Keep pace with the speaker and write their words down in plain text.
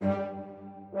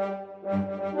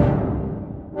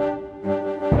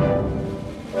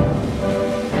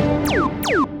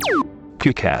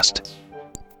Pewcast.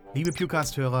 Liebe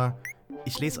Pewcast-Hörer,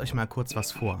 ich lese euch mal kurz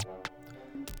was vor.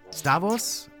 Star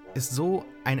Wars ist so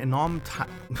ein enorm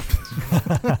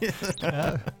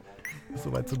Ja,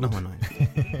 soweit so gut. Nochmal neu.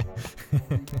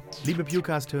 Liebe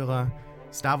Pewcast-Hörer,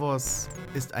 Star Wars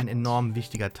ist ein enorm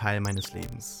wichtiger Teil meines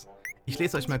Lebens. Ich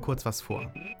lese euch mal kurz was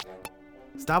vor.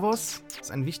 Star Wars ist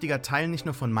ein wichtiger Teil nicht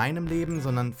nur von meinem Leben,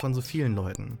 sondern von so vielen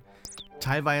Leuten.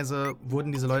 Teilweise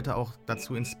wurden diese Leute auch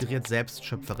dazu inspiriert, selbst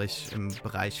schöpferisch im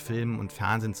Bereich Film und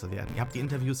Fernsehen zu werden. Ihr habt die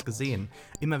Interviews gesehen.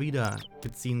 Immer wieder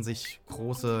beziehen sich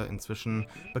große, inzwischen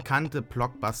bekannte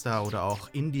Blockbuster oder auch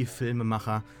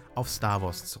Indie-Filmemacher auf Star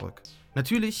Wars zurück.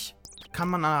 Natürlich kann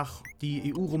man auch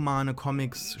die EU-Romane,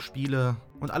 Comics, Spiele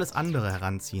und alles andere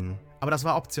heranziehen. Aber das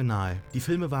war optional. Die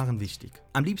Filme waren wichtig.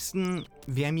 Am liebsten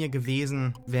wäre mir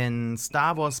gewesen, wenn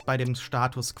Star Wars bei dem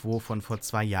Status Quo von vor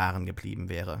 2 Jahren geblieben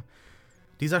wäre.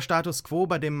 Dieser Status Quo,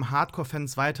 bei dem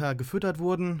Hardcore-Fans weiter gefüttert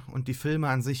wurden und die Filme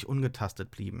an sich ungetastet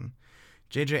blieben.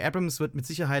 J.J. Abrams wird mit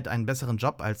Sicherheit einen besseren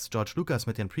Job als George Lucas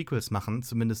mit den Prequels machen,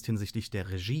 zumindest hinsichtlich der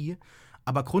Regie,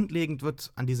 aber grundlegend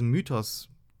wird an diesem Mythos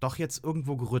doch jetzt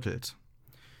irgendwo gerüttelt.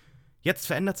 Jetzt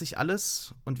verändert sich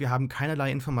alles und wir haben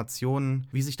keinerlei Informationen,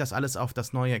 wie sich das alles auf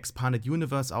das neue Expanded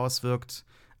Universe auswirkt.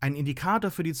 Ein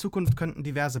Indikator für die Zukunft könnten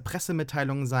diverse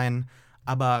Pressemitteilungen sein,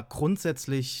 aber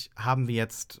grundsätzlich haben wir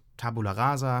jetzt Tabula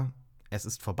Rasa, es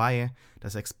ist vorbei,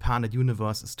 das Expanded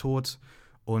Universe ist tot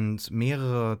und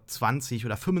mehrere 20.000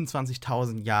 oder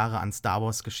 25.000 Jahre an Star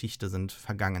Wars Geschichte sind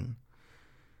vergangen.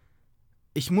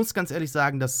 Ich muss ganz ehrlich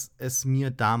sagen, dass es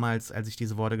mir damals, als ich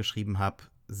diese Worte geschrieben habe,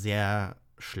 sehr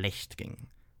schlecht ging.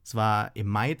 Es war im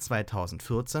Mai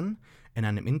 2014 in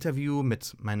einem Interview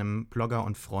mit meinem Blogger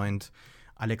und Freund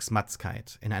Alex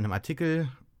Matzkeit in einem Artikel,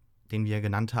 den wir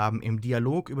genannt haben, im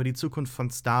Dialog über die Zukunft von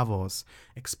Star Wars,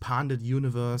 Expanded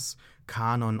Universe,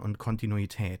 Kanon und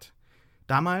Kontinuität.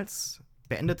 Damals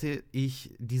beendete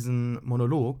ich diesen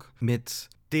Monolog mit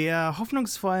der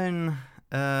hoffnungsvollen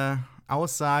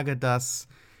Aussage, dass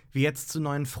wir jetzt zu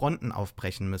neuen Fronten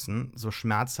aufbrechen müssen, so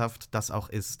schmerzhaft das auch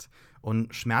ist.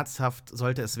 Und schmerzhaft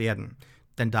sollte es werden.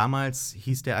 Denn damals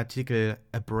hieß der Artikel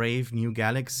A Brave New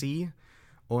Galaxy.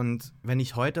 Und wenn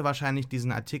ich heute wahrscheinlich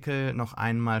diesen Artikel noch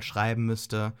einmal schreiben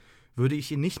müsste, würde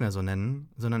ich ihn nicht mehr so nennen,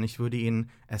 sondern ich würde ihn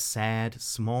A Sad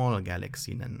Small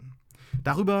Galaxy nennen.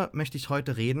 Darüber möchte ich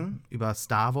heute reden, über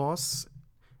Star Wars,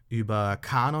 über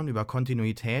Kanon, über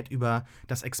Kontinuität, über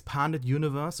das Expanded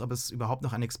Universe, ob es überhaupt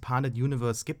noch ein Expanded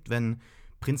Universe gibt, wenn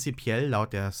prinzipiell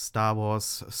laut der Star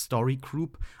Wars Story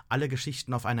Group alle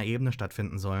Geschichten auf einer Ebene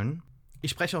stattfinden sollen. Ich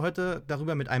spreche heute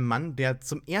darüber mit einem Mann, der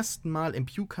zum ersten Mal im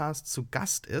Pewcast zu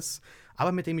Gast ist,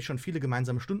 aber mit dem ich schon viele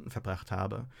gemeinsame Stunden verbracht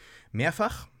habe.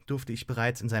 Mehrfach durfte ich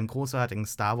bereits in seinem großartigen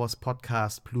Star Wars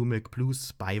Podcast Blue Milk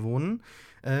Blues beiwohnen,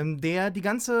 der die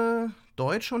ganze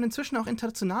deutsche und inzwischen auch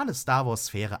internationale Star Wars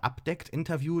Sphäre abdeckt,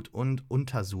 interviewt und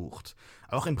untersucht.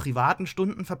 Auch in privaten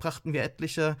Stunden verbrachten wir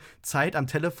etliche Zeit am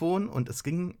Telefon und es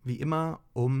ging wie immer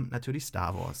um natürlich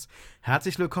Star Wars.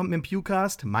 Herzlich willkommen im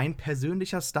Pewcast, mein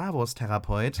persönlicher Star Wars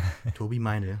Therapeut, Tobi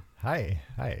Meinl. Hi,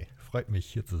 freut mich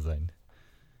hier zu sein.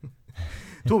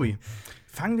 Tobi,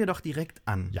 fangen wir doch direkt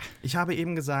an. Ja. Ich habe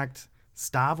eben gesagt,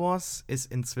 Star Wars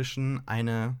ist inzwischen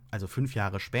also 5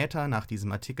 Jahre später nach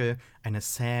diesem Artikel, eine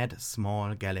Sad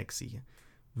Small Galaxy.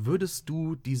 Würdest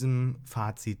du diesem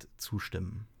Fazit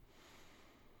zustimmen?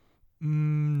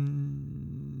 Nein.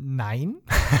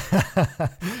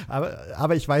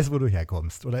 aber ich weiß, wo du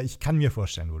herkommst. Oder ich kann mir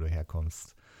vorstellen, wo du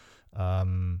herkommst.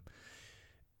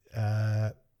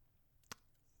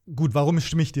 Gut, warum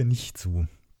stimme ich dir nicht zu?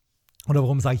 Oder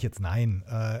warum sage ich jetzt nein?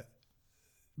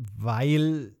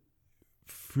 Weil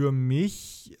für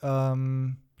mich war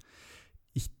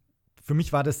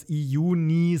das EU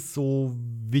nie so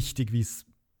wichtig, wie es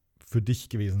für dich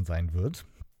gewesen sein wird.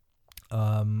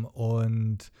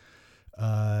 Von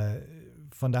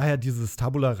daher dieses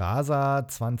Tabula Rasa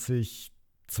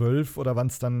 2012 oder wann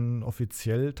es dann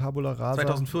offiziell Tabula Rasa?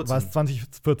 2014. War es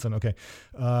 2014, okay.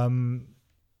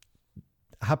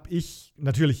 Habe ich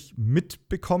natürlich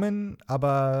mitbekommen,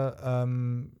 aber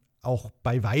auch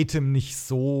bei weitem nicht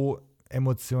so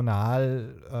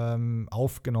emotional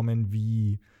aufgenommen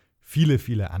wie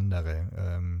viele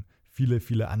andere.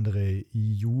 Viele andere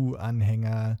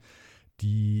EU-Anhänger,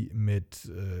 die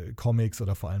mit Comics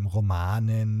oder vor allem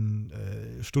Romanen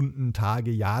Stunden,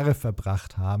 Tage, Jahre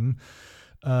verbracht haben.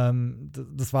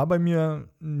 Das war bei mir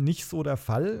nicht so der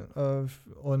Fall.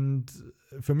 Und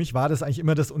für mich war das eigentlich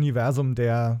immer das Universum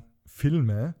der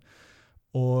Filme.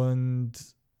 Und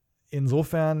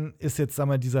insofern ist jetzt,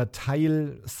 sagen wir, dieser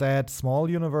Teil Sad Small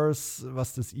Universe,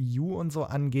 was das EU und so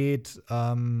angeht,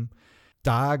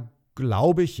 da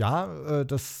glaube ich, ja,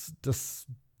 dass das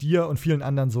dir und vielen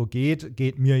anderen so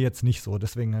geht mir jetzt nicht so.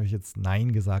 Deswegen habe ich jetzt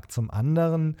Nein gesagt. Zum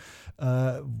anderen,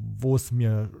 wo es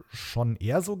mir schon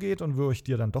eher so geht und wo ich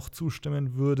dir dann doch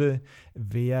zustimmen würde,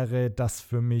 wäre, dass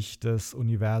für mich das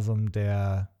Universum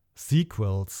der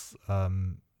Sequels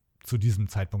zu diesem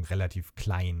Zeitpunkt relativ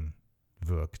klein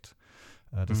wirkt.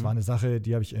 Das war eine Sache,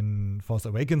 die habe ich in Force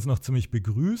Awakens noch ziemlich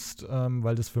begrüßt,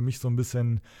 weil das für mich so ein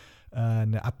bisschen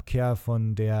eine Abkehr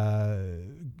von der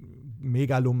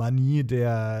Megalomanie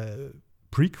der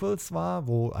Prequels war,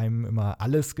 wo einem immer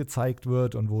alles gezeigt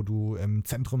wird und wo du im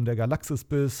Zentrum der Galaxis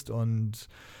bist und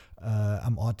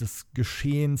am Ort des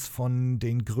Geschehens von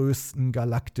den größten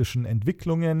galaktischen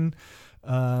Entwicklungen.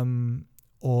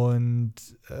 Und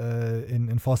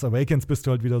in Force Awakens bist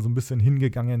du halt wieder so ein bisschen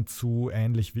hingegangen zu,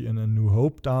 ähnlich wie in A New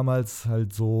Hope damals,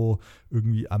 halt so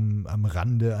irgendwie am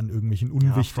Rande an irgendwelchen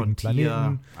unwichtigen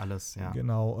Planeten. Alles, ja.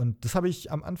 Genau, und das habe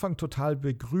ich am Anfang total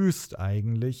begrüßt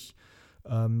eigentlich,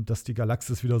 dass die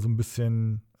Galaxis wieder so ein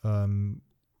bisschen,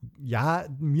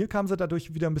 mir kam sie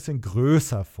dadurch wieder ein bisschen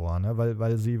größer vor, ne?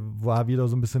 weil sie war wieder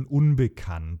so ein bisschen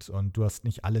unbekannt und du hast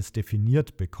nicht alles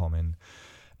definiert bekommen.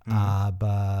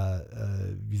 Aber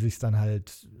wie sich es dann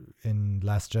halt in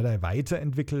Last Jedi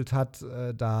weiterentwickelt hat,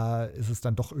 da ist es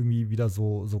dann doch irgendwie wieder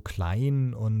so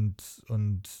klein und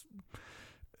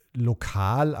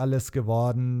lokal alles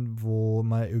geworden, wo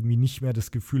man irgendwie nicht mehr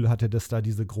das Gefühl hatte, dass da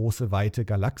diese große, weite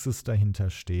Galaxis dahinter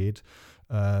steht.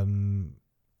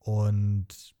 Und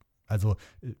also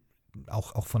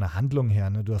auch von der Handlung her,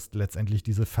 ne, du hast letztendlich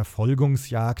diese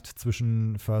Verfolgungsjagd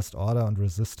zwischen First Order und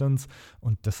Resistance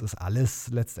und das ist alles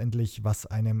letztendlich, was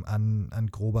einem an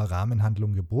grober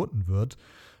Rahmenhandlung geboten wird.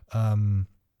 Und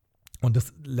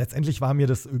letztendlich war mir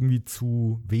das irgendwie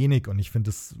zu wenig und ich finde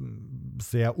es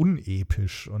sehr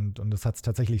unepisch und das hat es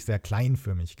tatsächlich sehr klein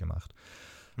für mich gemacht.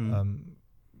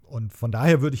 Und von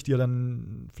daher würde ich dir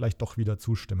dann vielleicht doch wieder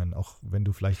zustimmen, auch wenn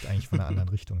du vielleicht eigentlich von einer anderen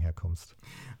Richtung herkommst.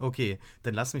 Okay,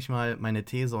 dann lass mich mal meine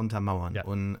These untermauern. Ja.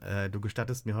 Und du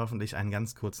gestattest mir hoffentlich einen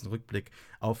ganz kurzen Rückblick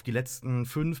auf die letzten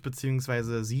 5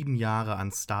 bzw. 7 Jahre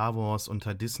an Star Wars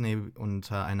unter Disney,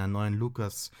 unter einer neuen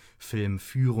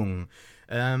Lucasfilm-Führung.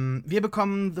 Wir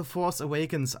bekommen The Force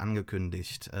Awakens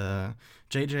angekündigt.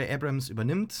 J.J. Abrams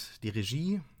übernimmt die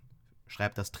Regie,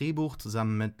 schreibt das Drehbuch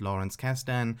zusammen mit Lawrence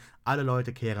Kasdan. Alle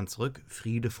Leute kehren zurück.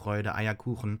 Friede, Freude,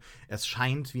 Eierkuchen. Es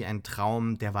scheint wie ein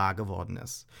Traum, der wahr geworden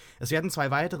ist. Es werden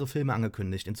 2 weitere Filme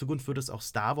angekündigt. In Zukunft wird es auch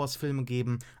Star Wars-Filme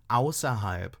geben,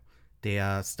 außerhalb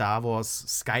der Star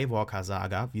Wars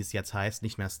Skywalker-Saga, wie es jetzt heißt,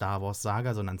 nicht mehr Star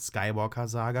Wars-Saga, sondern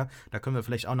Skywalker-Saga. Da können wir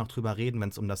vielleicht auch noch drüber reden, wenn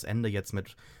es um das Ende jetzt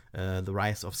mit The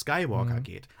Rise of Skywalker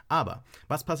geht. Aber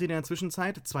was passiert in der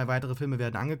Zwischenzeit? 2 weitere Filme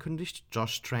werden angekündigt.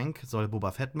 Josh Trank soll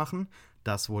Boba Fett machen.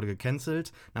 Das wurde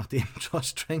gecancelt, nachdem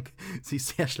Josh Trank sich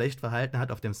sehr schlecht verhalten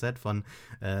hat auf dem Set von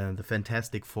The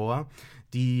Fantastic Four.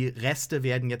 Die Reste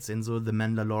werden jetzt in so The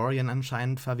Mandalorian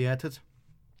anscheinend verwertet.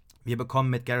 Wir bekommen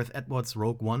mit Gareth Edwards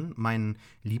Rogue One, meinen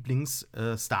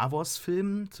Lieblings-Star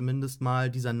Wars-Film, zumindest mal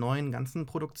dieser neuen ganzen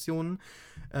Produktionen.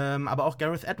 Aber auch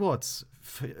Gareth Edwards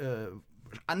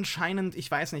anscheinend, ich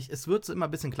weiß nicht, es wird so immer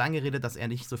ein bisschen klein geredet, dass er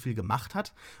nicht so viel gemacht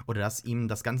hat oder dass ihm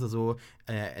das Ganze so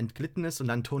entglitten ist und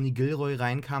dann Tony Gilroy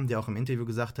reinkam, der auch im Interview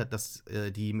gesagt hat, dass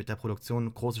die mit der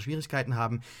Produktion große Schwierigkeiten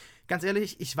haben. Ganz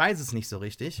ehrlich, ich weiß es nicht so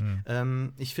richtig.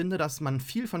 Ich finde, dass man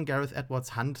viel von Gareth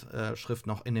Edwards Handschrift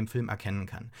noch in dem Film erkennen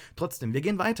kann. Trotzdem, wir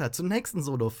gehen weiter zum nächsten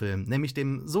Solo-Film, nämlich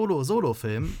dem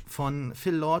Solo-Film von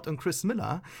Phil Lord und Chris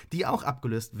Miller, die auch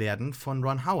abgelöst werden von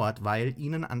Ron Howard, weil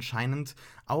ihnen anscheinend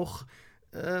auch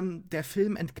der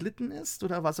Film entglitten ist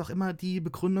oder was auch immer die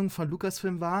Begründung von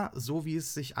Lucasfilm war. So wie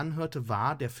es sich anhörte,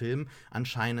 war der Film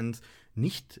anscheinend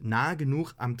nicht nah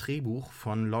genug am Drehbuch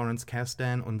von Lawrence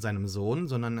Kasdan und seinem Sohn,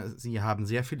 sondern sie haben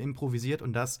sehr viel improvisiert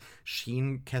und das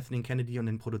schien Kathleen Kennedy und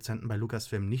den Produzenten bei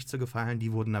Lucasfilm nicht zu gefallen.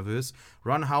 Die wurden nervös.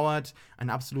 Ron Howard, ein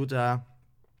absoluter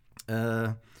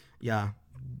eine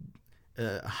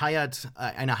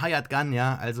Hired Gun,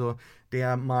 ja, also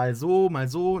der mal so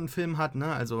einen Film hat,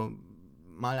 ne, also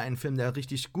mal einen Film, der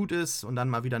richtig gut ist und dann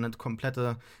mal wieder eine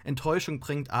komplette Enttäuschung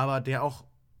bringt, aber der auch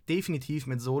definitiv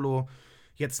mit Solo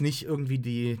jetzt nicht irgendwie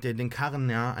den Karren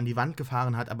an die Wand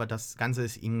gefahren hat, aber das Ganze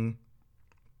ist ihm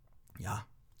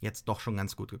jetzt doch schon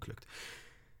ganz gut geglückt.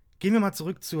 Gehen wir mal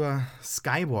zurück zur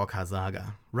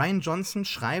Skywalker-Saga. Rian Johnson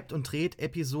schreibt und dreht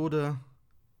Episode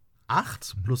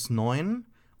 8 plus 9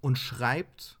 und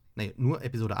schreibt nur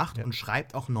Episode 8 und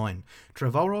schreibt auch 9.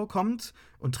 Trevorrow kommt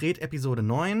und dreht Episode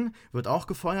 9, wird auch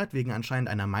gefeuert wegen anscheinend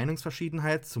einer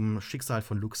Meinungsverschiedenheit zum Schicksal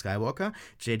von Luke Skywalker.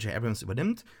 J.J. Abrams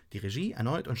übernimmt die Regie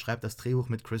erneut und schreibt das Drehbuch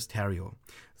mit Chris Terrio.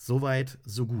 Soweit,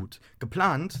 so gut.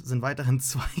 Geplant sind weiterhin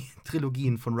 2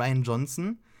 Trilogien von Rian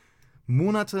Johnson.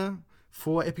 Monate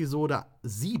vor Episode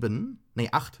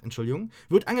 8,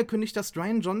 wird angekündigt, dass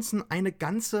Rian Johnson eine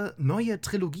ganze neue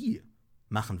Trilogie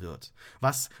machen wird.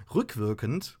 Was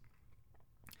rückwirkend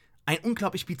ein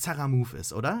unglaublich bizarrer Move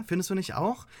ist, oder? Findest du nicht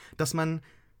auch? Dass man,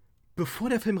 bevor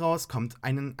der Film rauskommt,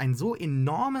 ein so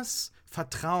enormes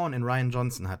Vertrauen in Rian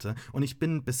Johnson hatte. Und ich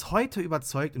bin bis heute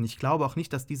überzeugt, und ich glaube auch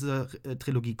nicht, dass diese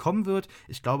Trilogie kommen wird.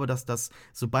 Ich glaube, dass das,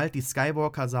 sobald die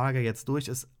Skywalker-Sage jetzt durch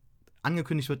ist,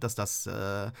 angekündigt wird, dass das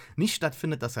nicht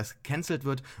stattfindet, dass das gecancelt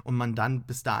wird und man dann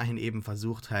bis dahin eben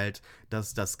versucht halt,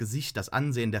 das Gesicht, das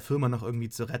Ansehen der Firma noch irgendwie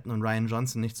zu retten und Rian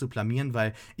Johnson nicht zu blamieren,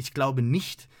 weil ich glaube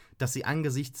nicht, dass sie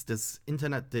angesichts des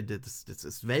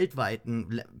des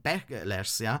weltweiten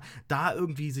Backlashs, ja, da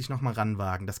irgendwie sich nochmal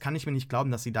ranwagen. Das kann ich mir nicht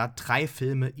glauben, dass sie da 3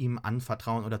 Filme ihm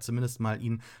anvertrauen oder zumindest mal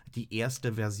ihm die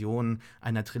erste Version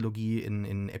einer Trilogie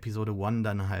in Episode 1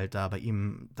 dann halt da bei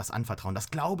ihm das anvertrauen. Das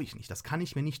glaube ich nicht. Das kann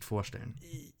ich mir nicht vorstellen.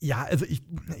 Ja, also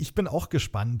ich bin auch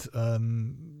gespannt.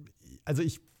 Also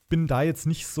ich bin da jetzt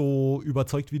nicht so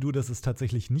überzeugt wie du, dass es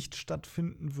tatsächlich nicht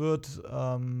stattfinden wird.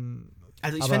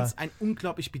 Also ich fände es einen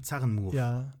unglaublich bizarren Move.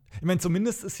 Ja. Ich meine,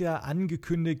 zumindest ist ja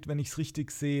angekündigt, wenn ich es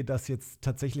richtig sehe, dass jetzt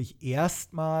tatsächlich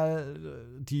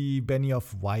erstmal die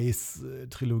Benioff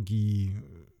Weiss-Trilogie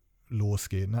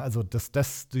losgeht. Ne? Also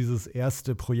dieses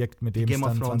erste Projekt, mit dem es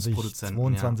dann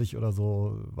 2022 oder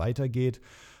so weitergeht.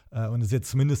 Und es ist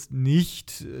jetzt zumindest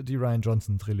nicht die Rian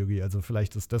Johnson-Trilogie. Also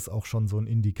vielleicht ist das auch schon so ein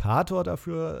Indikator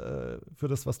dafür, für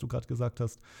das, was du gerade gesagt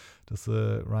hast, dass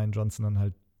Rian Johnson dann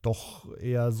halt doch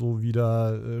eher so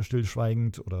wieder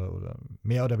stillschweigend oder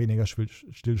mehr oder weniger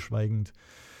stillschweigend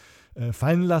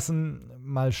fallen lassen.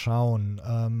 Mal schauen.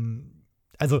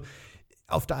 Also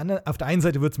auf der einen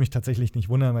Seite würde es mich tatsächlich nicht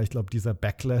wundern, weil ich glaube, dieser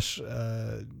Backlash,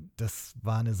 das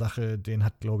war eine Sache, den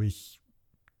hat, glaube ich,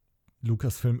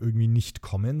 Lucasfilm irgendwie nicht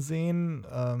kommen sehen.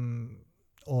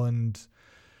 Und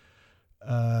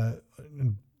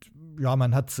ja,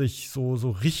 man hat sich so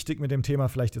richtig mit dem Thema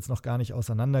vielleicht jetzt noch gar nicht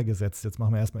auseinandergesetzt. Jetzt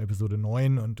machen wir erstmal Episode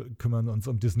 9 und kümmern uns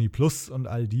um Disney Plus und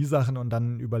all die Sachen und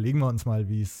dann überlegen wir uns mal,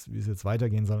 wie es jetzt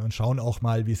weitergehen soll und schauen auch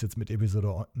mal, wie es jetzt mit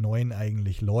Episode 9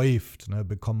 eigentlich läuft. Ne?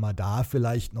 Bekommen wir da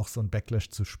vielleicht noch so einen Backlash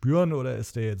zu spüren oder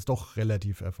ist der jetzt doch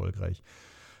relativ erfolgreich?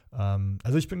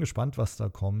 Also ich bin gespannt, was da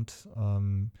kommt.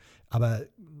 Aber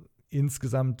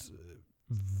insgesamt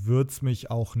würde es mich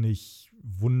auch nicht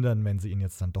wundern, wenn sie ihn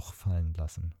jetzt dann doch fallen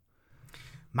lassen.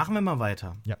 Machen wir mal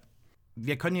weiter. Ja.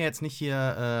 Wir können ja jetzt nicht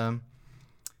hier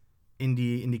in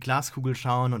die Glaskugel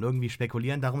schauen und irgendwie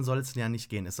spekulieren. Darum soll es ja nicht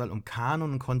gehen. Es soll um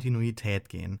Kanon und Kontinuität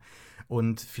gehen.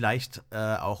 Und vielleicht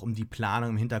auch um die Planung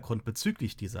im Hintergrund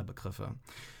bezüglich dieser Begriffe.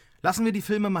 Lassen wir die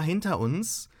Filme mal hinter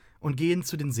uns und gehen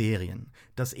zu den Serien.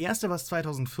 Das erste, was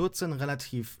 2014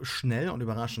 relativ schnell und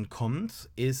überraschend kommt,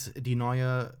 ist die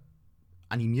neue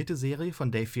animierte Serie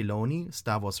von Dave Filoni,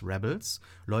 Star Wars Rebels,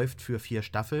 läuft für 4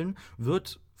 Staffeln,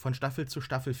 wird von Staffel zu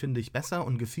Staffel, finde ich, besser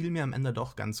und gefiel mir am Ende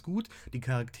doch ganz gut. Die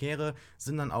Charaktere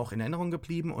sind dann auch in Erinnerung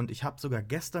geblieben und ich habe sogar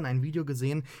gestern ein Video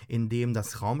gesehen, in dem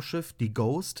das Raumschiff, die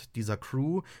Ghost dieser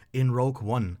Crew, in Rogue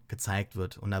One gezeigt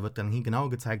wird. Und da wird dann genau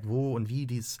gezeigt, wo und wie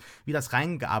das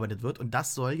reingearbeitet wird. Und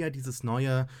das soll ja dieses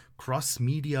neue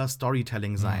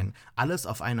Cross-Media-Storytelling sein. Alles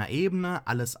auf einer Ebene,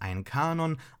 alles ein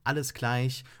Kanon, alles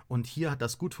gleich. Und hier hat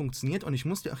das gut funktioniert. Und ich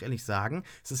muss dir auch ehrlich sagen,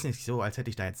 es ist nicht so, als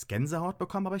hätte ich da jetzt Gänsehaut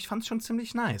bekommen, aber ich fand es schon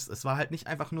ziemlich nice. Es war halt nicht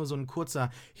einfach nur so ein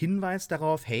kurzer Hinweis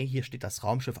darauf, hey, hier steht das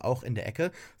Raumschiff auch in der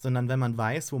Ecke, sondern wenn man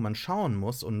weiß, wo man schauen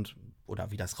muss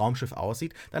oder wie das Raumschiff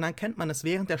aussieht, dann erkennt man es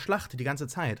während der Schlacht die ganze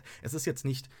Zeit. Es ist jetzt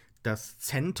nicht das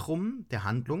Zentrum der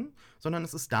Handlung, sondern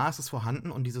es ist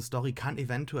vorhanden und diese Story kann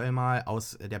eventuell mal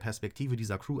aus der Perspektive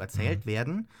dieser Crew erzählt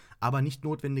werden, aber nicht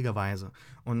notwendigerweise.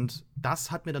 Und das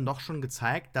hat mir dann doch schon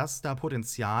gezeigt, dass da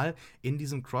Potenzial in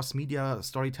diesem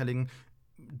Cross-Media-Storytelling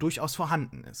durchaus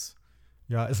vorhanden ist.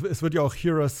 Ja, es wird ja auch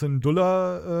Hera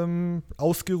Syndulla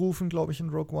ausgerufen, glaube ich, in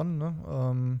Rogue One.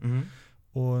 Ne?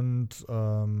 Und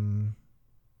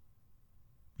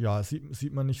ja,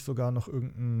 sieht man nicht sogar noch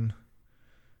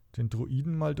den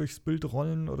Droiden mal durchs Bild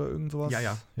rollen oder irgend sowas?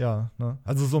 Ja. Ja, ne?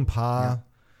 Also so ein paar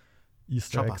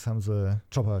Easter Eggs haben sie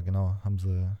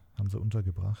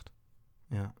untergebracht.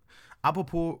 Ja.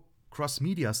 Apropos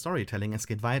Cross-Media Storytelling, es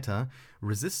geht weiter.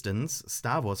 Resistance,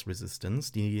 Star Wars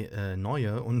Resistance, die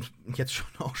neue und jetzt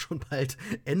schon bald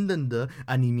endende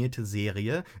animierte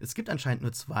Serie. Es gibt anscheinend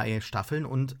nur 2 Staffeln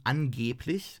und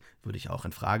angeblich, würde ich auch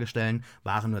in Frage stellen,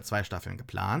 waren nur 2 Staffeln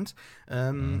geplant.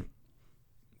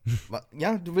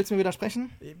 Ja, du willst mir widersprechen?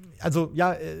 Also,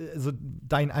 ja, also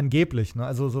dein angeblich, ne?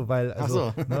 Also so, weil,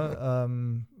 also, Ach so.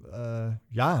 ne,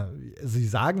 ja, sie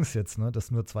sagen es jetzt, ne, dass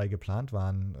nur 2 geplant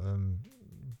waren.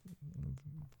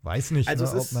 Weiß nicht, Also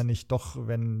ne, es ob man nicht doch,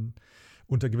 wenn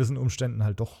unter gewissen Umständen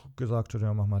halt doch gesagt hat,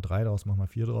 ja, mach mal 3 draus, mach mal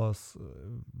 4 draus.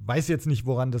 Weiß jetzt nicht,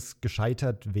 woran das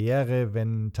gescheitert wäre,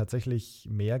 wenn tatsächlich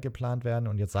mehr geplant werden.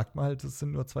 Und jetzt sagt man halt, es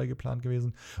sind nur 2 geplant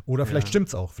gewesen. Oder vielleicht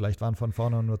stimmt's auch. Vielleicht waren von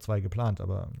vorne nur 2 geplant,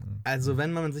 aber. Also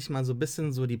wenn man sich mal so ein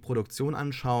bisschen so die Produktion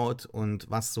anschaut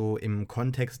und was so im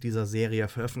Kontext dieser Serie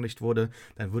veröffentlicht wurde,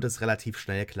 dann wird es relativ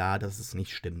schnell klar, dass es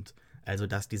nicht stimmt. Also,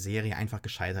 dass die Serie einfach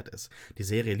gescheitert ist. Die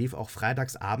Serie lief auch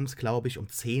freitags abends, glaube ich, um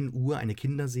 10 Uhr, eine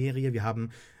Kinderserie. Wir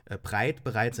haben breit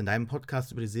bereits in deinem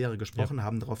Podcast über die Serie gesprochen,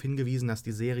 haben darauf hingewiesen, dass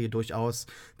die Serie durchaus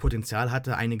Potenzial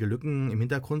hatte, einige Lücken im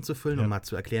Hintergrund zu füllen und mal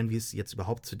zu erklären, wie es jetzt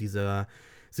überhaupt zu dieser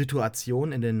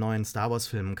Situation in den neuen Star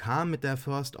Wars-Filmen kam mit der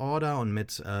First Order und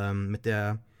mit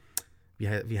der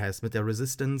wie heißt mit der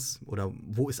Resistance oder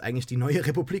wo ist eigentlich die neue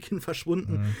Republik hin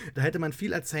verschwunden. Da hätte man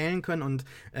viel erzählen können und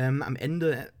am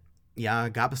Ende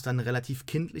gab es dann eine relativ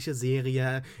kindliche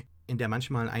Serie, in der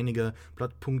manchmal einige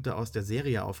Plotpunkte aus der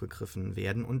Serie aufgegriffen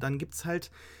werden. Und dann gibt es halt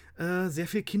sehr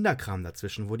viel Kinderkram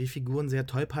dazwischen, wo die Figuren sehr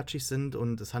tollpatschig sind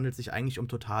und es handelt sich eigentlich um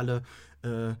totale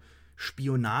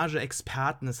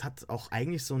Spionage-Experten. Es hat auch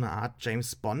eigentlich so eine Art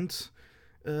James Bond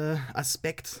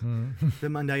Aspekt,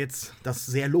 wenn man da jetzt das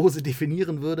sehr lose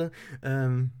definieren würde.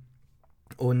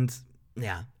 Und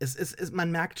ja,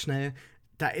 man merkt schnell,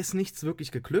 da ist nichts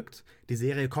wirklich geglückt. Die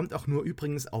Serie kommt auch nur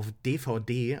übrigens auf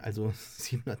DVD, also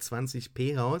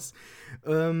 720p raus,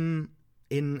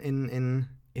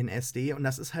 in SD. Und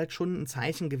das ist halt schon ein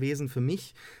Zeichen gewesen für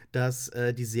mich, dass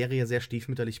die Serie sehr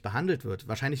stiefmütterlich behandelt wird.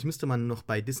 Wahrscheinlich müsste man noch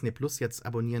bei Disney Plus jetzt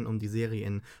abonnieren, um die Serie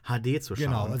in HD zu schauen.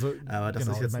 Genau, also, aber das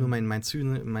ist jetzt nur mein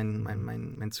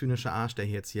zynischer Arsch, der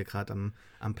jetzt hier gerade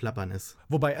am Plappern ist.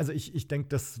 Wobei, also ich denke,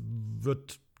 das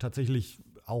wird tatsächlich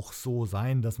auch so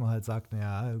sein, dass man halt sagt,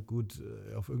 naja, gut,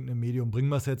 auf irgendeinem Medium bringen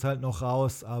wir es jetzt halt noch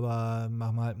raus, aber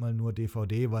machen wir halt mal nur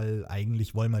DVD, weil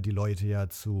eigentlich wollen wir die Leute ja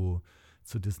zu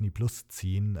Disney Plus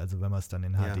ziehen. Also wenn man es dann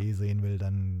in HD sehen will,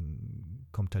 dann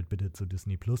kommt halt bitte zu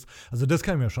Disney Plus. Also das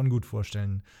kann ich mir schon gut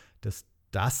vorstellen, dass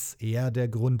das eher der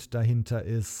Grund dahinter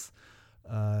ist,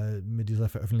 mit dieser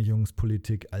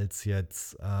Veröffentlichungspolitik, als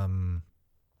jetzt, sag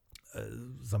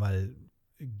mal,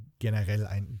 generell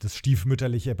das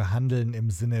stiefmütterliche Behandeln im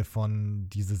Sinne von,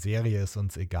 diese Serie ist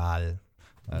uns egal.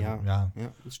 Also, ja,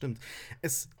 das stimmt.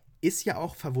 Es ist ja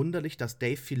auch verwunderlich, dass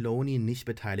Dave Filoni nicht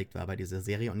beteiligt war bei dieser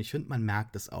Serie und ich finde, man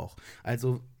merkt es auch.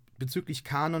 Also bezüglich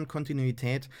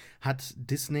Kanon-Kontinuität hat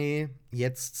Disney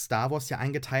jetzt Star Wars ja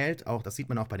eingeteilt, auch das sieht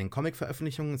man auch bei den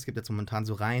Comic-Veröffentlichungen. Es gibt jetzt momentan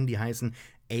so Reihen, die heißen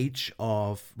Age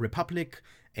of Republic,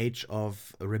 Age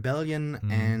of Rebellion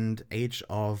and Age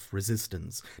of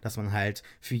Resistance. Dass man halt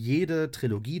für jede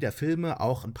Trilogie der Filme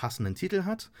auch einen passenden Titel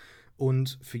hat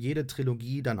und für jede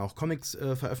Trilogie dann auch Comics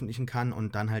veröffentlichen kann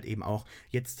und dann halt eben auch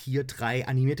jetzt hier 3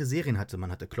 animierte Serien hatte.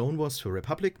 Man hatte Clone Wars für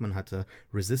Republic, man hatte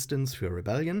Resistance für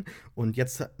Rebellion und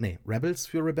jetzt, Rebels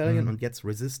für Rebellion und jetzt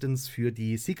Resistance für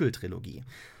die Sequel-Trilogie.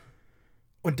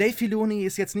 Und Dave Filoni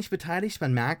ist jetzt nicht beteiligt,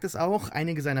 man merkt es auch.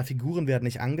 Einige seiner Figuren werden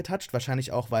nicht angetatscht,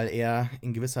 wahrscheinlich auch, weil er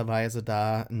in gewisser Weise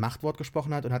da ein Machtwort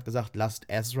gesprochen hat und hat gesagt, lasst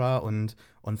Ezra und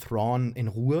Thrawn in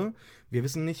Ruhe. Wir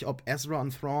wissen nicht, ob Ezra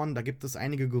und Thrawn, da gibt es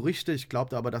einige Gerüchte, ich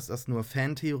glaube aber, dass das nur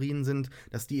Fantheorien sind,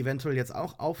 dass die eventuell jetzt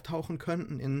auch auftauchen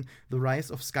könnten in The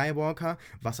Rise of Skywalker,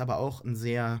 was aber auch ein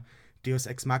sehr Deus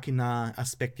Ex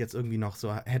Machina-Aspekt jetzt irgendwie noch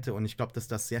so hätte. Und ich glaube, dass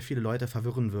das sehr viele Leute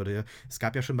verwirren würde. Es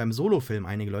gab ja schon beim Solo-Film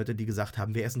einige Leute, die gesagt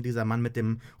haben, wer ist denn dieser Mann mit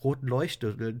dem roten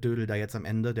Leuchtdödel da jetzt am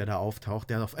Ende, der da auftaucht,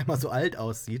 der auf einmal so alt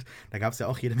aussieht. Da gab es ja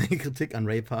auch jede Menge Kritik an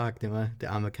Ray Park,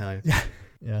 der arme Kerl.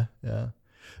 Ja.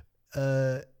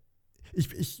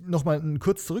 Ich noch mal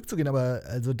kurz zurückzugehen, aber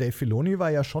also Dave Filoni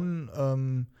war ja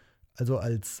schon, also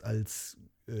als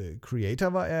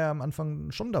Creator war er am Anfang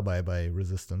schon dabei bei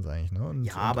Resistance eigentlich, ne?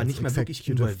 Und aber nicht mehr wirklich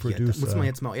involviert. Da muss man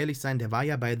jetzt mal ehrlich sein, der war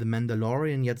ja bei The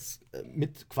Mandalorian jetzt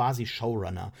mit quasi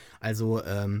Showrunner. Also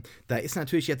da ist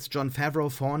natürlich jetzt Jon Favreau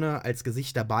vorne als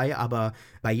Gesicht dabei, aber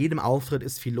bei jedem Auftritt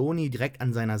ist Filoni direkt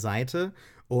an seiner Seite.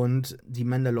 Und die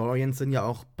Mandalorians sind ja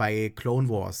auch bei Clone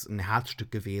Wars ein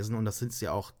Herzstück gewesen. Und das sind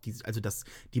ja auch,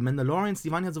 die Mandalorians,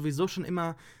 die waren ja sowieso schon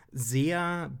immer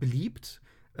sehr beliebt.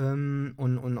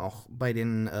 Und auch bei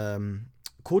den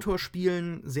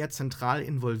KOTOR-Spielen sehr zentral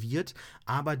involviert,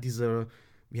 aber dieser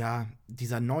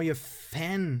neue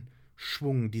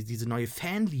Fanschwung, diese neue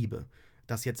Fanliebe,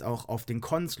 dass jetzt auch auf den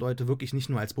Cons Leute wirklich nicht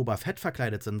nur als Boba Fett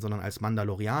verkleidet sind, sondern als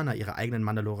Mandalorianer ihre eigenen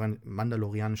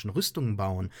mandalorianischen Rüstungen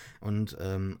bauen und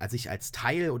sich als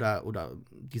Teil oder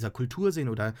dieser Kultur sehen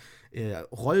oder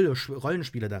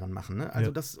Rollenspiele daran machen. Ne?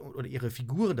 Also oder ihre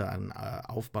Figur daran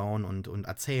aufbauen und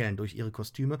erzählen durch ihre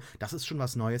Kostüme, das ist schon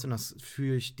was Neues und das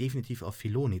führe ich definitiv auf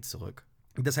Filoni zurück.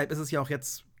 Deshalb ist es ja auch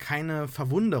jetzt keine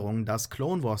Verwunderung, dass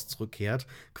Clone Wars zurückkehrt,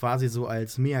 quasi so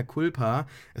als Mea culpa.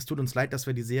 Es tut uns leid, dass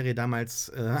wir die Serie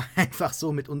damals einfach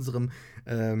so mit unserem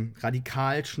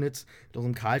Kahlschnitt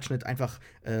einfach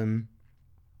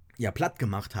platt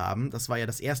gemacht haben. Das war ja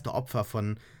das erste Opfer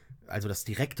das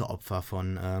direkte Opfer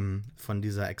von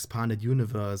dieser Expanded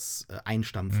Universe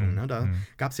Einstampfung. Ne? Da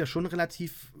gab es ja schon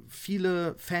relativ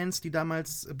viele Fans, die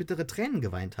damals bittere Tränen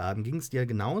geweint haben. Ging es dir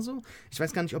genauso? Ich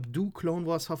weiß gar nicht, ob du Clone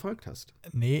Wars verfolgt hast.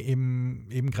 Nee,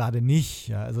 eben gerade nicht.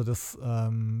 Ja, also das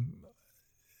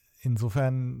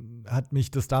insofern hat mich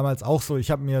das damals auch so,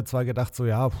 ich habe mir zwar gedacht, so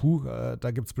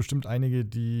da gibt es bestimmt einige,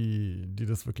 die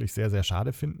das wirklich sehr, sehr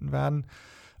schade finden werden.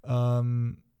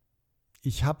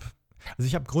 Ich habe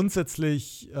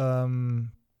grundsätzlich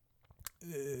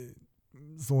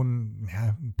so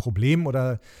ein Problem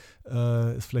oder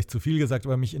ist vielleicht zu viel gesagt,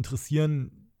 aber mich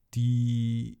interessieren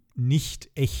die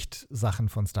Nicht-Echt-Sachen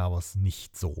von Star Wars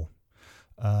nicht so.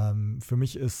 Für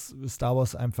mich ist Star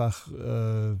Wars einfach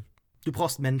Du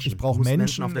brauchst Menschen. Ich brauche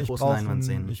Menschen auf der großen Leinwand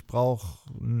sehen. Ich brauche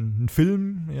einen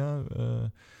Film,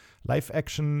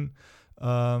 Live-Action.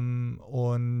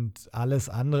 Und alles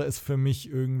andere ist für mich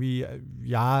irgendwie,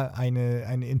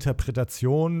 eine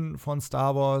Interpretation von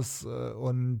Star Wars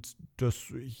und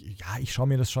ich schaue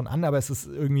mir das schon an, aber es ist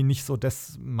irgendwie nicht so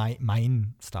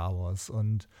mein Star Wars.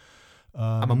 Und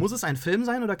aber muss es ein Film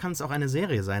sein oder kann es auch eine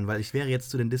Serie sein? Weil ich wäre jetzt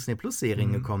zu den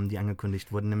Disney-Plus-Serien gekommen, die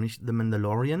angekündigt wurden, nämlich The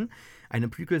Mandalorian, eine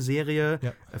Prequel-Serie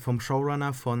vom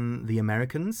Showrunner von The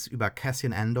Americans über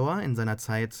Cassian Andor in seiner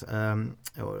Zeit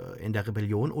in der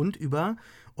Rebellion und über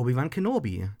Obi-Wan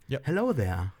Kenobi. Ja. Hello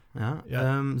there.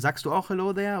 Ja. Sagst du auch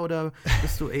Hello there oder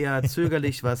bist du eher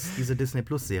zögerlich, was diese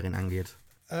Disney-Plus-Serien angeht?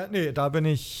 Nee, da bin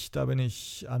ich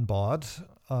an Bord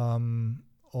und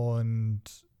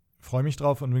freue mich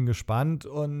drauf und bin gespannt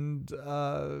und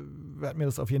werde mir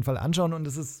das auf jeden Fall anschauen. Und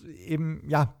es ist eben,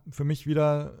 für mich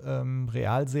wieder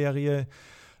Realserie.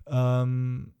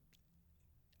 Und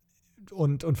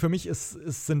für mich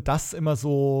sind das immer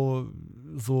so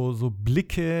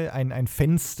Blicke, ein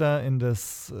Fenster in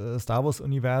das Star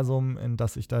Wars-Universum, in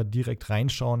das ich da direkt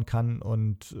reinschauen kann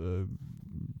und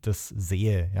das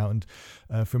sehe. Ja? Und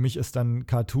für mich ist dann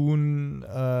Cartoon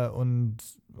und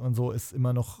so ist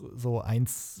immer noch so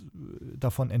eins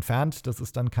davon entfernt. Das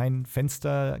ist dann kein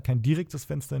direktes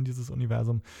Fenster in dieses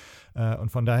Universum.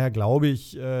 Und von daher glaube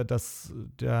ich, dass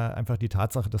einfach die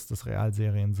Tatsache, dass das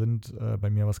Realserien sind, bei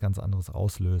mir was ganz anderes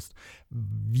auslöst.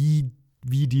 Wie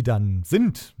die dann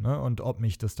sind, ne? Und ob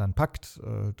mich das dann packt,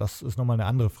 das ist nochmal eine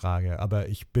andere Frage. Aber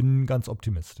ich bin ganz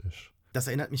optimistisch. Das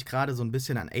erinnert mich gerade so ein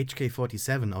bisschen an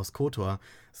HK-47 aus KOTOR,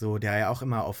 so, der ja auch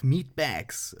immer auf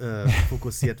Meatbags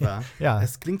fokussiert war. Ja.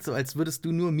 Es klingt so, als würdest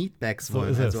du nur Meatbags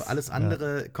wollen. So also alles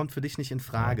andere kommt für dich nicht in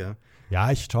Frage. Ja,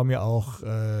 ich schaue mir auch,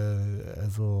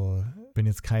 bin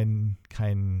jetzt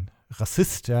kein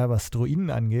Rassist, was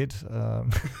Droiden angeht.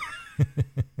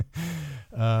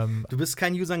 Du bist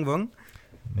kein Yu Sang Wong?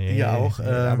 Nee, die ja auch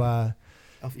aber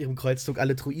auf ihrem Kreuzzug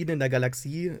alle Druiden in der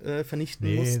Galaxie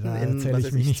vernichten mussten. Da erzähle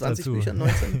ich mich nicht 20 dazu. Büchern,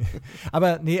 19.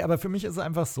 aber für mich ist es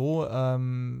einfach so,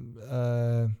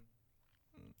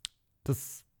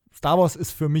 das Star Wars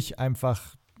ist für mich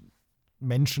einfach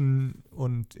Menschen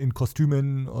und in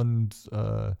Kostümen und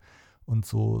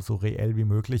so reell wie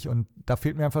möglich. Und da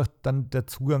fehlt mir einfach dann der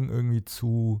Zugang irgendwie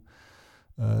zu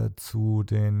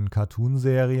den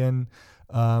Cartoon-Serien.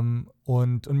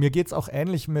 Und mir geht es auch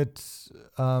ähnlich mit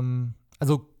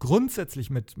also grundsätzlich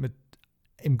mit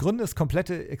im Grunde das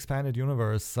komplette Expanded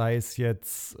Universe, sei es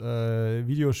jetzt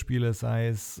Videospiele, sei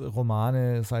es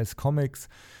Romane, sei es Comics.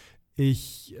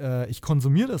 Ich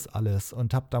konsumiere das alles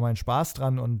und habe da meinen Spaß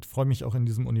dran und freue mich auch in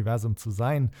diesem Universum zu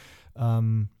sein.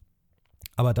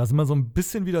 Aber da sind wir so ein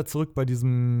bisschen wieder zurück bei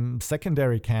diesem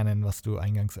Secondary Canon, was du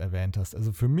eingangs erwähnt hast.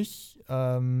 Also für mich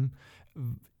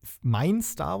mein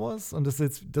Star Wars, und das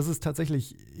ist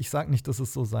tatsächlich, ich sage nicht, dass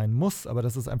es so sein muss, aber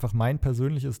das ist einfach mein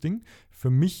persönliches Ding.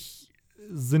 Für mich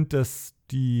sind das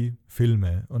die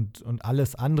Filme und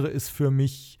alles andere ist für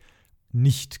mich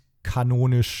nicht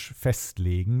kanonisch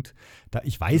festlegend. Da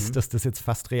ich weiß, dass das jetzt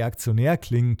fast reaktionär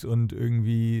klingt und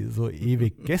irgendwie so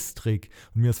ewig gestrig.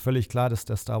 Und mir ist völlig klar, dass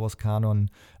der Star Wars-Kanon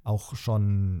auch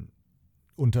schon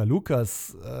unter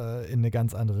Lucas in eine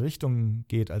ganz andere Richtung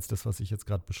geht, als das, was ich jetzt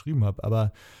gerade beschrieben habe.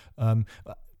 Aber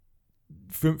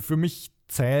für mich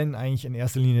zählen eigentlich in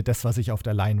erster Linie das, was ich auf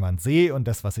der Leinwand sehe und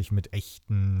das, was ich mit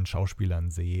echten Schauspielern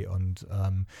sehe. Und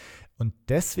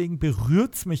deswegen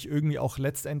berührt es mich irgendwie auch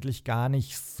letztendlich gar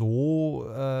nicht so,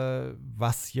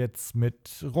 was jetzt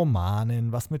mit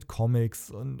Romanen, was mit Comics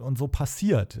und so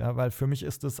passiert. Ja, weil für mich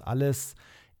ist das alles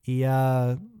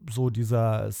eher so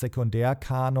dieser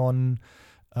Sekundärkanon,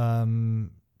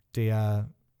 der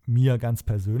mir ganz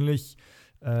persönlich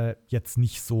jetzt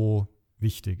nicht so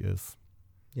wichtig ist.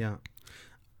 Ja.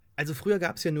 Also früher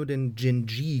gab es ja nur den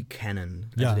Gen-G-Canon,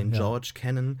 also Ja, den ja.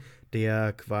 George-Canon,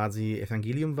 der quasi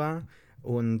Evangelium war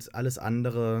und alles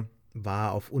andere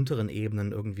war auf unteren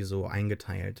Ebenen irgendwie so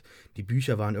eingeteilt. Die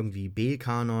Bücher waren irgendwie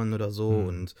B-Kanon oder so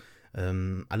und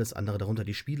alles andere darunter.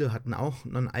 Die Spiele hatten auch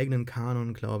einen eigenen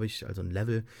Kanon, glaube ich, also ein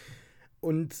Level.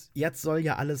 Und jetzt soll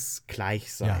ja alles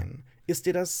gleich sein. Ist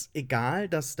dir das egal,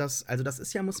 dass das, also das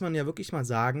ist ja, muss man ja wirklich mal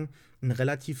sagen, ein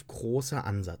relativ großer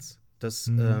Ansatz.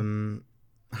 Das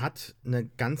hat eine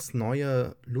ganz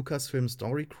neue Lucasfilm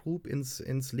Story Group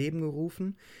ins Leben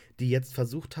gerufen, die jetzt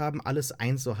versucht haben, alles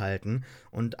einzuhalten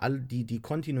und die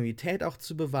Kontinuität auch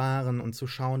zu bewahren und zu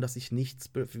schauen, dass sich nichts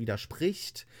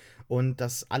widerspricht und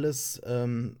dass alles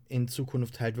in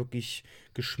Zukunft halt wirklich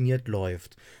geschmiert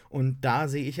läuft. Und da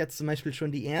sehe ich jetzt zum Beispiel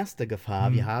schon die erste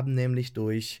Gefahr. Wir haben nämlich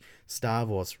durch Star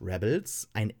Wars Rebels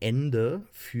ein Ende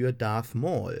für Darth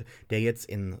Maul, der jetzt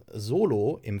in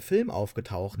Solo im Film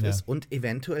aufgetaucht ist und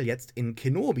eventuell jetzt in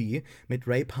Kenobi mit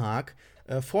Ray Park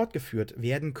fortgeführt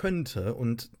werden könnte.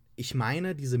 Und ich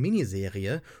meine, diese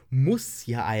Miniserie muss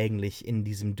ja eigentlich in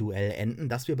diesem Duell enden,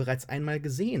 das wir bereits einmal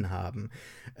gesehen haben.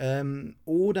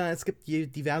 Oder es gibt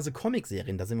diverse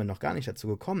Comicserien, da sind wir noch gar nicht dazu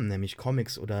gekommen, nämlich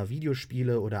Comics oder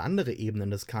Videospiele oder andere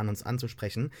Ebenen des Kanons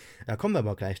anzusprechen. Da kommen wir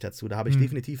aber gleich dazu. Da habe ich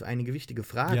definitiv einige wichtige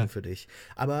Fragen für dich.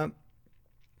 Aber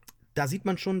da sieht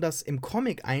man schon, dass im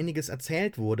Comic einiges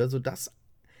erzählt wurde, sodass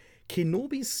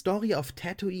Kenobis Story auf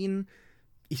Tatooine,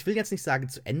 ich will jetzt nicht sagen,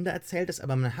 zu Ende erzählt ist,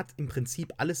 aber man hat im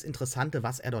Prinzip alles Interessante,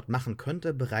 was er dort machen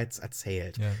könnte, bereits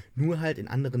erzählt. Ja. Nur halt in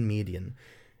anderen Medien.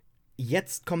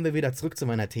 Jetzt kommen wir wieder zurück zu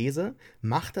meiner These.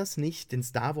 Macht das nicht den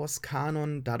Star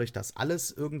Wars-Kanon, dadurch, dass alles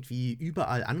irgendwie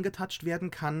überall angetatscht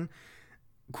werden kann,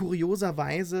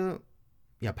 kurioserweise,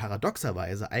 ja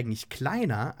paradoxerweise, eigentlich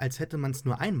kleiner, als hätte man es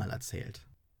nur einmal erzählt?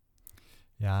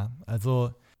 Ja,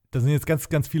 also da sind jetzt ganz,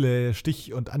 ganz viele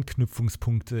Stich- und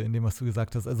Anknüpfungspunkte in dem, was du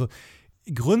gesagt hast. Also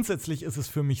grundsätzlich ist es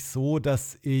für mich so,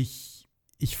 dass ich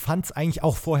fand es eigentlich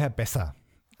auch vorher besser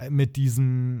mit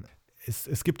diesem,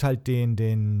 es gibt halt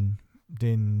den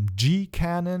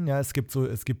G-Canon, ja, es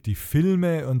gibt die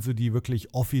Filme und so die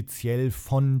wirklich offiziell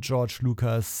von George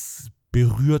Lucas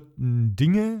berührten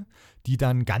Dinge, die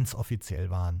dann ganz offiziell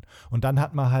waren. Und dann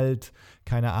hat man halt,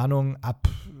 keine Ahnung,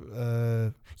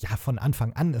 von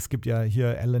Anfang an, es gibt ja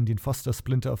hier Alan Dean Foster,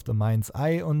 Splinter of the Mind's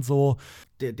Eye und so.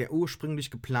 Der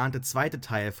ursprünglich geplante zweite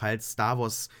Teil, falls Star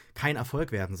Wars kein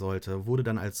Erfolg werden sollte, wurde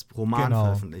dann als Roman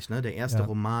veröffentlicht, ne? Der erste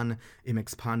Roman im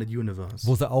Expanded Universe.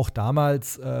 Wo sie auch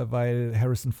damals, weil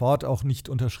Harrison Ford auch nicht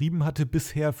unterschrieben hatte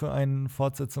bisher für einen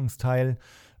Fortsetzungsteil,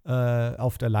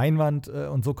 auf der Leinwand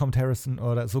und so kommt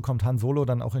Han Solo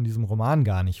dann auch in diesem Roman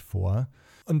gar nicht vor.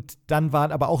 Und dann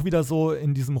war aber auch wieder so,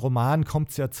 in diesem Roman kommt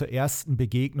es ja zur ersten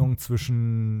Begegnung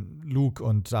zwischen Luke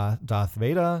und Darth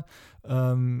Vader.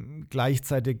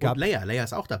 Gleichzeitig gab und Leia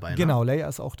ist auch dabei, ne? Genau, Leia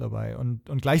ist auch dabei. Und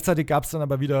gleichzeitig gab es dann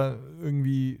aber wieder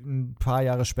irgendwie ein paar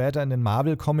Jahre später in den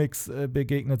Marvel-Comics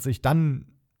begegnen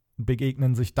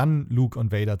sich dann Luke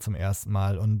und Vader zum ersten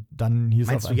Mal und dann hieß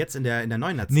Meinst du jetzt in der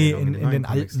neuen Erzählung? Nee, in den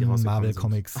alten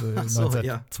Marvel-Comics,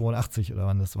 1982 oder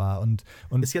wann das war. Und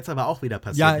ist jetzt aber auch wieder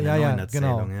passiert in der neuen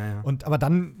Erzählung. Genau. Ja. Und aber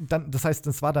dann, das heißt,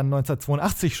 es war dann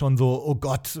 1982 schon so, oh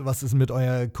Gott, was ist mit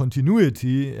eurer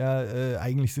Continuity? Ja,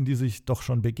 eigentlich sind die sich doch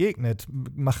schon begegnet.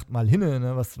 Macht mal hin,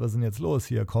 ne? Was ist denn jetzt los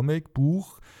hier? Comic,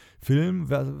 Buch, Film,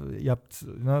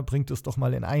 bringt es doch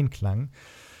mal in Einklang.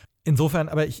 Insofern,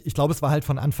 aber ich glaube, es war halt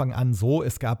von Anfang an so,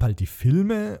 es gab halt die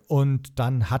Filme und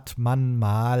dann hat man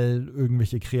mal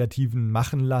irgendwelche Kreativen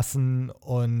machen lassen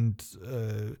und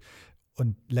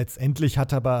letztendlich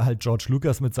hat aber halt George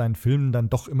Lucas mit seinen Filmen dann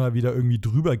doch immer wieder irgendwie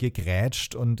drüber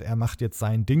gegrätscht und er macht jetzt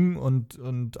sein Ding und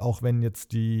auch wenn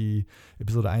jetzt die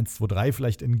Episode 1, 2, 3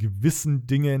 vielleicht in gewissen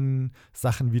Dingen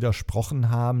Sachen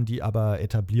widersprochen haben, die aber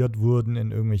etabliert wurden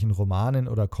in irgendwelchen Romanen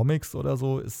oder Comics oder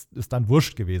so, ist dann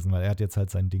wurscht gewesen, weil er hat jetzt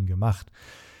halt sein Ding gemacht.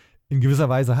 in gewisser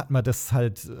Weise hat man das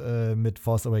halt mit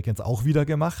Force Awakens auch wieder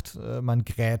gemacht. Man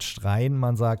grätscht rein,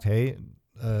 man sagt, hey,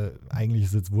 eigentlich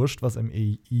ist jetzt wurscht, was im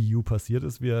EU passiert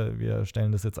ist. Wir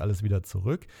stellen das jetzt alles wieder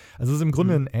zurück. Also es ist im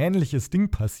Grunde ein ähnliches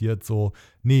Ding passiert, so,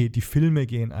 nee, die Filme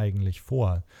gehen eigentlich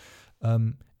vor.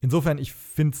 Insofern, ich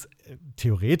finde es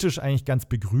theoretisch eigentlich ganz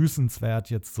begrüßenswert,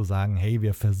 jetzt zu sagen, hey,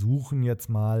 wir versuchen jetzt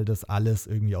mal, das alles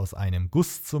irgendwie aus einem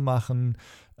Guss zu machen.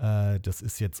 Das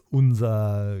ist jetzt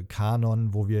unser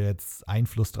Kanon, wo wir jetzt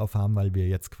Einfluss drauf haben, weil wir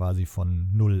jetzt quasi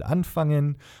von Null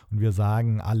anfangen. Und wir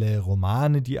sagen, alle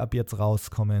Romane, die ab jetzt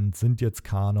rauskommen, sind jetzt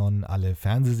Kanon. Alle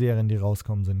Fernsehserien, die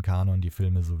rauskommen, sind Kanon. Die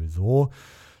Filme sowieso.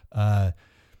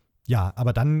 Ja,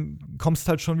 aber dann kommst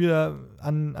halt schon wieder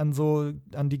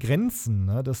an die Grenzen,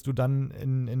 ne? Dass du dann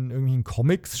in irgendwelchen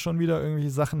Comics schon wieder irgendwelche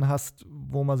Sachen hast,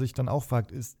 wo man sich dann auch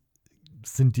fragt,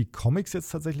 sind die Comics jetzt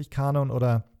tatsächlich Kanon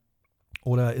oder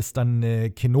ist dann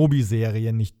eine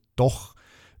Kenobi-Serie nicht doch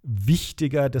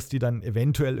wichtiger, dass die dann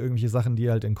eventuell irgendwelche Sachen, die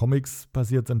halt in Comics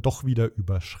passiert sind, doch wieder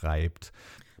überschreibt?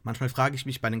 Manchmal frage ich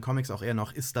mich bei den Comics auch eher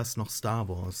noch, ist das noch Star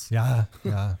Wars? Ja.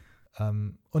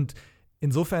 Und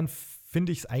insofern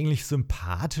finde ich es eigentlich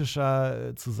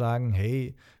sympathischer zu sagen,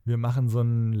 hey, wir machen so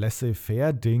ein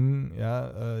Laissez-faire-Ding,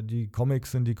 ja, die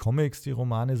Comics sind die Comics, die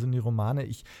Romane sind die Romane.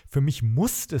 Für mich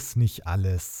muss das nicht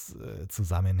alles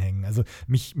zusammenhängen. Also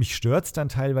mich stört es dann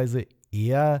teilweise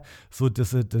eher so,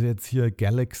 dass jetzt hier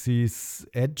Galaxy's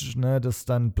Edge, ne, dass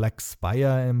dann Black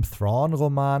Spire im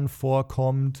Thrawn-Roman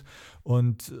vorkommt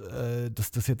und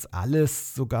dass das jetzt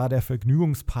alles, sogar der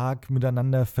Vergnügungspark,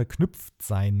 miteinander verknüpft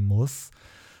sein muss.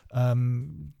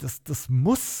 Das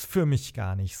muss für mich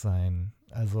gar nicht sein.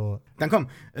 Also dann komm,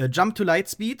 Jump to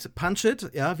Lightspeed, Punch It,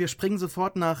 ja, wir springen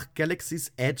sofort nach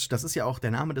Galaxy's Edge. Das ist ja auch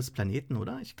der Name des Planeten,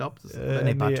 oder? Ich glaube, Batuu ist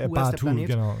der Planet.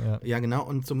 Genau, ja. Ja, genau.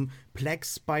 Und zum Black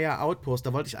Spire Outpost,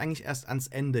 da wollte ich eigentlich erst ans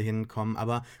Ende hinkommen.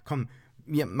 Aber komm,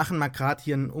 wir machen mal gerade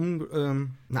hier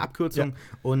eine Abkürzung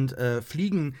und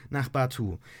fliegen nach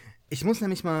Batuu. Ich muss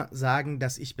nämlich mal sagen,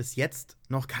 dass ich bis jetzt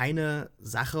noch keine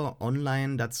Sache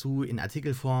online dazu in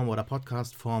Artikelform oder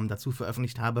Podcastform dazu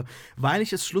veröffentlicht habe, weil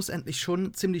ich es schlussendlich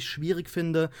schon ziemlich schwierig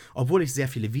finde, obwohl ich sehr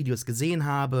viele Videos gesehen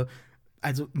habe,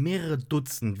 also mehrere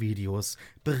Dutzend Videos,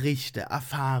 Berichte,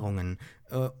 Erfahrungen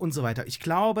und so weiter. Ich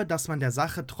glaube, dass man der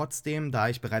Sache trotzdem, da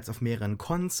ich bereits auf mehreren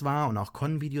Cons war und auch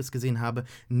Con-Videos gesehen habe,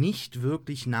 nicht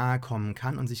wirklich nahe kommen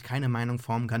kann und sich keine Meinung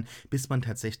formen kann, bis man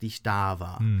tatsächlich da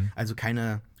war. Also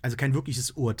kein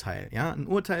wirkliches Urteil. Ja? Ein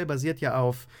Urteil basiert ja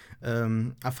auf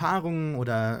Erfahrungen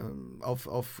oder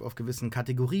auf gewissen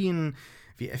Kategorien,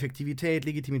 wie Effektivität,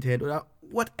 Legitimität oder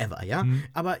whatever, ja.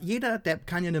 Aber jeder, der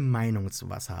kann ja eine Meinung zu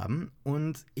was haben.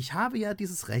 Und ich habe ja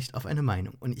dieses Recht auf eine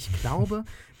Meinung. Und ich glaube,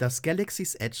 dass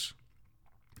Galaxy's Edge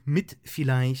mit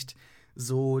vielleicht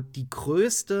so die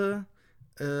größte,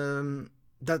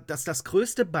 dass das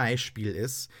größte Beispiel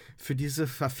ist für diese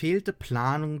verfehlte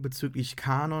Planung bezüglich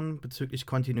Kanon, bezüglich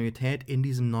Kontinuität in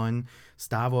diesem neuen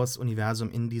Star Wars-Universum,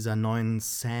 in dieser neuen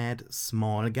Sad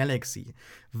Small Galaxy.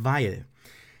 Weil,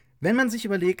 wenn man sich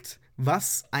überlegt,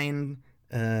 was ein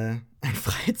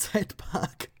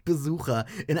Freizeitparkbesucher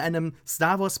in einem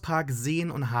Star Wars Park sehen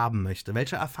und haben möchte,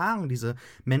 welche Erfahrung dieser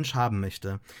Mensch haben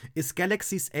möchte, ist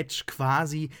Galaxy's Edge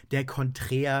quasi der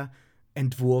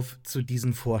Konträrentwurf zu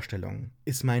diesen Vorstellungen,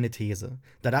 ist meine These.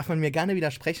 Da darf man mir gerne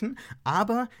widersprechen,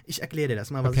 aber ich erkläre dir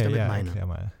das mal, was ich damit meine. Erklär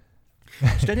mal.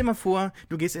 Stell dir mal vor,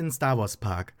 du gehst in einen Star Wars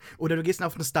Park oder du gehst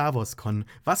auf eine Star Wars Con.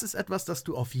 Was ist etwas, das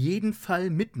du auf jeden Fall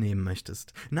mitnehmen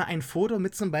möchtest? Na, ein Foto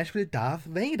mit zum Beispiel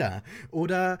Darth Vader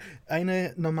oder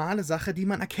eine normale Sache, die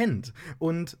man erkennt.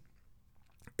 Und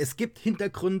es gibt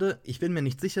Hintergründe, ich bin mir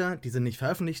nicht sicher, die sind nicht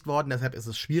veröffentlicht worden, deshalb ist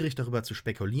es schwierig, darüber zu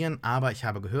spekulieren, aber ich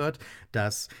habe gehört,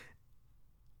 dass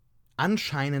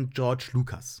anscheinend George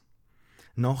Lucas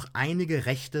noch einige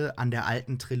Rechte an der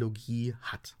alten Trilogie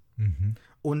hat.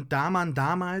 Und da man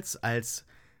damals, als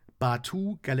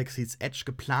Batuu Galaxy's Edge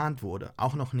geplant wurde,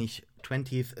 auch noch nicht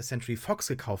 20th Century Fox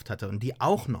gekauft hatte und die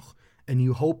auch noch A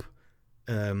New Hope,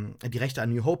 die Rechte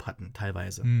an New Hope hatten,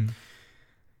 teilweise,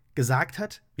 gesagt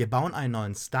hat, wir bauen einen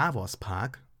neuen Star Wars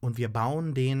Park und wir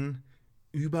bauen den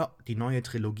über die neue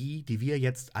Trilogie, die wir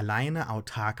jetzt alleine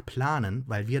autark planen,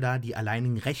 weil wir da die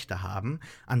alleinigen Rechte haben.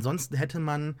 Ansonsten hätte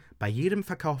man bei jedem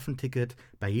verkauften Ticket,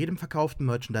 bei jedem verkauften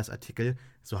Merchandise-Artikel,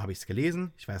 so habe ich es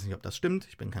gelesen, ich weiß nicht, ob das stimmt,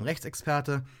 ich bin kein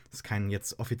Rechtsexperte, das ist keine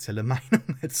jetzt offizielle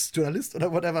Meinung als Journalist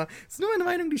oder whatever, das ist nur eine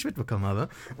Meinung, die ich mitbekommen habe.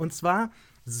 Und zwar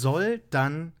soll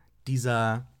dann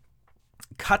dieser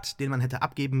Cut, den man hätte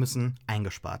abgeben müssen,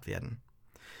 eingespart werden.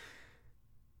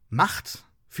 Macht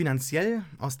finanziell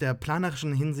aus der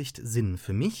planerischen Hinsicht Sinn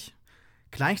für mich,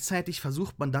 Gleichzeitig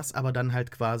versucht man das aber dann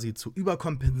halt quasi zu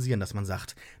überkompensieren, dass man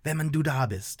sagt, wenn du da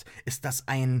bist, ist das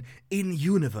ein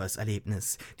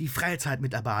In-Universe-Erlebnis. Die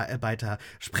Freizeitmitarbeiter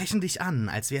sprechen dich an,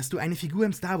 als wärst du eine Figur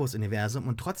im Star Wars-Universum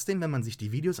und trotzdem, wenn man sich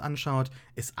die Videos anschaut,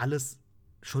 ist alles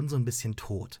schon so ein bisschen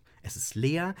tot. Es ist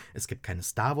leer, es gibt keine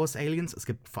Star Wars Aliens, es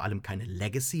gibt vor allem keine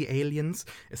Legacy Aliens,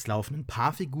 es laufen ein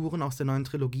paar Figuren aus der neuen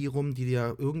Trilogie rum, die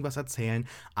dir irgendwas erzählen,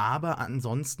 aber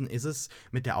ansonsten ist es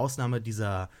mit der Ausnahme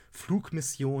dieser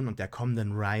Flugmission und der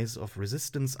kommenden Rise of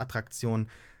Resistance Attraktion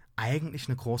eigentlich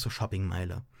eine große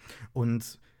Shoppingmeile.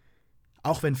 Und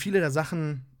auch wenn viele der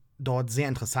Sachen dort sehr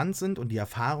interessant sind und die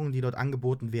Erfahrungen, die dort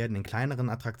angeboten werden in kleineren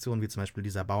Attraktionen, wie zum Beispiel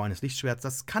dieser Bau eines Lichtschwerts,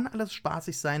 das kann alles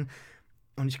spaßig sein.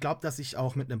 Und ich glaube, dass ich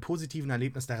auch mit einem positiven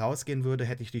Erlebnis da rausgehen würde,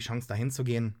 hätte ich die Chance, dahin zu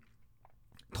gehen.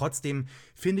 Trotzdem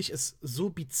finde ich es so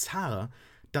bizarr,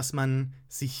 dass man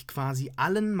sich quasi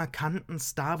allen markanten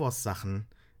Star Wars-Sachen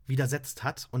widersetzt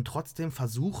hat und trotzdem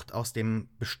versucht, aus dem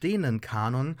bestehenden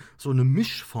Kanon so eine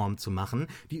Mischform zu machen,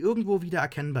 die irgendwo wieder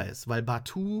erkennbar ist. Weil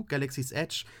Batuu, Galaxy's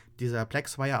Edge, dieser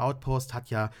Blackspire Outpost hat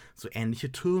ja so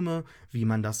ähnliche Türme, wie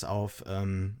man das auf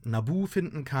Naboo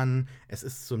finden kann. Es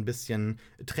ist so ein bisschen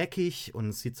dreckig und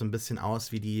es sieht so ein bisschen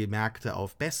aus wie die Märkte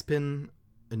auf Bespin,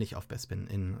 nicht auf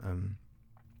Bespin,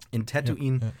 in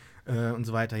Tatooine und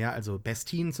so weiter. Ja, also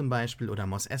Bestine zum Beispiel oder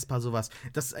Mos Espa, sowas.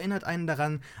 Das erinnert einen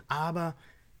daran, aber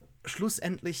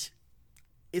schlussendlich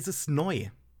ist es neu.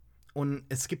 Und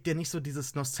es gibt ja nicht so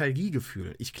dieses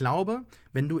Nostalgiegefühl. Ich glaube,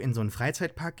 wenn du in so einen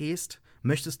Freizeitpark gehst,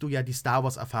 möchtest du ja die Star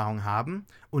Wars-Erfahrung haben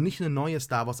und nicht eine neue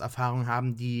Star Wars-Erfahrung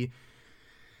haben, die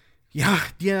ja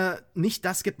dir nicht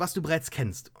das gibt, was du bereits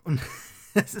kennst. Und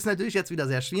es ist natürlich jetzt wieder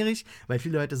sehr schwierig, weil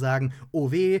viele Leute sagen, oh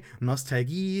weh,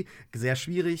 Nostalgie, sehr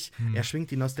schwierig, er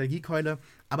schwingt die Nostalgiekeule.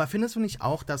 Aber findest du nicht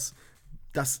auch, dass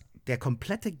der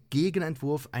komplette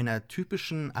Gegenentwurf einer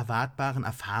typischen, erwartbaren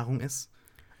Erfahrung ist?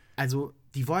 Also,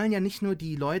 die wollen ja nicht nur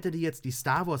die Leute, die jetzt die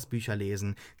Star Wars Bücher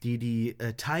lesen, die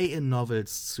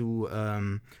Tie-In-Novels zu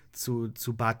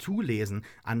Batuu lesen,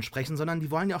 ansprechen, sondern die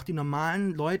wollen ja auch die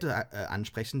normalen Leute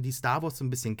ansprechen, die Star Wars so ein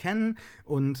bisschen kennen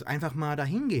und einfach mal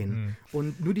dahin gehen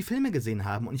und nur die Filme gesehen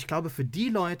haben. Und ich glaube, für die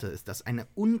Leute ist das eine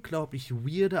unglaublich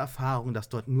weirde Erfahrung, dass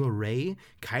dort nur Rey,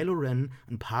 Kylo Ren,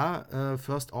 ein paar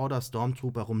First Order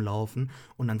Stormtrooper rumlaufen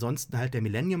und ansonsten halt der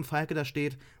Millennium Falke da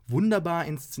steht, wunderbar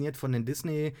inszeniert von den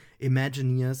Disney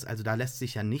Imagineers, also da lässt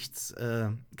sich ja nichts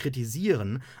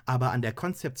kritisieren, aber an der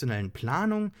konzeptionellen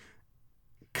Planung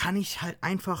kann ich halt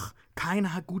einfach kein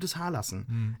gutes Haar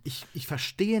lassen. Ich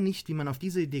verstehe nicht, wie man auf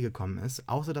diese Idee gekommen ist,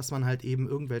 außer dass man halt eben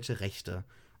irgendwelche Rechte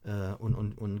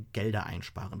und Gelder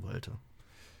einsparen wollte.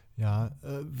 Ja,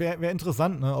 wär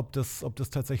interessant, ne, ob das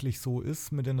tatsächlich so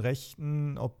ist mit den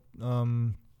Rechten,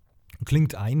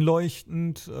 klingt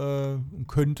einleuchtend,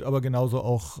 könnte aber genauso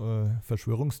auch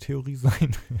Verschwörungstheorie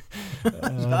sein.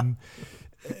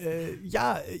 Ich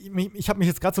habe mich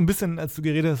jetzt gerade so ein bisschen, als du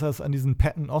geredet hast, an diesen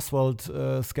Patton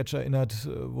Oswalt-Sketch erinnert,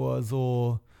 wo er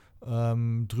so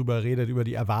drüber redet, über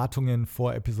die Erwartungen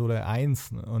vor Episode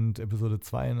 1 und Episode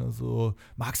 2. Ne? So,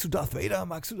 magst du Darth Vader?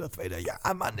 Ja,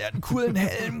 Mann, der hat einen coolen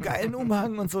Helm, geilen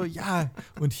Umhang und so, ja.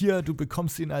 Und hier, du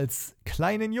bekommst ihn als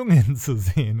kleinen Jungen zu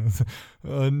sehen.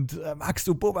 Und magst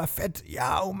du Boba Fett?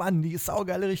 Ja, oh Mann, die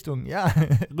saugeile Rüstung. Ja,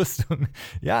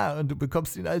 und du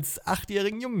bekommst ihn als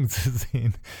 8-jährigen Jungen zu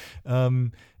sehen.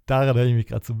 Daran habe ich mich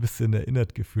gerade so ein bisschen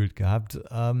erinnert gefühlt gehabt.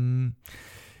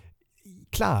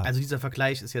 Klar. Also dieser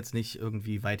Vergleich ist jetzt nicht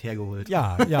irgendwie weit hergeholt.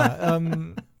 Ja,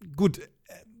 gut.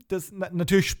 Das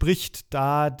natürlich spricht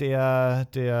da der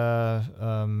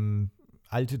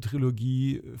alte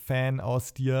Trilogie-Fan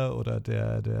aus dir oder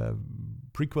der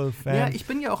Prequel-Fan. Ja, ich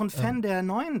bin ja auch ein Fan der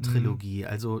neuen Trilogie,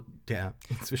 also der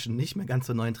inzwischen nicht mehr ganz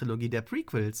so neuen Trilogie, der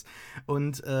Prequels.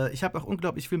 Und ich habe auch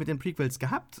unglaublich viel mit den Prequels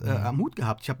gehabt, am Hut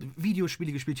gehabt. Ich habe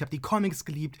Videospiele gespielt, ich habe die Comics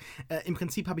geliebt. Im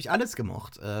Prinzip habe ich alles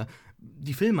gemocht.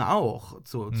 Die Filme auch,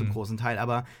 zum großen Teil.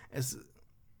 Aber es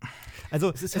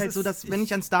ist halt so, dass wenn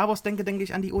ich an Star Wars denke, denke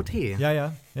ich an die OT.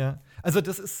 Ja. Also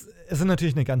es ist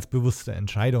natürlich eine ganz bewusste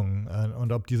Entscheidung.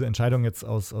 Und ob diese Entscheidung jetzt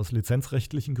aus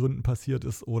lizenzrechtlichen Gründen passiert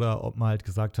ist oder ob man halt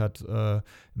gesagt hat,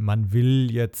 man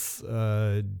will jetzt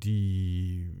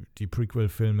die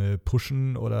Prequel-Filme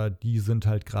pushen oder die sind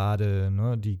halt gerade,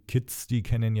 ne, die Kids, die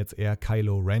kennen jetzt eher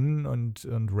Kylo Ren und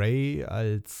Rey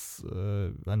als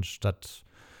anstatt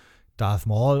Darth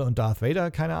Maul und Darth Vader,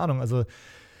 keine Ahnung. Also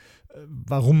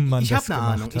warum man Ich das habe eine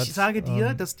gemacht Ahnung. hat. Ich sage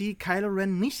dir, dass die Kylo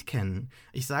Ren nicht kennen.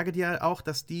 Ich sage dir auch,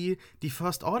 dass die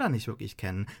First Order nicht wirklich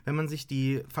kennen. Wenn man sich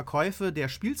die Verkäufe der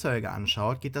Spielzeuge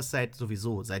anschaut, geht das seit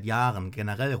Jahren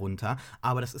generell runter.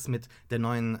 Aber das ist mit der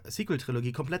neuen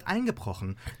Sequel-Trilogie komplett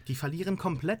eingebrochen. Die verlieren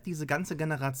komplett diese ganze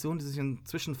Generation, die sich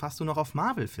inzwischen fast nur noch auf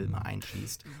Marvel-Filme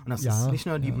einschließt. Und das ist nicht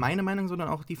nur meine Meinung, sondern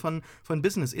auch die von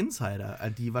Business Insider,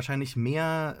 die wahrscheinlich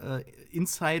mehr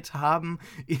Insight haben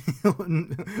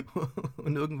und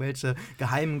irgendwelche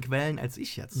geheimen Quellen als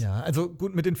ich jetzt. Ja, also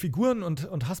gut, mit den Figuren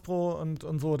und Hasbro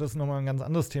und so, das ist nochmal ein ganz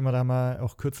anderes Thema. Da haben wir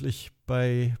auch kürzlich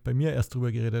bei mir erst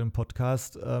drüber geredet im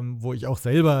Podcast, wo ich auch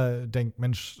selber denke,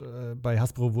 Mensch, bei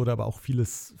Hasbro wurde aber auch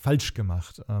vieles falsch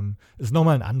gemacht. Ist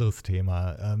nochmal ein anderes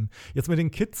Thema. Jetzt mit den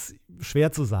Kids,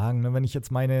 schwer zu sagen. Ne? Wenn ich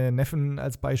jetzt meine Neffen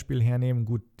als Beispiel hernehme,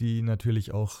 gut, die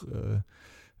natürlich auch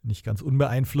nicht ganz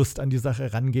unbeeinflusst an die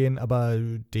Sache rangehen, aber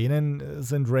denen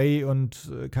sind Rey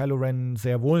und Kylo Ren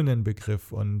sehr wohl ein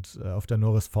Begriff. Und auf der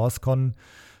Norris ForceCon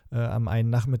am einen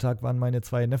Nachmittag waren meine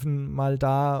 2 Neffen mal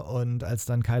da und als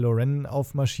dann Kylo Ren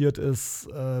aufmarschiert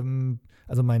ist,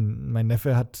 also mein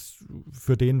Neffe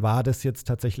für den war das jetzt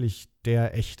tatsächlich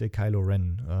der echte Kylo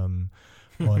Ren.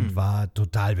 Und war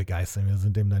total begeistert. Wir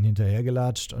sind dem dann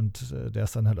hinterhergelatscht und der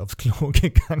ist dann halt aufs Klo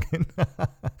gegangen.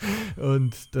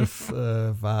 Und das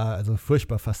war also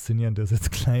furchtbar faszinierend, dass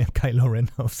jetzt Kylo Ren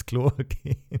aufs Klo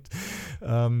geht.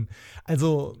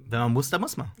 Also wenn man muss, dann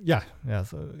muss man. Ja.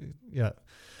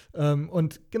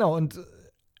 Und genau, und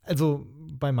also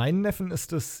bei meinen Neffen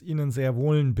ist das ihnen sehr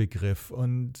wohl ein Begriff.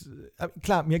 Und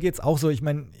klar, mir geht's auch so. Ich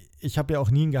meine, ich habe ja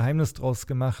auch nie ein Geheimnis draus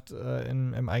gemacht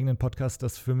im eigenen Podcast,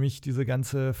 dass für mich diese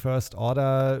ganze First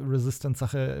Order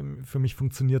Resistance-Sache, für mich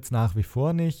funktioniert es nach wie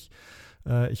vor nicht.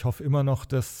 Ich hoffe immer noch,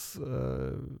 dass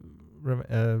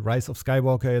Rise of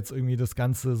Skywalker jetzt irgendwie das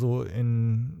Ganze so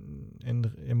im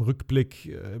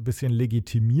Rückblick ein bisschen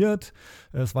legitimiert.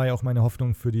 Das war ja auch meine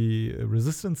Hoffnung für die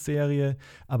Resistance-Serie,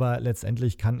 aber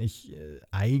letztendlich kann ich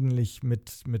eigentlich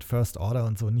mit First Order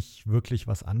und so nicht wirklich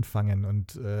was anfangen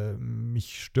und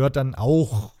mich stört dann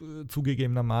auch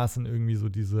zugegebenermaßen irgendwie so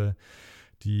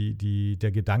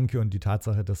der Gedanke und die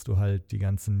Tatsache, dass du halt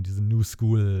diese New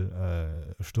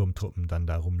School Sturmtruppen dann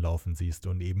da rumlaufen siehst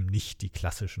und eben nicht die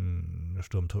klassischen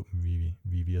Sturmtruppen, wie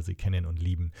wir sie kennen und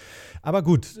lieben. Aber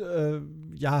gut,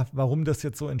 warum das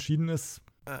jetzt so entschieden ist.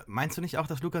 Meinst du nicht auch,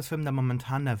 dass Lucasfilm da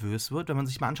momentan nervös wird, wenn man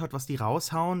sich mal anschaut, was die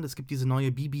raushauen? Es gibt diese neue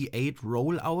BB-8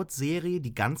 Rollout-Serie,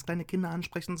 die ganz kleine Kinder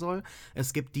ansprechen soll.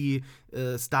 Es gibt die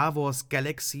Star Wars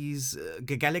Galaxy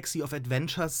of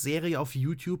Adventures-Serie auf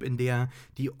YouTube, in der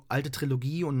die alte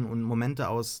Trilogie und Momente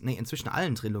aus, inzwischen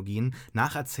allen Trilogien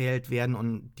nacherzählt werden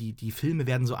und die Filme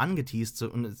werden so angeteast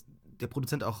und der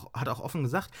Produzent hat auch offen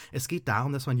gesagt, es geht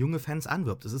darum, dass man junge Fans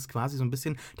anwirbt. Es ist quasi so ein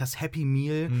bisschen das Happy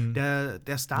Meal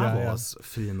der Star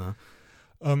Wars-Filme.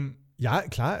 Ja,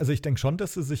 klar. Also ich denke schon,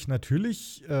 dass sie sich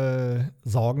natürlich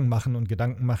Sorgen machen und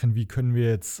Gedanken machen, wie können wir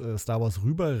jetzt Star Wars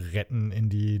rüber retten in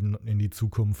die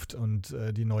Zukunft und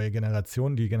die neue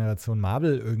Generation, die Generation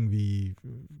Marvel irgendwie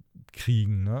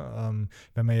kriegen. Ne?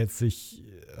 Wenn man jetzt sich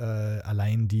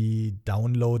allein die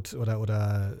Download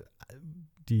oder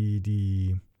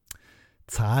die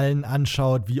Zahlen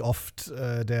anschaut, wie oft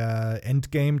der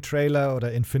Endgame-Trailer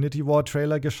oder Infinity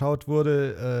War-Trailer geschaut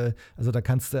wurde. Also da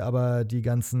kannst du aber die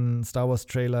ganzen Star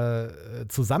Wars-Trailer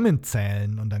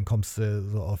zusammenzählen und dann kommst du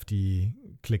so auf die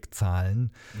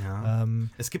Klickzahlen. Ja.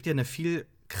 Es gibt ja eine viel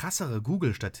krassere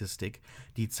Google-Statistik,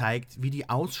 die zeigt, wie die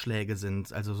Ausschläge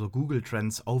sind, also so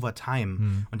Google-Trends over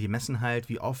time. Und die messen halt,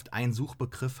 wie oft ein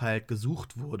Suchbegriff halt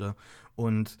gesucht wurde.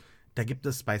 Und da gibt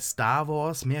es bei Star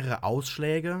Wars mehrere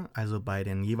Ausschläge, also bei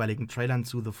den jeweiligen Trailern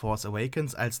zu The Force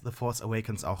Awakens, als The Force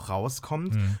Awakens auch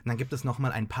rauskommt. Und dann gibt es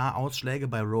nochmal ein paar Ausschläge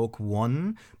bei Rogue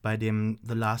One, bei dem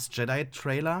The Last Jedi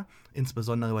Trailer,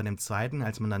 insbesondere bei dem zweiten,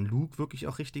 als man dann Luke wirklich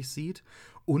auch richtig sieht.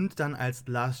 Und dann als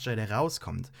The Last Jedi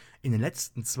rauskommt. In den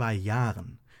letzten 2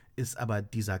 Jahren ist aber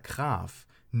dieser Graph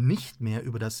nicht mehr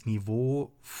über das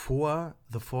Niveau vor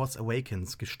The Force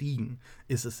Awakens gestiegen.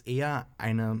 Ist es eher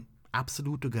eine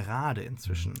absolute Gerade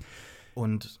inzwischen.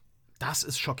 Und das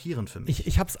ist schockierend für mich.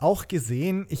 Ich habe es auch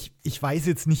gesehen. Ich weiß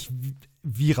jetzt nicht,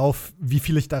 wie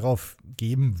viel ich darauf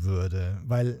geben würde.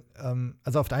 Weil,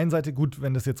 also auf der einen Seite, gut,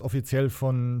 wenn das jetzt offiziell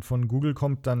von Google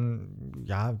kommt, dann,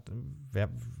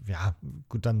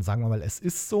 gut, dann sagen wir mal, es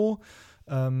ist so.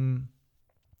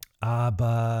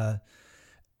 Aber,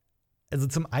 also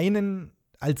zum einen,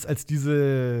 als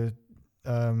diese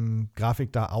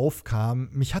Grafik da aufkam,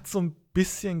 mich hat so ein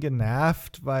bisschen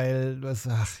genervt, weil das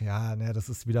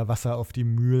ist wieder Wasser auf die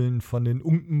Mühlen von den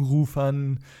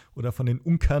Unkenrufern oder von den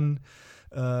Unkern.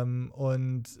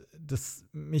 Und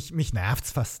mich nervt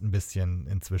es fast ein bisschen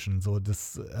inzwischen. So,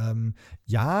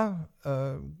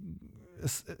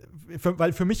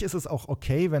 weil für mich ist es auch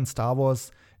okay, wenn Star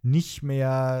Wars nicht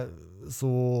mehr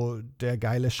so der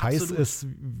geile Scheiß Absolut. ist,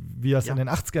 wie es in den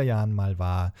 80er Jahren mal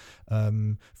war.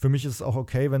 Für mich ist es auch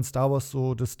okay, wenn Star Wars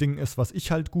so das Ding ist, was ich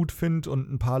halt gut finde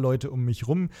und ein paar Leute um mich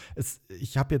rum.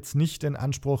 Ich habe jetzt nicht den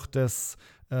Anspruch, dass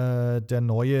der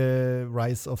neue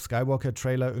Rise of Skywalker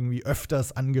Trailer irgendwie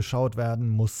öfters angeschaut werden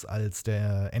muss als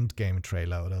der Endgame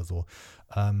Trailer oder so.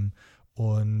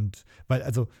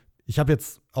 Ich habe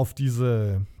jetzt auf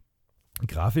diese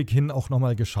Grafik hin auch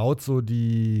nochmal geschaut, so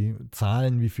die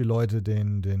Zahlen, wie viele Leute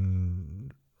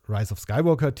den Rise of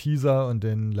Skywalker Teaser und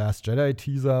den Last Jedi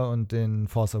Teaser und den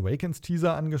Force Awakens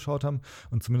Teaser angeschaut haben.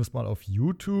 Und zumindest mal auf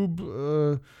YouTube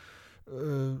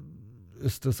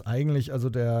ist das eigentlich, also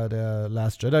der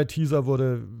Last Jedi Teaser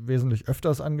wurde wesentlich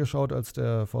öfters angeschaut als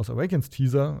der Force Awakens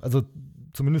Teaser. Also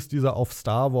zumindest dieser auf dem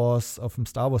Star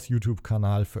Wars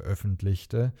YouTube-Kanal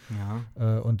veröffentlichte.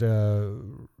 Ja. Und der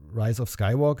Rise of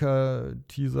Skywalker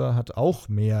Teaser hat auch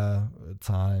mehr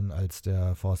Zahlen als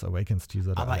der Force Awakens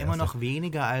Teaser. Aber immer noch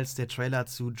weniger als der Trailer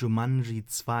zu Jumanji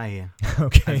 2.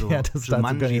 Okay, also ja, das dazu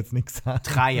kann ich jetzt nichts sagen.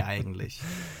 3 eigentlich.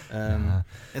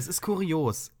 Es ist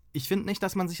kurios. Ich finde nicht,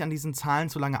 dass man sich an diesen Zahlen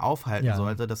zu lange aufhalten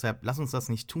sollte, deshalb lass uns das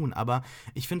nicht tun, aber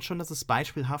ich finde schon, dass es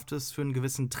beispielhaft ist für einen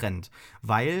gewissen Trend,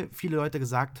 weil viele Leute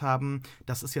gesagt haben,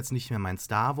 das ist jetzt nicht mehr mein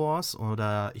Star Wars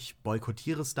oder ich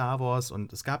boykottiere Star Wars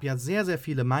und es gab ja sehr, sehr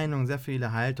viele Meinungen, sehr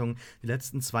viele Haltungen. Die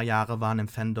letzten 2 Jahre waren im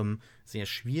Fandom sehr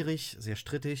schwierig, sehr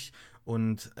strittig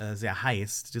und sehr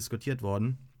heiß diskutiert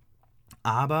worden,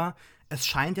 aber es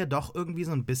scheint ja doch irgendwie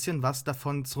so ein bisschen was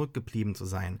davon zurückgeblieben zu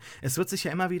sein. Es wird sich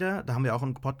ja immer wieder, da haben wir auch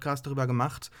einen Podcast darüber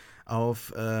gemacht,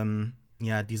 auf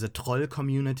diese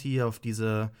Troll-Community, auf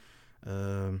diese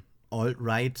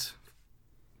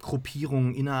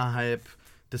Alt-Right-Gruppierung innerhalb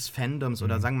des Fandoms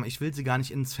oder sagen wir mal, ich will sie gar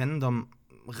nicht ins Fandom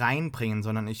reinbringen,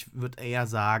 sondern ich würde eher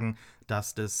sagen,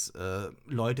 dass das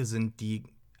Leute sind, die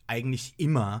eigentlich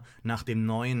immer nach dem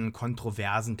neuen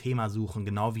kontroversen Thema suchen,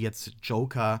 genau wie jetzt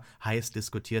Joker heiß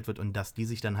diskutiert wird und dass die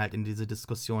sich dann halt in diese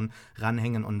Diskussion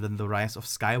ranhängen und wenn The Rise of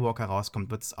Skywalker rauskommt,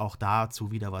 wird es auch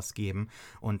dazu wieder was geben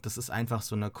und das ist einfach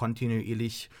so eine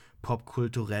kontinuierlich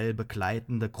popkulturell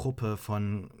begleitende Gruppe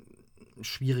von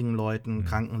schwierigen Leuten,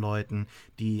 kranken Leuten,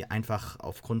 die einfach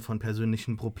aufgrund von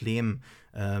persönlichen Problemen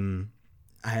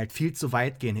halt viel zu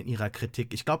weit gehen in ihrer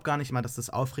Kritik. Ich glaube gar nicht mal, dass das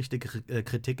aufrichtige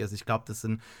Kritik ist. Ich glaube, es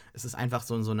ist einfach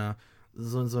so eine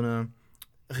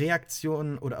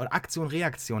Reaktion oder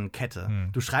Aktion-Reaktion-Kette.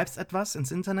 Du schreibst etwas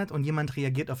ins Internet und jemand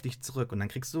reagiert auf dich zurück und dann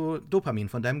kriegst du Dopamin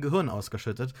von deinem Gehirn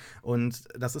ausgeschüttet und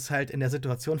das ist halt in der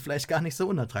Situation vielleicht gar nicht so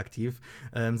unattraktiv,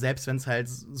 selbst wenn es halt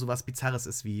sowas Bizarres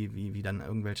ist wie dann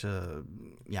irgendwelche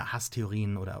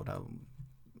Hasstheorien oder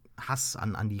Hass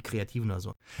an die Kreativen oder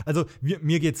so. Also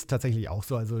mir geht es tatsächlich auch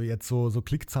so. Also jetzt so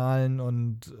Klickzahlen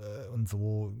und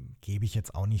so gebe ich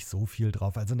jetzt auch nicht so viel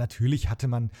drauf. Also natürlich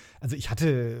ich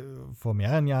hatte vor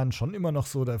mehreren Jahren schon immer noch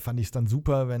so, da fand ich es dann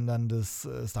super, wenn dann das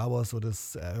Star Wars so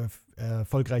das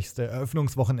erfolgreichste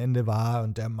Eröffnungswochenende war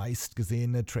und der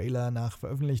meistgesehene Trailer nach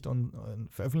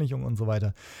Veröffentlichung und so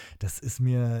weiter. Das ist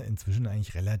mir inzwischen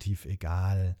eigentlich relativ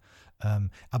egal.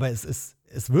 Aber es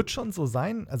wird schon so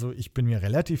sein, also ich bin mir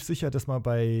relativ sicher, dass man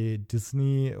bei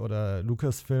Disney oder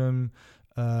Lucasfilm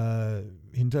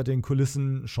hinter den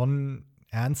Kulissen schon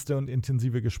ernste und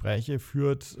intensive Gespräche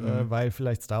führt, weil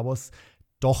vielleicht Star Wars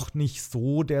doch nicht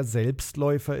so der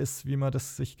Selbstläufer ist, wie man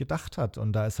das sich gedacht hat.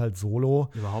 Und da ist halt Solo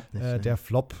Überhaupt nicht, der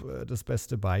Flop das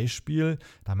beste Beispiel.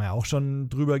 Da haben wir ja auch schon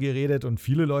drüber geredet und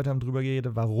viele Leute haben drüber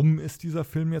geredet, warum ist dieser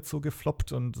Film jetzt so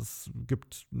gefloppt? Und es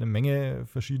gibt eine Menge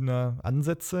verschiedener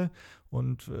Ansätze.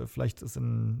 Und vielleicht ist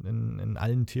in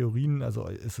allen Theorien, also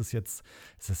ist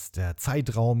es der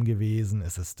Zeitraum gewesen,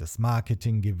 ist es das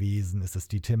Marketing gewesen, ist es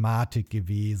die Thematik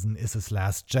gewesen, ist es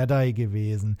Last Jedi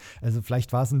gewesen. Also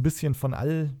vielleicht war es ein bisschen von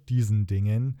all diesen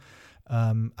Dingen.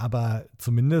 Aber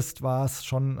zumindest war es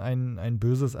schon ein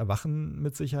böses Erwachen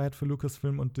mit Sicherheit für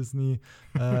Lucasfilm und Disney,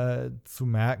 zu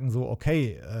merken, so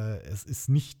okay, es ist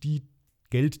nicht die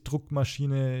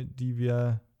Gelddruckmaschine, die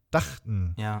wir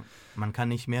dachten. Ja, man kann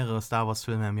nicht mehrere Star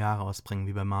Wars-Filme im Jahr rausbringen,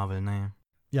 wie bei Marvel, nee.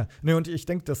 Ja, ne, und ich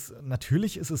denke, dass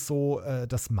natürlich ist es so,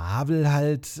 dass Marvel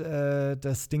halt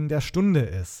das Ding der Stunde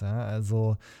ist. Ja?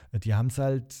 Also die haben es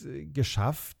halt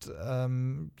geschafft,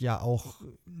 auch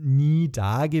nie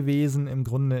da gewesen im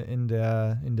Grunde in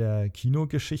der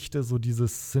Kinogeschichte, so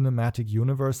dieses Cinematic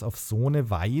Universe auf so eine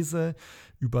Weise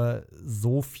über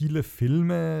so viele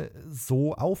Filme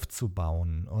so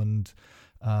aufzubauen. Und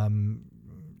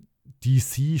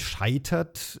DC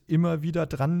scheitert immer wieder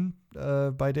dran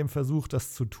bei dem Versuch,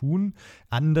 das zu tun.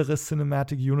 Andere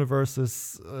Cinematic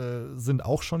Universes sind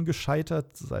auch schon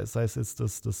gescheitert, sei es jetzt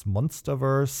das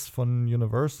Monsterverse von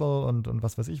Universal und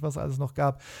was weiß ich, was alles noch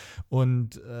gab.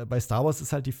 Und bei Star Wars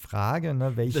ist halt die Frage,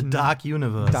 ne, welchen The Dark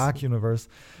Universe.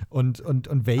 Und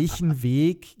welchen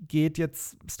Weg geht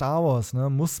jetzt Star Wars? Ne?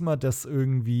 Muss man das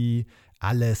irgendwie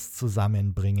alles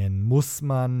zusammenbringen? Muss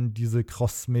man diese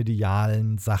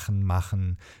crossmedialen Sachen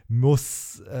machen?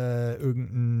 Muss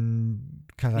irgendein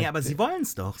Charakter. Nee, aber sie wollen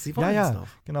es doch. Sie wollen es doch.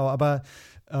 Genau, aber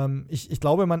ich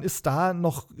glaube, man ist da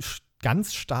noch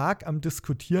ganz stark am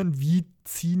Diskutieren, wie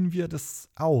ziehen wir das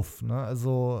auf. Ne?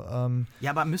 Also,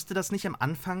 ja, aber müsste das nicht am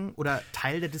Anfang oder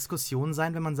Teil der Diskussion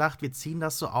sein, wenn man sagt, wir ziehen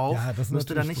das so auf? Ja, das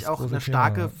müsste da nicht auch eine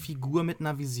starke Figur mit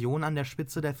einer Vision an der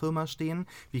Spitze der Firma stehen,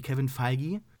 wie Kevin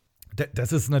Feige?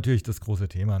 Das ist natürlich das große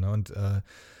Thema, ne? Und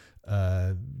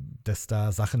dass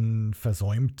da Sachen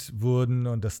versäumt wurden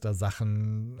und dass da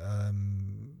Sachen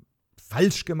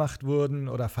falsch gemacht wurden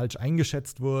oder falsch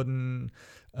eingeschätzt wurden,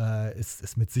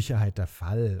 ist mit Sicherheit der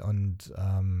Fall. Und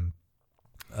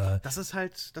das ist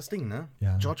halt das Ding, ne?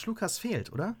 Ja. George Lucas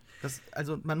fehlt, oder?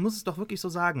 Also man muss es doch wirklich so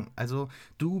sagen. Also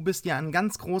du bist ja ein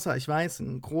ganz großer, ich weiß,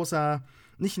 ein großer,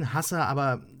 nicht ein Hasser,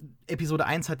 aber Episode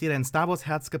 1 hat dir dein Star Wars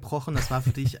Herz gebrochen. Das war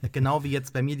für dich, genau wie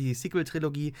jetzt bei mir die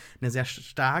Sequel-Trilogie, eine sehr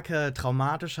starke,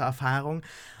 traumatische Erfahrung.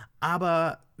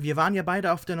 Aber wir waren ja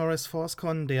beide auf der Norris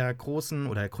ForceCon, der großen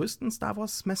oder der größten Star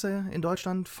Wars-Messe in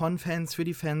Deutschland, von Fans, für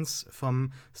die Fans,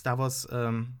 vom Star Wars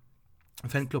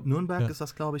Fanclub Nürnberg ist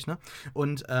das, glaube ich, ne?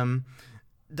 Und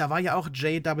da war ja auch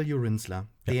J.W. Rinsler,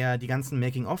 der die ganzen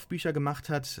Making-of-Bücher gemacht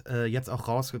hat. Jetzt auch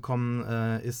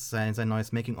rausgekommen ist sein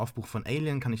neues Making-of-Buch von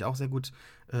Alien, kann ich auch sehr gut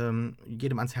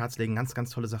jedem ans Herz legen. Ganz, ganz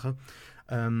tolle Sache.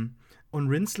 Und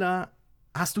Rinsler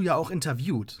hast du ja auch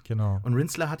interviewt. Genau. Und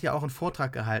Rinsler hat ja auch einen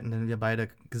Vortrag gehalten, den wir beide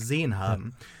gesehen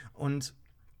haben. Ja. Und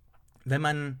er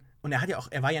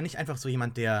war ja nicht einfach so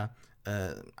jemand, der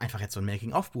einfach jetzt so ein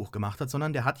Making-of-Buch gemacht hat,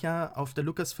 sondern der hat ja auf der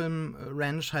Lucasfilm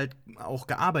Ranch halt auch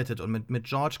gearbeitet und mit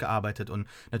George gearbeitet und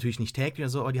natürlich nicht täglich oder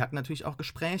so, aber die hatten natürlich auch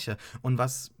Gespräche. Und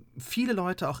was viele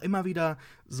Leute auch immer wieder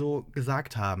so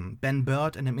gesagt haben, Ben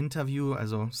Bird in einem Interview,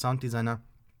 also Sounddesigner,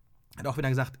 hat auch wieder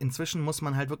gesagt, inzwischen muss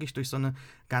man halt wirklich durch so eine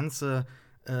ganze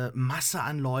Masse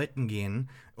an Leuten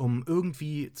gehen, um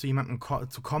irgendwie zu jemandem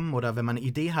zu kommen, oder wenn man eine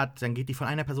Idee hat, dann geht die von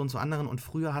einer Person zur anderen, und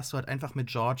früher hast du halt einfach mit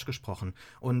George gesprochen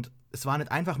und es war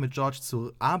nicht einfach, mit George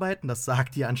zu arbeiten, das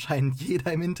sagt dir anscheinend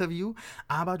jeder im Interview,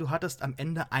 aber du hattest am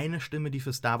Ende eine Stimme, die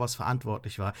für Star Wars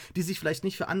verantwortlich war, die sich vielleicht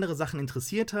nicht für andere Sachen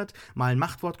interessiert hat, mal ein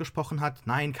Machtwort gesprochen hat,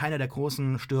 nein, keiner der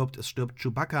Großen stirbt, es stirbt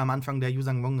Chewbacca am Anfang der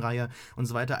Yuzang Wong-Reihe und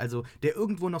so weiter, also der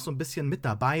irgendwo noch so ein bisschen mit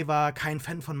dabei war, kein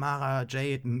Fan von Mara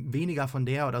Jade, weniger von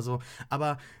der oder so,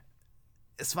 aber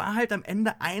es war halt am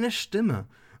Ende eine Stimme.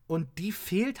 Und die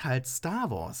fehlt halt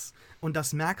Star Wars. Und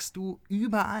das merkst du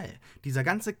überall. Dieser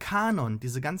ganze Kanon,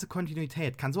 diese ganze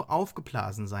Kontinuität kann so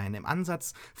aufgeblasen sein, im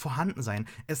Ansatz vorhanden sein.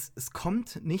 Es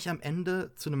kommt nicht am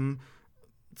Ende zu einem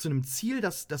Ziel,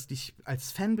 das dich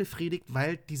als Fan befriedigt,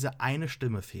 weil diese eine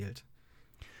Stimme fehlt.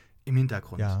 Im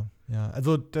Hintergrund. Ja,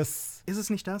 also das... Ist es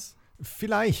nicht das?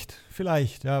 Vielleicht,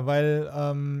 ja,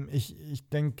 weil ich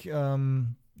denke,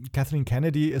 Kathleen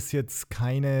Kennedy ist jetzt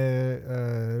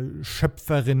keine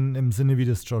Schöpferin im Sinne, wie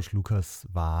das George Lucas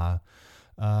war.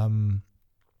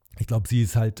 Ich glaube, sie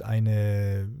ist halt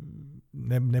eine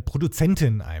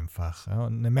Produzentin einfach, ja,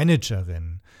 und eine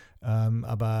Managerin.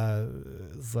 Aber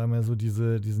sagen wir so,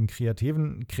 diesen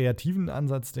kreativen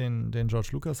Ansatz, den George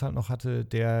Lucas halt noch hatte,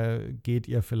 der geht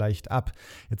ihr vielleicht ab.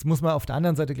 Jetzt muss man auf der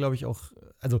anderen Seite, glaube ich, auch,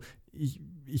 also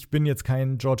ich bin jetzt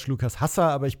kein George Lucas-Hasser,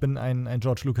 aber ich bin ein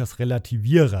George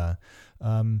Lucas-Relativierer.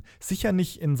 Sicher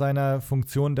nicht in seiner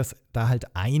Funktion, dass da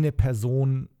halt eine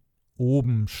Person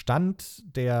oben stand,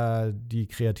 der die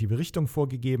kreative Richtung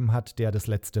vorgegeben hat, der das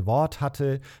letzte Wort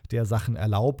hatte, der Sachen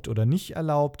erlaubt oder nicht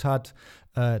erlaubt hat.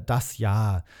 Das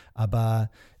ja,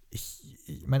 aber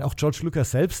ich meine, auch George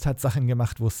Lucas selbst hat Sachen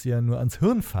gemacht, wo es ja nur ans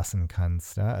Hirn fassen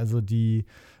kannst. Ja? Also die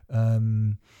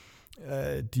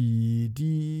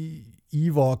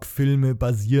Ewok-Filme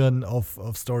basieren auf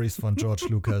Stories von George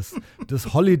Lucas.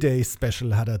 Das Holiday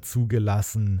Special hat er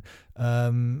zugelassen.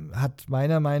 Hat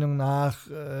meiner Meinung nach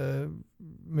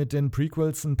mit den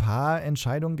Prequels ein paar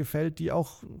Entscheidungen gefällt, die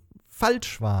auch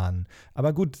falsch waren.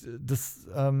 Aber gut, das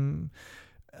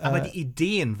Aber die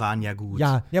Ideen waren ja gut.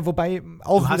 Ja, wobei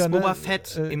auch du wieder, hast Boba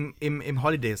Fett im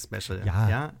Holiday-Special.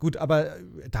 Ja, gut, aber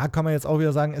da kann man jetzt auch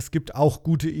wieder sagen, es gibt auch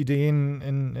gute Ideen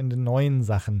in den neuen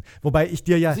Sachen. Wobei ich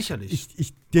dir ja, sicherlich.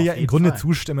 ich dir ja im Grunde Fall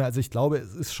zustimme. Also ich glaube,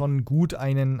 es ist schon gut,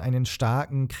 einen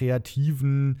starken,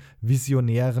 kreativen,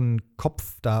 visionären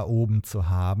Kopf da oben zu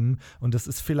haben. Und das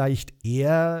ist vielleicht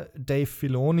eher Dave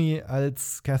Filoni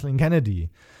als Kathleen Kennedy.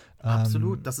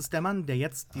 Absolut, das ist der Mann, der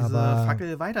jetzt diese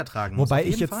Fackel weitertragen muss. Wobei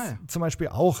ich jetzt zum Beispiel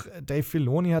auch, Dave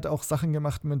Filoni hat auch Sachen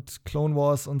gemacht mit Clone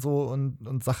Wars und so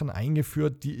und Sachen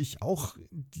eingeführt, die ich auch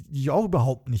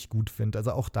überhaupt nicht gut finde.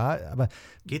 Also auch da, aber.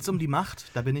 Geht's um die Macht?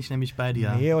 Da bin ich nämlich bei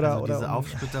dir. Nee, oder diese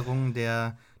Aufsplitterung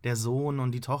der Sohn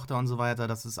und die Tochter und so weiter,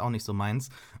 das ist auch nicht so meins.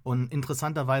 Und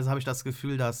interessanterweise habe ich das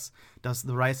Gefühl, dass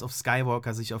The Rise of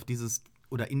Skywalker sich auf dieses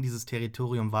oder in dieses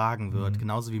Territorium wagen wird.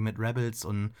 Genauso wie mit Rebels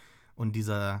und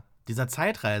dieser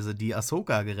Zeitreise, die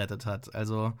Ahsoka gerettet hat.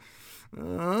 Also,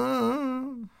 da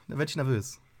werde ich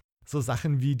nervös. So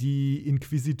Sachen wie die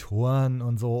Inquisitoren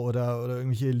und so oder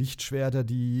irgendwelche Lichtschwerter,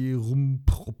 die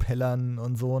rumpropellern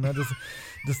und so. Ne?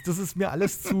 Das ist mir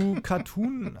alles zu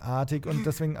cartoonartig und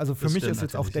deswegen, also für mich ist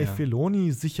jetzt auch Dave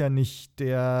Filoni sicher nicht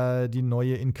die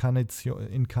neue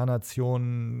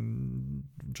Inkarnation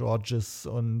Georges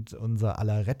und unser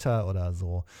aller Retter oder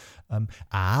so.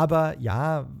 Aber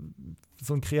ja,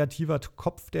 so ein kreativer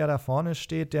Kopf, der da vorne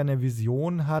steht, der eine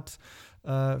Vision hat,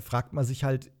 fragt man sich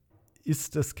halt,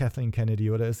 ist es Kathleen Kennedy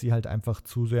oder ist sie halt einfach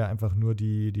zu sehr einfach nur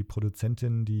die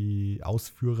Produzentin, die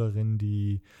Ausführerin,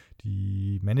 die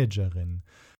Managerin?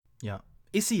 Ja,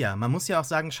 ist sie ja. Man muss ja auch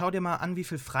sagen, schau dir mal an, wie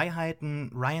viel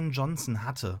Freiheiten Rian Johnson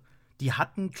hatte. Die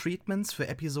hatten Treatments für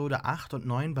Episode 8 und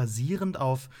 9 basierend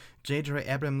auf J.J.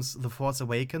 Abrams' The Force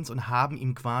Awakens und haben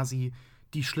ihm quasi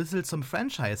die Schlüssel zum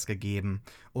Franchise gegeben.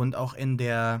 Und auch in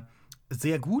der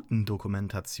sehr guten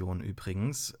Dokumentation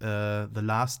übrigens, The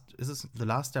Last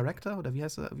Director oder wie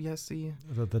heißt sie?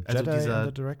 Also The Jedi and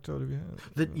the Director oder wie?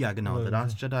 Ja, genau, The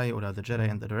Last Jedi oder The Jedi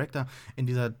and the Director. In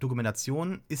dieser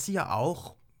Dokumentation ist sie ja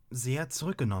auch sehr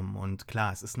zurückgenommen und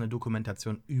klar, es ist eine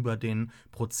Dokumentation über den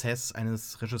Prozess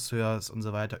eines Regisseurs und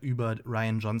so weiter, über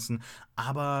Rian Johnson,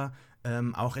 aber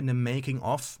auch in dem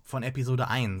Making-of von Episode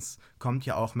 1 kommt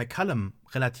ja auch McCallum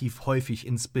relativ häufig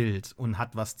ins Bild und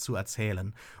hat was zu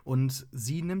erzählen. Und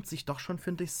sie nimmt sich doch schon,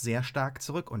 finde ich, sehr stark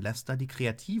zurück und lässt da die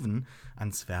Kreativen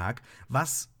ans Werk,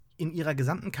 was in ihrer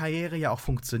gesamten Karriere ja auch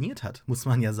funktioniert hat, muss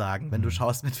man ja sagen, wenn du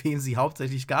schaust, mit wem sie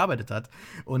hauptsächlich gearbeitet hat.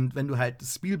 Und wenn du halt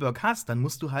Spielberg hast, dann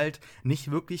musst du halt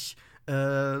nicht wirklich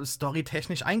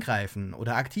storytechnisch eingreifen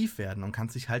oder aktiv werden und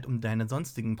kannst dich halt um deine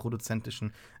sonstigen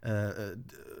produzentischen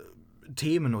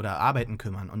Themen oder Arbeiten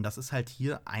kümmern. Und das ist halt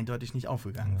hier eindeutig nicht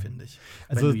aufgegangen, finde ich.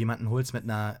 Also, wenn du jemanden holst mit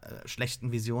einer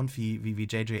schlechten Vision wie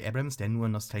J.J. Abrams, der nur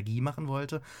Nostalgie machen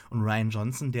wollte, und Rian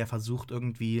Johnson, der versucht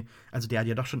irgendwie, also der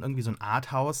ja doch schon irgendwie so ein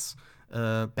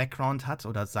Arthouse-Background hat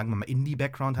oder sagen wir mal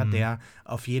Indie-Background hat, der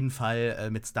auf jeden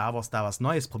Fall mit Star Wars da was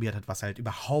Neues probiert hat, was halt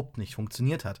überhaupt nicht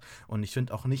funktioniert hat. Und ich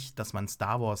finde auch nicht, dass man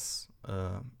Star Wars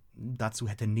dazu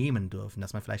hätte nehmen dürfen,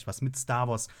 dass man vielleicht was mit Star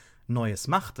Wars Neues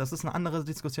macht. Das ist eine andere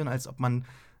Diskussion, als ob man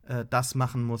das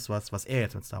machen muss, was er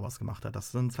jetzt mit Star Wars gemacht hat.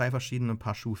 Das sind zwei verschiedene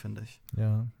Paar Schuhe, finde ich.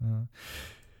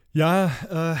 Ja,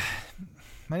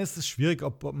 ich meine, es ist schwierig,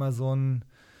 ob man so ein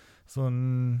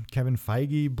Kevin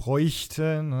Feige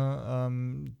bräuchte.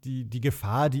 Ne? Die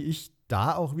Gefahr, die ich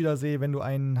da auch wieder sehe, wenn du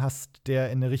einen hast,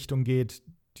 der in eine Richtung geht,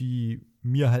 die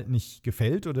mir halt nicht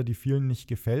gefällt oder die vielen nicht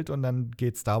gefällt, und dann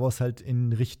geht Star Wars halt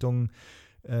in Richtung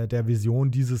der Vision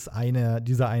dieser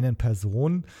einen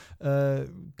Person,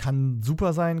 kann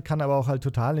super sein, kann aber auch halt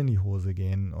total in die Hose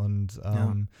gehen. Und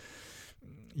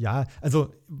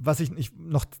also was ich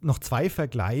noch zwei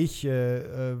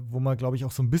Vergleiche, wo man, glaube ich,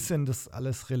 auch so ein bisschen das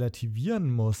alles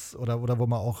relativieren muss oder wo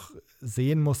man auch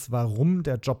sehen muss, warum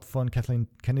der Job von Kathleen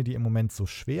Kennedy im Moment so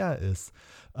schwer ist.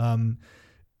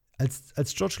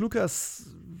 Als George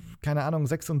Lucas, keine Ahnung,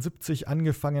 76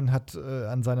 angefangen hat,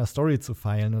 an seiner Story zu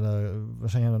feilen oder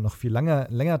wahrscheinlich noch viel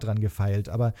länger dran gefeilt,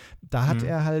 aber da hat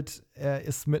er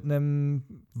ist mit einem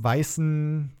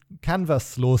weißen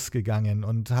Canvas losgegangen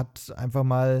und hat einfach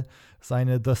mal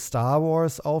seine The Star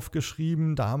Wars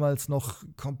aufgeschrieben, damals noch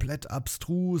komplett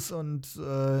abstrus und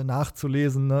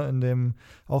nachzulesen, ne, in dem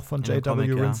auch von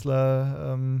J.W.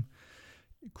 Rinsler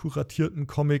kuratierten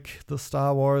Comic The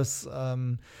Star Wars.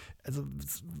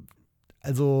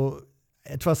 Also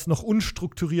etwas noch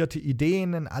unstrukturierte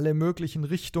Ideen in alle möglichen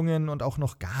Richtungen und auch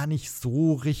noch gar nicht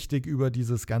so richtig über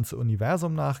dieses ganze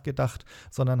Universum nachgedacht,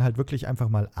 sondern halt wirklich einfach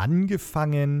mal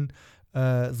angefangen,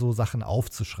 so Sachen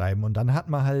aufzuschreiben. Und dann hat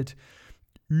man halt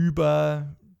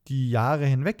über die Jahre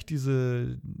hinweg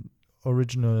diese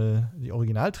die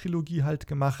Originaltrilogie halt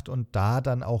gemacht und da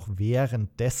dann auch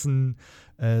währenddessen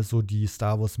so die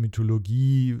Star Wars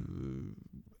Mythologie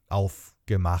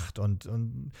aufgemacht. Und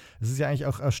es ist ja eigentlich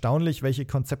auch erstaunlich, welche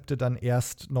Konzepte dann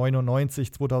erst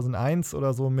 99, 2001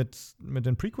 oder so mit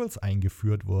den Prequels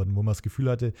eingeführt wurden, wo man das Gefühl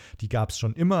hatte, die gab es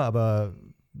schon immer, aber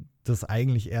das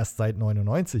eigentlich erst seit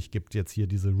 99 gibt, jetzt hier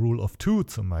diese Rule of Two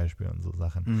zum Beispiel und so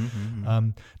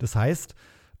Sachen. Das heißt,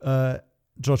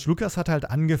 George Lucas hat halt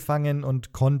angefangen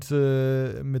und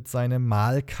konnte mit seinem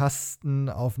Malkasten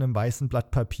auf einem weißen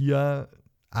Blatt Papier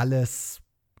alles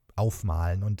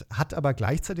aufmalen und hat aber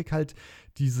gleichzeitig halt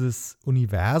dieses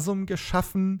Universum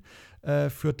geschaffen,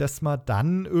 für das man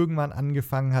dann irgendwann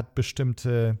angefangen hat,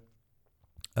 bestimmte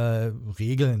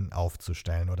Regeln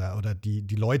aufzustellen oder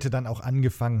die Leute dann auch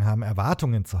angefangen haben,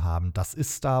 Erwartungen zu haben. Das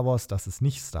ist Star Wars, das ist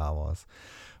nicht Star Wars.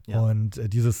 Ja. Und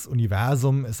dieses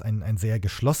Universum ist ein sehr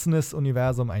geschlossenes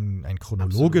Universum, ein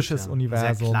chronologisches Absolut, ja. Universum.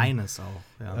 Ein sehr kleines auch.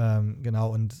 Ja.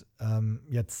 Genau, und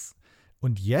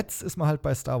jetzt ist man halt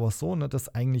bei Star Wars so, ne,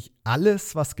 dass eigentlich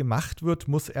alles, was gemacht wird,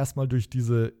 muss erstmal durch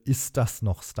ist das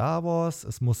noch Star Wars?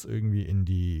 Es muss irgendwie in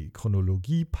die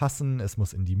Chronologie passen, es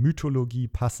muss in die Mythologie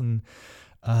passen.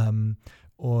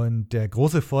 Und der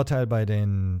große Vorteil bei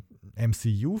den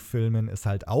MCU-Filmen ist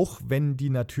halt auch, wenn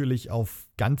die natürlich auf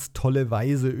ganz tolle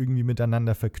Weise irgendwie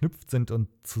miteinander verknüpft sind und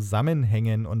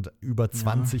zusammenhängen und über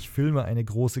 20 Filme eine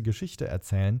große Geschichte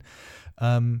erzählen.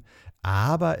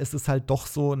 Aber es ist halt doch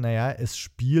so, naja, es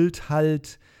spielt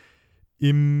halt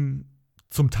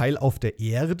zum Teil auf der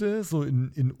Erde, so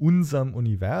in unserem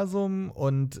Universum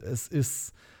und es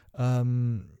ist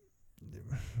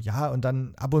und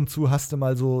dann ab und zu hast du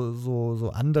mal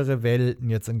so andere Welten,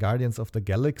 jetzt in Guardians of the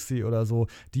Galaxy oder so,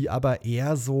 die aber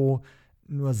eher so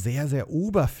nur sehr, sehr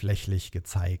oberflächlich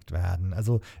gezeigt werden.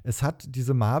 Also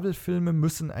diese Marvel-Filme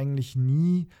müssen eigentlich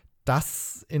nie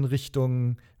das in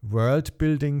Richtung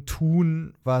Worldbuilding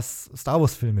tun, was Star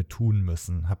Wars-Filme tun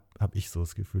müssen, hab ich so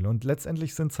das Gefühl. Und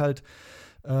letztendlich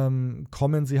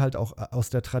kommen sie halt auch aus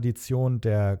der Tradition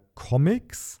der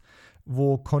Comics,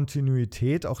 wo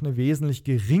Kontinuität auch eine wesentlich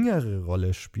geringere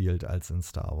Rolle spielt als in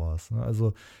Star Wars.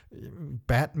 Also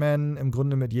Batman, im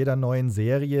Grunde mit jeder neuen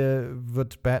Serie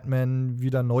wird Batman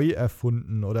wieder neu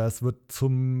erfunden oder es wird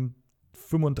zum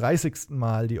 35.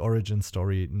 Mal die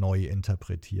Origin-Story neu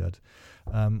interpretiert.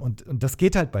 Und das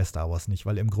geht halt bei Star Wars nicht,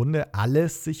 weil im Grunde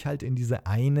alles sich halt in diese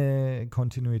eine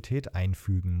Kontinuität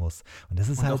einfügen muss. Und das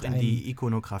ist und halt auch in die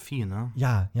Ikonografie, ne?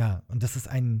 Ja. Und das ist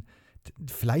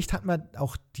vielleicht hat man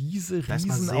auch diese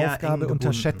Riesenaufgabe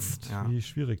unterschätzt, wie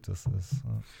schwierig das ist.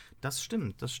 Ja. Das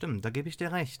stimmt, da gebe ich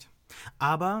dir recht.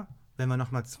 Aber wenn wir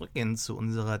nochmal zurückgehen zu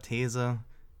unserer These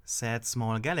Sad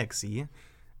Small Galaxy,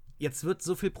 jetzt wird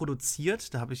so viel produziert,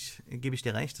 gebe ich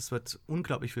dir recht, es wird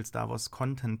unglaublich viel Star Wars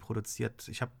Content produziert.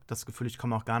 Ich habe das Gefühl, ich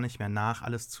komme auch gar nicht mehr nach,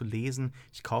 alles zu lesen.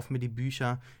 Ich kaufe mir die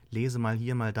Bücher, lese mal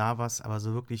hier, mal da was, aber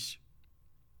so wirklich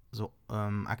so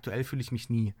aktuell fühle ich mich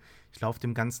nie. Ich laufe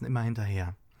dem Ganzen immer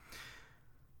hinterher.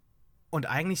 Und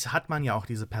eigentlich hat man ja auch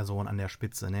diese Person an der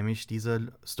Spitze, nämlich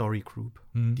diese Story Group,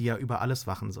 die ja über alles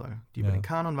wachen soll. Die über den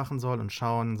Kanon wachen soll und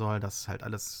schauen soll, dass halt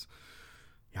alles,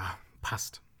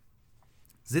 passt.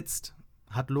 Sitzt,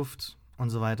 hat Luft und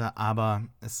so weiter, aber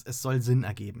es soll Sinn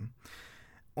ergeben.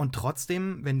 Und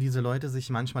trotzdem, wenn diese Leute sich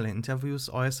manchmal in Interviews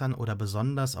äußern oder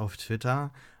besonders auf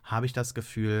Twitter, habe ich das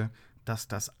Gefühl, dass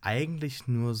das eigentlich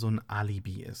nur so ein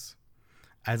Alibi ist.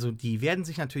 Also die werden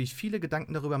sich natürlich viele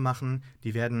Gedanken darüber machen,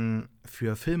 die werden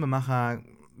für Filmemacher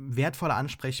wertvolle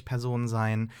Ansprechpersonen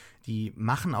sein, die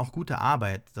machen auch gute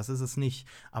Arbeit, das ist es nicht,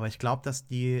 aber ich glaube, dass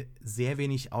die sehr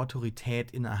wenig Autorität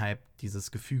innerhalb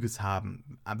dieses Gefüges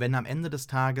haben. Wenn am Ende des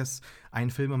Tages ein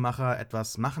Filmemacher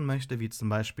etwas machen möchte, wie zum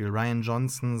Beispiel Rian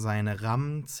Johnson seine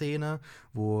Ram-Szene,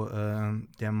 wo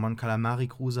der Mon Calamari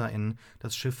Cruiser in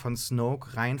das Schiff von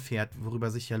Snoke reinfährt, worüber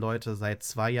sich ja Leute seit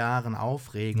 2 Jahren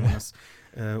aufregen und das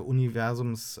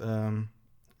Universums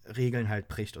Regeln halt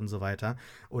bricht und so weiter.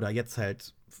 Oder jetzt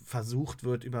halt versucht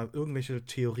wird, über irgendwelche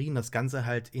Theorien das Ganze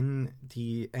halt in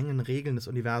die engen Regeln des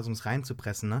Universums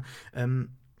reinzupressen. Ne?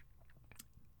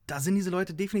 Da sind diese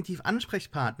Leute definitiv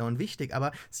Ansprechpartner und wichtig,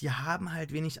 aber sie haben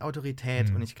halt wenig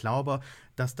Autorität und ich glaube,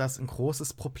 dass das ein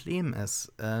großes Problem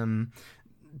ist.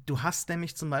 Du hast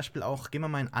nämlich zum Beispiel auch, gehen wir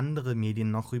mal in andere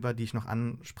Medien noch rüber, die ich noch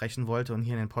ansprechen wollte und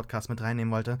hier in den Podcast mit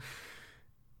reinnehmen wollte,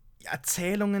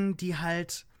 Erzählungen, die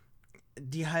halt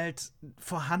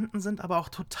vorhanden sind, aber auch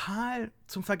total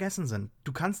zum Vergessen sind.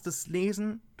 Du kannst es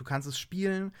lesen, du kannst es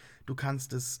spielen, du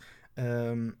kannst es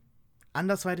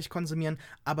andersweitig konsumieren,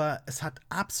 aber es hat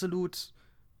absolut,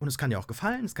 und es kann dir auch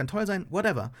gefallen, es kann toll sein,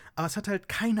 whatever, aber es hat halt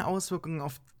keine Auswirkungen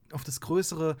auf das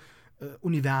größere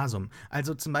Universum.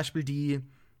 Also zum Beispiel die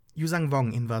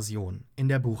Yuzhang-Wong-Invasion in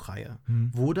der Buchreihe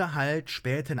wurde halt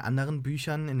später in anderen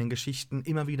Büchern, in den Geschichten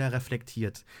immer wieder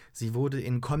reflektiert. Sie wurde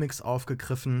in Comics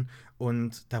aufgegriffen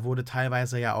und da wurde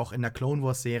teilweise ja auch in der Clone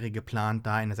Wars-Serie geplant,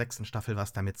 da in der 6. Staffel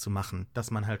was damit zu machen. Dass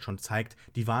man halt schon zeigt,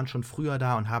 die waren schon früher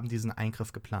da und haben diesen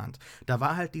Eingriff geplant. Da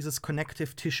war halt dieses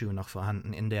Connective Tissue noch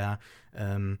vorhanden in der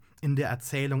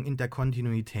Erzählung, in der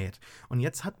Kontinuität. Und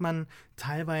jetzt hat man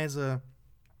teilweise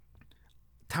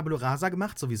Tabula Rasa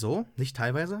gemacht, sowieso, nicht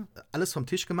teilweise. Alles vom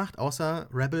Tisch gemacht, außer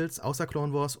Rebels, außer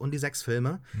Clone Wars und die 6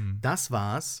 Filme. Das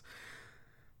war's.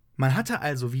 Man hatte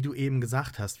also, wie du eben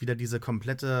gesagt hast, wieder diese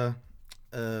komplette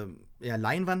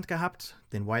Leinwand gehabt,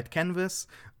 den White Canvas.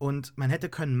 Und man hätte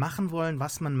können machen wollen,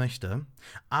 was man möchte.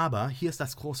 Aber hier ist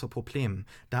das große Problem.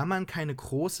 Da man keine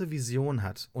große Vision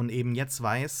hat und eben jetzt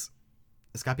weiß,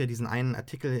 es gab ja diesen einen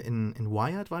Artikel in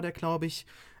Wired, war der, glaube ich,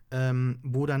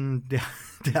 wo dann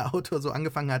der Autor so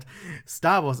angefangen hat,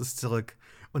 Star Wars ist zurück.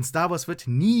 Und Star Wars wird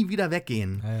nie wieder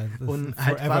weggehen. Ja, das und ist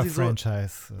halt quasi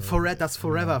Franchise. das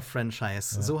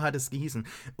Forever-Franchise, ja. So hat es gehießen.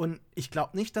 Und ich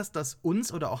glaube nicht, dass das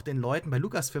uns oder auch den Leuten bei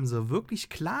Lucasfilm so wirklich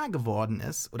klar geworden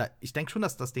ist, oder ich denke schon,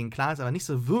 dass das denen klar ist, aber nicht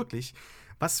so wirklich,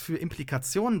 was für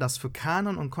Implikationen das für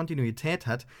Kanon und Kontinuität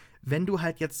hat, wenn du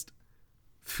halt jetzt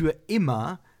für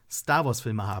immer Star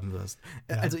Wars-Filme haben wirst.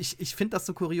 Ja. Also ich finde das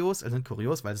so kurios, also nicht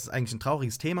kurios, weil es ist eigentlich ein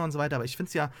trauriges Thema und so weiter, aber ich finde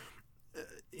es ja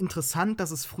interessant,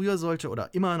 dass es früher solche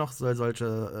oder immer noch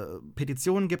solche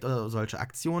Petitionen gibt oder solche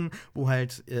Aktionen, wo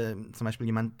halt zum Beispiel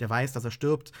jemand, der weiß, dass er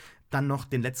stirbt, dann noch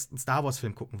den letzten Star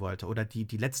Wars-Film gucken wollte oder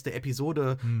die letzte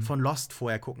Episode von Lost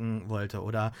vorher gucken wollte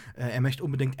oder er möchte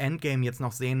unbedingt Endgame jetzt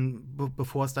noch sehen,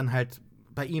 bevor es dann halt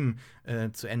bei ihm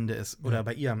zu Ende ist oder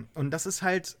bei ihr. Und das ist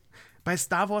halt bei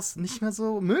Star Wars nicht mehr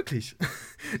so möglich,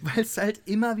 weil es halt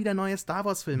immer wieder neue Star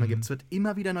Wars-Filme gibt. Es wird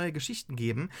immer wieder neue Geschichten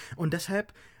geben und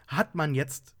deshalb hat man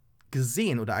jetzt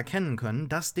gesehen oder erkennen können,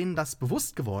 dass denen das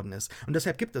bewusst geworden ist. Und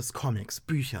deshalb gibt es Comics,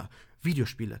 Bücher,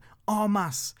 Videospiele, en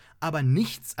masse, aber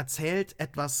nichts erzählt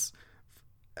etwas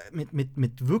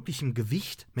mit wirklichem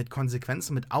Gewicht, mit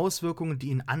Konsequenzen, mit Auswirkungen,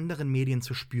 die in anderen Medien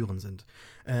zu spüren sind.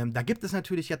 Da gibt es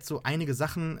natürlich jetzt so einige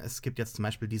Sachen. Es gibt jetzt zum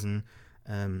Beispiel diesen,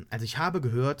 also ich habe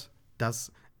gehört,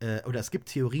 dass oder es gibt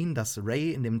Theorien, dass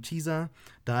Rey in dem Teaser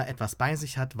da etwas bei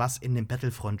sich hat, was in dem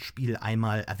Battlefront-Spiel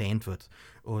einmal erwähnt wird.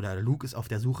 Oder Luke ist auf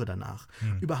der Suche danach.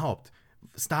 Überhaupt,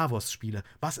 Star Wars-Spiele,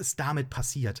 was ist damit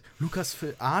passiert?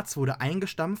 LucasArts wurde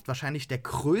eingestampft, wahrscheinlich der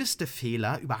größte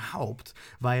Fehler überhaupt,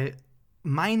 weil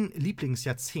mein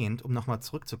Lieblingsjahrzehnt, um nochmal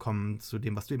zurückzukommen zu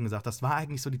dem, was du eben gesagt hast, war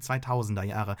eigentlich so die 2000er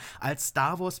Jahre, als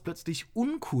Star Wars plötzlich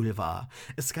uncool war.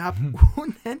 Es gab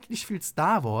unendlich viel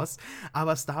Star Wars,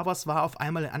 aber Star Wars war auf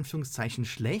einmal in Anführungszeichen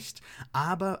schlecht,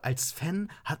 aber als Fan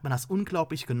hat man das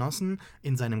unglaublich genossen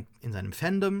in seinem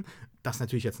Fandom, das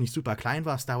natürlich jetzt nicht super klein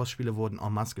war. Star Wars-Spiele wurden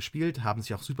en masse gespielt, haben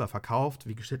sich auch super verkauft,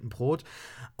 wie geschnitten Brot.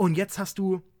 Und jetzt hast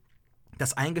du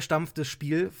das eingestampfte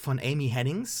Spiel von Amy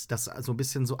Hennings, das so ein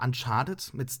bisschen so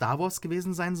Uncharted mit Star Wars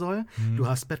gewesen sein soll. Du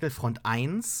hast Battlefront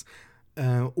 1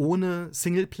 ohne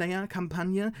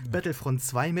Singleplayer-Kampagne, Battlefront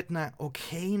 2 mit einer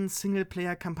okayen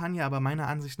Singleplayer-Kampagne, aber meiner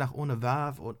Ansicht nach ohne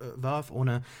Werf,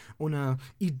 ohne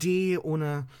Idee,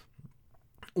 ohne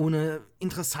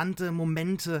interessante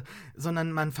Momente,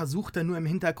 sondern man versucht da nur im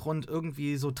Hintergrund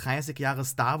irgendwie so 30 Jahre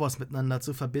Star Wars miteinander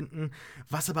zu verbinden,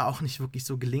 was aber auch nicht wirklich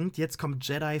so gelingt. Jetzt kommt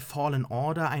Jedi Fallen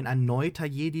Order, ein erneuter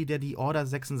Jedi, der die Order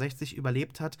 66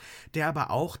 überlebt hat, der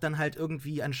aber auch dann halt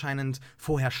irgendwie anscheinend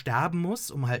vorher sterben muss,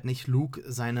 um halt nicht Luke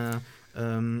seine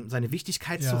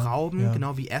Wichtigkeit zu rauben. Ja.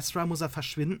 Genau wie Ezra muss er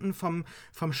verschwinden vom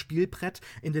Spielbrett.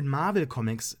 In den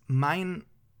Marvel-Comics, mein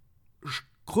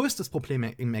größtes Problem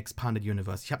im Expanded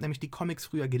Universe. Ich habe nämlich die Comics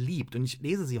früher geliebt und ich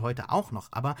lese sie heute auch noch,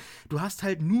 aber du hast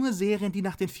halt nur Serien, die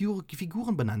nach den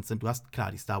Figuren benannt sind. Du hast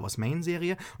klar die Star Wars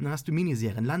Main-Serie und dann hast du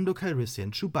Miniserien, Lando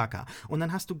Calrissian, Chewbacca und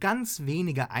dann hast du ganz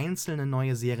wenige einzelne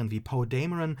neue Serien wie Poe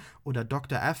Dameron oder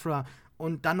Dr. Aphra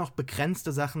und dann noch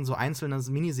begrenzte Sachen, so einzelne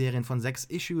Miniserien von 6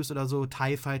 Issues oder so,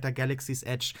 TIE Fighter, Galaxy's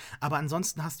Edge, aber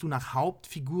ansonsten hast du nach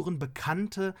Hauptfiguren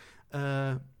benannten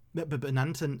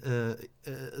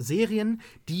Serien,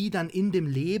 die dann in dem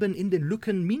Leben, in den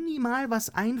Lücken minimal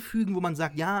was einfügen, wo man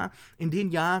sagt, ja, in den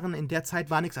Jahren, in der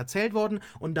Zeit war nichts erzählt worden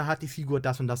und da hat die Figur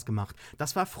das und das gemacht.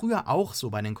 Das war früher auch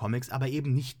so bei den Comics, aber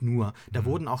eben nicht nur. Da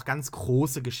wurden auch ganz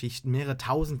große Geschichten, mehrere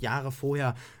 1000 Jahre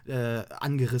vorher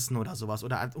angerissen oder sowas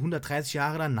oder 130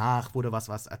 Jahre danach wurde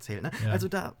was erzählt. Ne? Ja. Also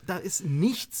da ist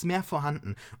nichts mehr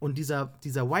vorhanden. Und dieser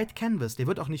White Canvas, der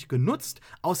wird auch nicht genutzt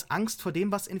aus Angst vor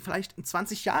dem, was vielleicht in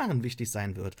 20 Jahren Jahren wichtig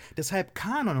sein wird. Deshalb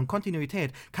Kanon und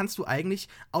Kontinuität kannst du eigentlich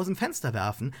aus dem Fenster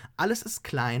werfen. Alles ist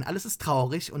klein, alles ist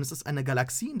traurig und es ist eine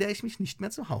Galaxie, in der ich mich nicht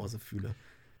mehr zu Hause fühle.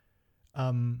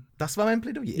 Das war mein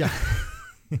Plädoyer. Ja.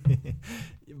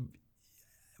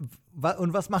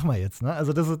 Und was machen wir jetzt? Ne?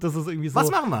 Also das ist irgendwie so.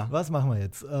 Was machen wir? Was machen wir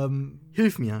jetzt?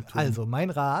 Hilf mir. Tobi. Also mein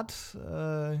Rat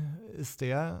ist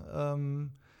der,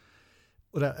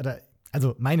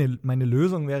 also meine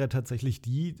Lösung wäre tatsächlich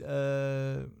die,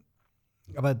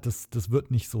 aber das wird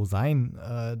nicht so sein,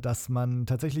 dass man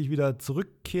tatsächlich wieder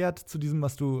zurückkehrt zu diesem,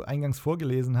 was du eingangs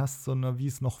vorgelesen hast, sondern wie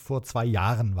es noch vor 2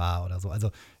 Jahren war oder so. Also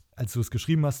als du es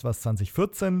geschrieben hast, war es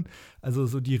 2014, also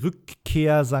so die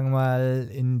Rückkehr, sagen wir mal,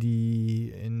 in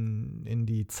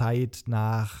die Zeit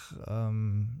nach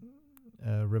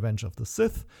Revenge of the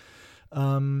Sith.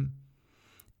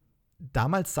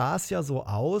 Damals sah es ja so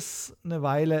aus, eine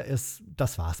Weile,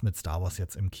 das war's mit Star Wars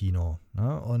jetzt im Kino.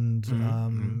 Ne? Und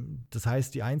das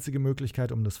heißt, die einzige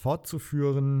Möglichkeit, um das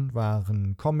fortzuführen,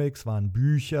 waren Comics, waren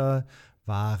Bücher,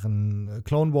 waren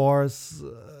Clone Wars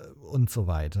und so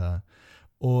weiter.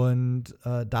 Und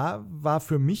da war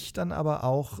für mich dann aber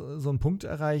auch so ein Punkt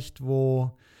erreicht,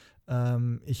 wo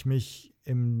ich mich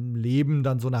im Leben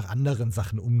dann so nach anderen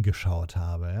Sachen umgeschaut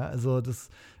habe. Ja? Also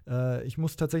ich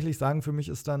muss tatsächlich sagen, für mich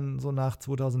ist dann so nach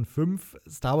 2005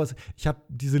 Star Wars,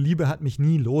 diese Liebe hat mich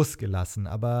nie losgelassen,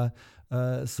 aber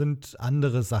es sind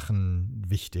andere Sachen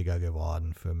wichtiger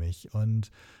geworden für mich. Und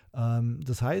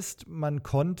das heißt, man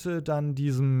konnte dann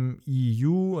diesem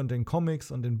EU und den Comics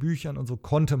und den Büchern und so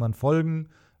konnte man folgen,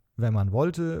 wenn man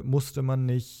wollte, musste man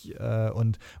nicht.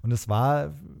 Und es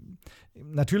war,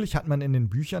 natürlich hat man in den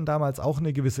Büchern damals auch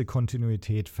eine gewisse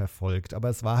Kontinuität verfolgt, aber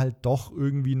es war halt doch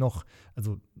irgendwie noch,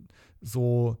 also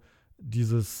so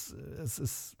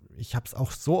ich habe es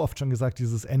auch so oft schon gesagt,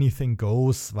 dieses Anything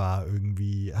Goes war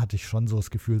irgendwie, hatte ich schon so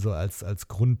das Gefühl, so als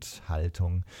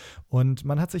Grundhaltung. Und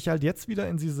man hat sich halt jetzt wieder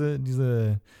in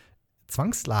diese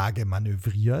Zwangslage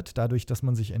manövriert, dadurch, dass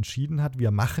man sich entschieden hat, wir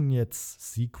machen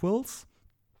jetzt Sequels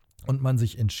und man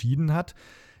sich entschieden hat,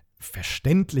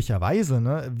 verständlicherweise,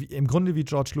 ne, im Grunde wie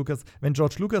George Lucas, wenn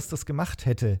George Lucas das gemacht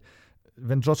hätte,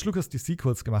 wenn George Lucas die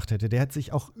Sequels gemacht hätte, der hätte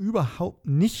sich auch überhaupt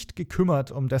nicht gekümmert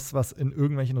um das, was in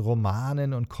irgendwelchen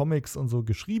Romanen und Comics und so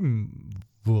geschrieben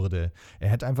wurde. Er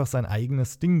hätte einfach sein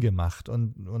eigenes Ding gemacht.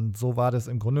 Und so war das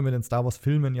im Grunde mit den Star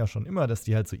Wars-Filmen ja schon immer, dass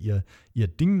die halt so ihr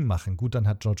Ding machen. Gut, dann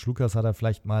hat George Lucas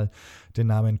vielleicht mal den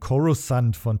Namen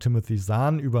Coruscant von Timothy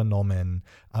Zahn übernommen.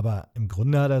 Aber im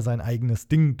Grunde hat er sein eigenes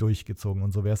Ding durchgezogen.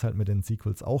 Und so wäre es halt mit den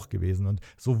Sequels auch gewesen. Und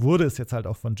so wurde es jetzt halt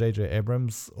auch von J.J.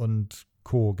 Abrams und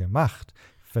Co. gemacht.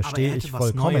 Verstehe ich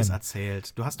vollkommen. Aber er hätte was Neues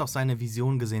erzählt. Du hast doch seine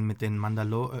Vision gesehen mit den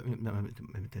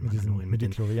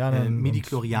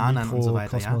Midi-Chlorianern und so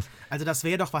weiter. Ja? Also das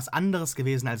wäre doch was anderes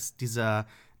gewesen als dieser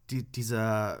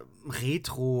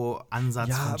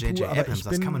Retro-Ansatz von J.J. Abrams.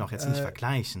 Das kann man doch jetzt nicht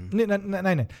vergleichen.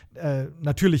 Nein.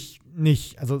 Natürlich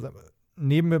nicht. Also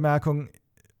Nebenbemerkung,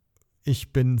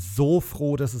 ich bin so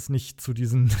froh, dass es nicht zu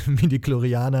diesen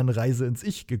Midi-Chlorianern Reise ins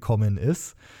Ich gekommen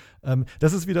ist.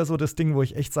 Das ist wieder so das Ding, wo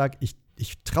ich echt sage, ich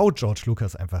traue George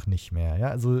Lucas einfach nicht mehr. Ja?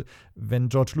 Also wenn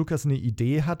George Lucas eine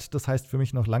Idee hat, das heißt für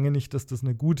mich noch lange nicht, dass das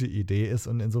eine gute Idee ist.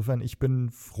 Und insofern, ich bin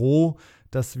froh,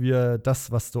 dass wir das,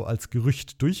 was so als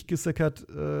Gerücht durchgesickert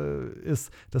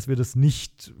ist, dass wir das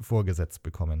nicht vorgesetzt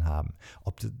bekommen haben.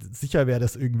 Sicher wäre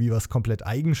das irgendwie was komplett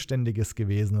Eigenständiges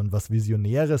gewesen und was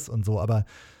Visionäres und so, aber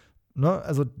ne,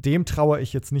 also dem traue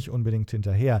ich jetzt nicht unbedingt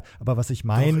hinterher. Aber was ich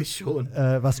meine,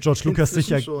 was George Lucas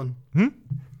inzwischen sicher. Schon.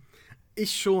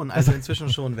 Ich schon, also inzwischen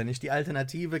schon. Wenn ich die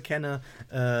Alternative kenne,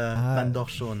 dann doch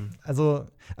schon. Also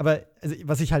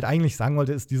was ich halt eigentlich sagen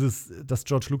wollte, ist dass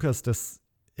George Lucas das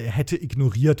hätte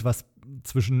ignoriert, was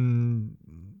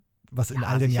in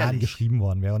all den Jahren geschrieben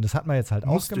worden wäre. Und das hat man jetzt halt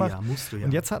auch gemacht. Musst du ja.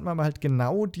 Und jetzt hat man aber halt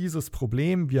genau dieses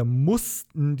Problem, wir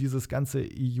mussten dieses ganze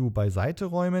EU beiseite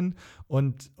räumen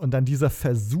und dann dieser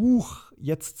Versuch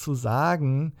jetzt zu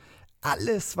sagen,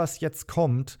 alles, was jetzt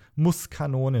kommt, muss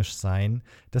kanonisch sein.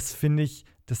 Das finde ich,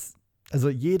 also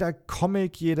jeder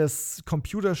Comic, jedes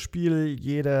Computerspiel,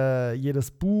 jedes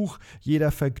Buch,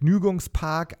 jeder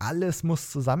Vergnügungspark, alles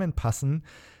muss zusammenpassen.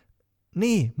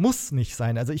 Nee, muss nicht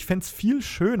sein. Also ich fände es viel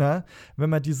schöner, wenn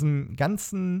man diesem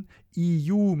ganzen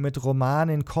EU mit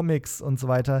Romanen, Comics und so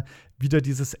weiter wieder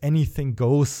dieses Anything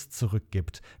Goes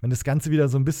zurückgibt. Wenn das Ganze wieder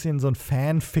so ein bisschen so ein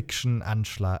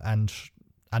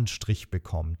Fanfiction-Anstrich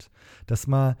bekommt. Dass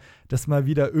man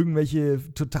wieder irgendwelche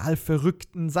total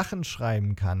verrückten Sachen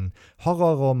schreiben kann.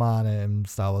 Horrorromane im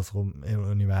Star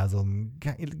Wars-Universum,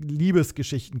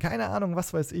 Liebesgeschichten, keine Ahnung,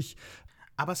 was weiß ich.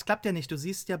 Aber es klappt ja nicht. Du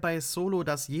siehst ja bei Solo,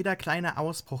 dass jeder kleine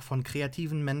Ausbruch von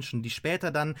kreativen Menschen, die später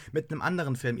dann mit einem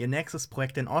anderen Film ihr nächstes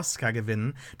Projekt den Oscar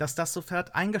gewinnen, dass das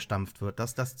sofort eingestampft wird,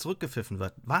 dass das zurückgepfiffen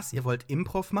wird. Was? Ihr wollt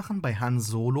Improv machen bei Han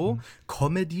Solo?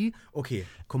 Comedy? Okay,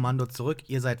 Kommando zurück,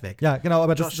 ihr seid weg. Ja, genau,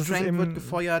 aber Josh das Trank ist eben, wird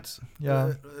gefeuert.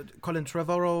 Ja. Colin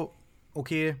Trevorrow,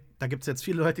 okay, da gibt es jetzt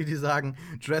viele Leute, die sagen,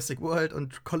 Jurassic World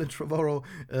und Colin Trevorrow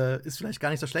ist vielleicht gar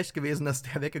nicht so schlecht gewesen, dass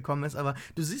der weggekommen ist, aber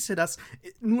du siehst ja, dass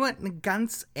nur eine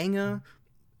ganz enge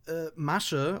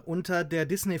Masche unter der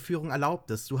Disney-Führung erlaubt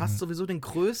ist. Du hast sowieso den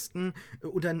größten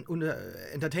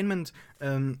Entertainment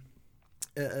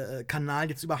Kanal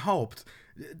jetzt überhaupt.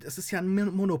 Das ist ja ein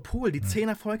Monopol. Die 10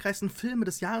 erfolgreichsten Filme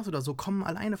des Jahres oder so kommen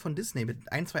alleine von Disney,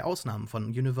 mit 1, 2 Ausnahmen von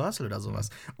Universal oder sowas.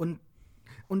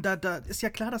 Und da ist ja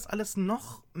klar, dass alles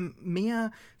noch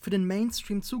mehr für den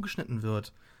Mainstream zugeschnitten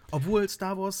wird. Obwohl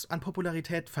Star Wars an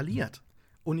Popularität verliert.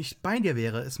 Und ich bei dir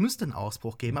wäre, es müsste einen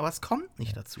Ausbruch geben, aber es kommt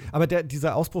nicht dazu. Aber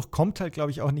dieser Ausbruch kommt halt,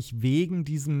 glaube ich, auch nicht wegen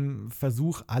diesem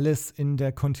Versuch, alles in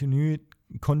der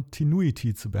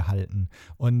Continuity zu behalten.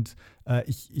 Und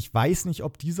ich weiß nicht,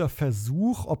 ob dieser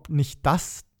Versuch, ob nicht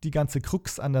das die ganze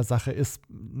Krux an der Sache ist,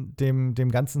 dem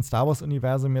ganzen Star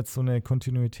Wars-Universum jetzt so eine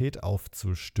Kontinuität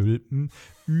aufzustülpen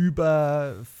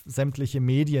über sämtliche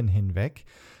Medien hinweg.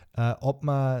 Ob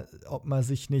man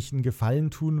sich nicht einen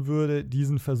Gefallen tun würde,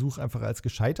 diesen Versuch einfach als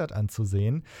gescheitert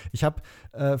anzusehen. Ich habe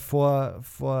vor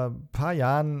ein paar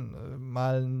Jahren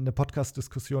mal eine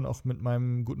Podcast-Diskussion auch mit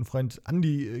meinem guten Freund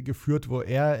Andy geführt, wo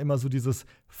er immer so dieses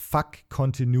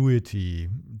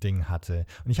Fuck-Continuity-Ding hatte.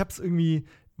 Und ich habe es irgendwie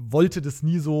wollte das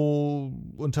nie so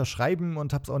unterschreiben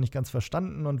und habe es auch nicht ganz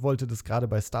verstanden und wollte das gerade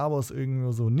bei Star Wars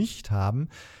irgendwie so nicht haben.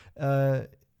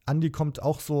 Andy kommt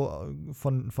auch so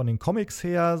von den Comics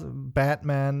her,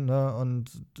 Batman, ne,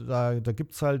 und da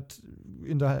gibt es halt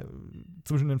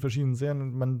zwischen den verschiedenen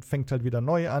Serien, man fängt halt wieder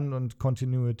neu an und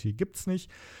Continuity gibt's nicht.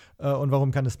 Und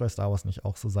warum kann das bei Star Wars nicht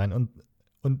auch so sein?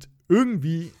 Und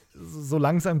irgendwie, so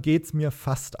langsam geht's mir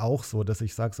fast auch so, dass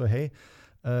ich sage so, hey,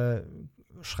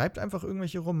 schreibt einfach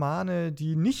irgendwelche Romane,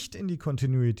 die nicht in die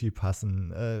Continuity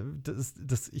passen.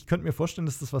 Ich könnte mir vorstellen,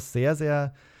 dass das was sehr,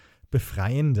 sehr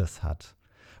Befreiendes hat.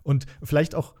 Und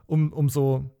vielleicht auch um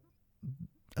so,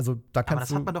 also da kannst Aber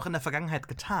das hat man doch in der Vergangenheit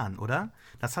getan, oder?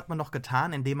 Das hat man doch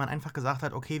getan, indem man einfach gesagt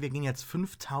hat, okay, wir gehen jetzt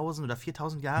 5000 oder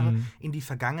 4000 Jahre in die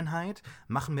Vergangenheit,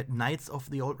 machen mit Knights of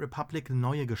the Old Republic eine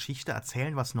neue Geschichte,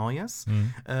 erzählen was Neues,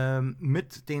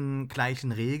 mit den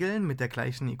gleichen Regeln, mit der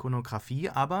gleichen Ikonografie,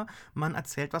 aber man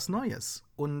erzählt was Neues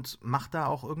und macht da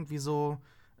auch irgendwie so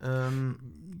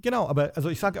genau, aber also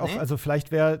ich sage auch, also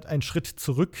vielleicht wäre ein Schritt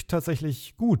zurück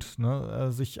tatsächlich gut,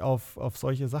 ne? Sich auf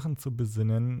solche Sachen zu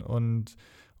besinnen und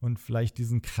vielleicht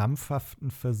diesen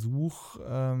krampfhaften Versuch,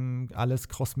 alles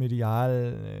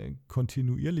crossmedial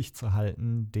kontinuierlich zu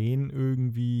halten, den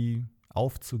irgendwie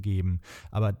aufzugeben.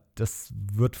 Aber das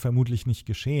wird vermutlich nicht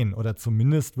geschehen. Oder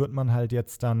zumindest wird man halt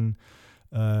jetzt dann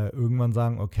irgendwann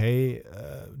sagen, okay,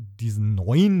 diesen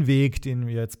neuen Weg, den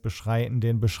wir jetzt beschreiten,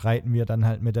 den beschreiten wir dann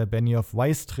halt mit der Benioff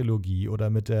Weiss-Trilogie oder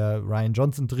mit der Rian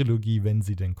Johnson-Trilogie, wenn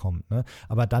sie denn kommt. Ne?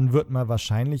 Aber dann wird man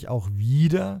wahrscheinlich auch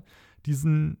wieder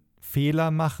diesen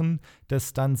Fehler machen,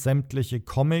 dass dann sämtliche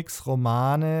Comics,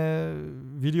 Romane,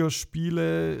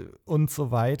 Videospiele und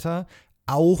so weiter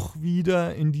auch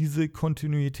wieder in diese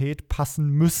Kontinuität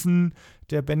passen müssen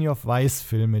der Benioff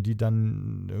Weiss-Filme, die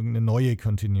dann irgendeine neue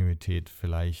Kontinuität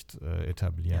vielleicht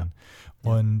etablieren.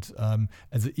 Ja. Und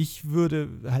also ich würde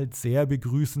halt sehr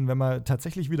begrüßen, wenn man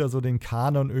tatsächlich wieder so den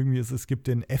Kanon irgendwie ist. Es gibt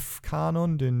den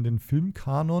F-Kanon, den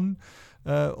Filmkanon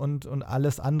und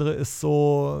alles andere ist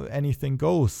so anything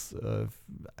goes.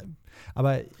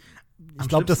 Aber ich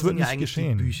glaube, das wird nicht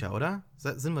geschehen. Die Bücher, oder?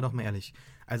 Sind wir doch mal ehrlich.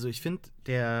 Also ich finde,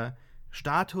 der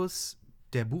Status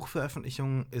der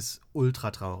Buchveröffentlichung ist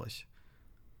ultra traurig.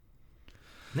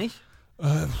 Nicht?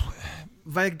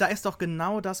 Weil da ist doch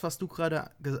genau das, was du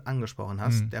gerade angesprochen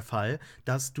hast, der Fall,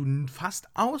 dass du fast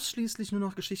ausschließlich nur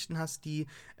noch Geschichten hast, die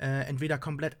entweder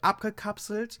komplett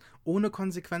abgekapselt, ohne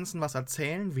Konsequenzen was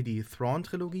erzählen, wie die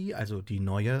Thrawn-Trilogie, also die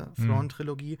neue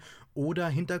Thrawn-Trilogie, oder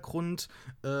Hintergrund,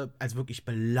 also wirklich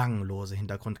belanglose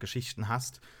Hintergrundgeschichten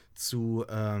hast zu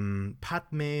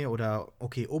Padme oder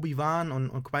Obi-Wan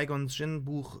und Qui-Gon's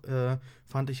Jinn-Buch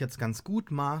fand ich jetzt ganz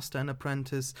gut, Master and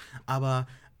Apprentice, aber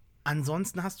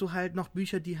ansonsten hast du halt noch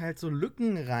Bücher, die halt so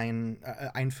Lücken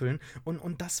einfüllen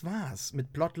und das war's.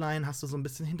 Mit Plotline hast du so ein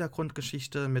bisschen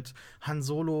Hintergrundgeschichte, mit Han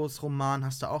Solos Roman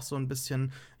hast du auch so ein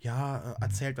bisschen,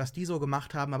 erzählt, was die so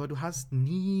gemacht haben, aber du hast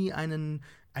nie einen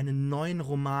neuen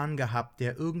Roman gehabt,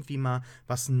 der irgendwie mal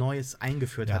was Neues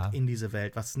eingeführt hat in diese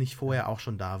Welt, was nicht vorher auch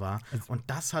schon da war. Und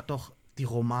das hat doch die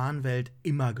Romanwelt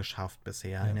immer geschafft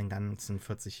bisher in den ganzen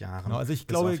 40 Jahren. Genau, also ich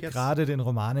glaube, gerade den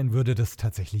Romanen würde das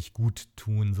tatsächlich gut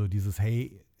tun, so dieses,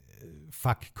 hey,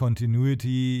 fuck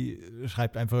Continuity,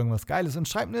 schreibt einfach irgendwas Geiles und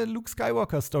schreibt eine Luke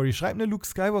Skywalker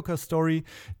Story,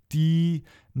 die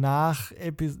nach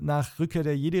Rückkehr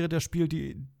der Jedi-Ritter spielt,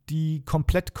 die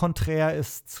komplett konträr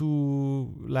ist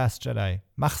zu Last Jedi.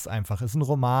 Mach's einfach. Ist ein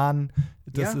Roman.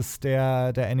 Das ist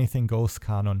der Anything Goes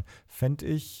Kanon. Fänd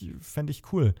ich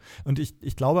cool. Und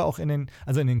ich glaube auch in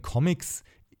den Comics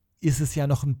ist es ja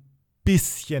noch ein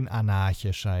bisschen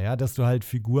anarchischer, ja, dass du halt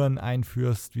Figuren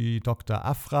einführst wie Dr.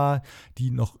 Aphra, die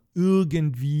noch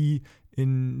irgendwie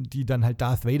die dann halt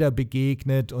Darth Vader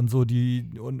begegnet und so,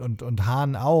 und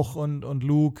Han auch und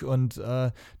Luke und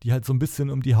die halt so ein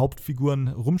bisschen um die Hauptfiguren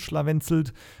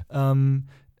rumschlawenzelt,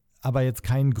 aber jetzt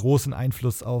keinen großen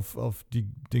Einfluss auf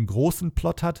den großen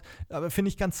Plot hat. Aber finde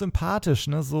ich ganz sympathisch,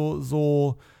 ne?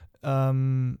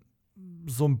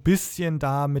 So ein bisschen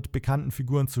da mit bekannten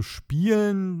Figuren zu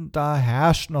spielen, da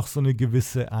herrscht noch so eine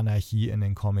gewisse Anarchie in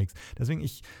den Comics. Deswegen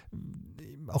ich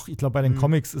glaube, bei den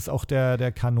Comics ist auch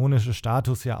der kanonische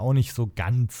Status ja auch nicht so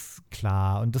ganz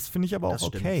klar. Und das finde ich aber auch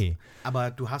okay.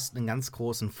 Aber du hast einen ganz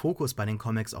großen Fokus bei den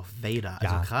Comics auf Vader.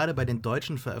 Also gerade bei den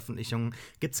deutschen Veröffentlichungen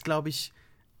gibt es, glaube ich,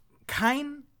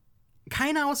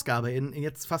 keine Ausgabe in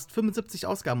jetzt fast 75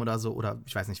 Ausgaben oder so, oder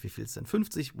ich weiß nicht, wie viel es sind,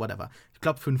 50, whatever. Ich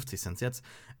glaube, 50 sind es jetzt.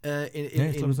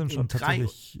 Ich glaube, es sind schon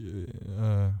tatsächlich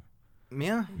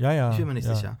mehr? Ja. Ich bin mir nicht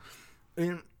sicher.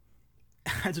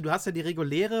 Also du hast ja die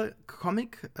reguläre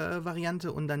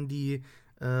Comic-Variante und dann die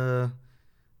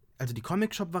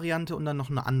Comic-Shop-Variante und dann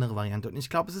noch eine andere Variante. Und ich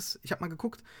glaube, ich habe mal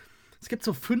geguckt, es gibt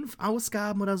so 5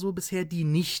 Ausgaben oder so bisher, die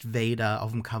nicht Vader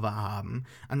auf dem Cover haben.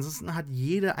 Ansonsten hat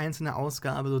jede einzelne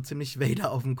Ausgabe so ziemlich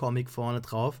Vader auf dem Comic vorne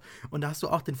drauf. Und da hast du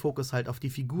auch den Fokus halt auf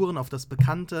die Figuren, auf das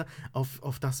Bekannte,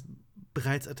 auf das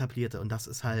bereits Etablierte. Und das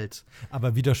ist halt.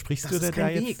 Aber widersprichst du dir da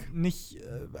jetzt nicht?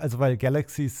 Also, weil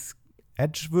Galaxy's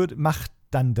Edge macht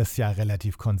dann das ja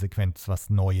relativ konsequent, was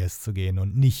Neues zu gehen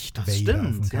und nicht das Vader stimmt,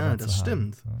 auf dem Cover ja, das zu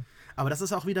stimmt. haben. Ja. Aber das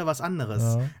ist auch wieder was anderes.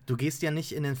 Ja. Du gehst ja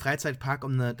nicht in den Freizeitpark,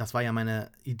 das war ja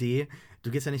meine Idee,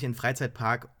 du gehst ja nicht in den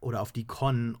Freizeitpark oder auf die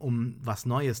Con, um was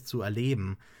Neues zu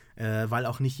erleben, weil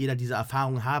auch nicht jeder diese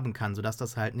Erfahrung haben kann, sodass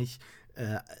das halt nicht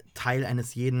Teil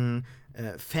eines jeden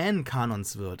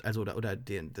Fan-Kanons wird, also oder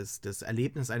das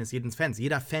Erlebnis eines jeden Fans.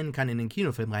 Jeder Fan kann in den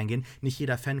Kinofilm reingehen, nicht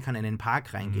jeder Fan kann in den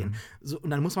Park reingehen. So, und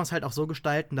dann muss man es halt auch so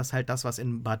gestalten, dass halt das, was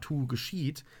in Batuu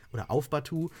geschieht, oder auf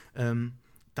Batuu,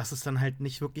 dass es dann halt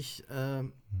nicht wirklich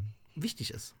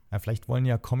wichtig ist. Ja, vielleicht wollen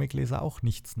ja Comicleser auch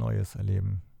nichts Neues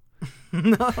erleben.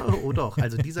 Oh doch,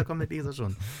 also dieser Comicleser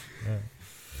schon.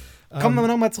 Ja. Kommen wir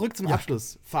nochmal zurück zum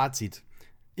Abschluss. Fazit.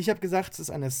 Ich habe gesagt, es ist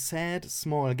eine sad,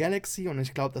 small Galaxy und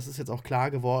ich glaube, das ist jetzt auch klar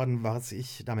geworden, was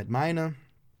ich damit meine.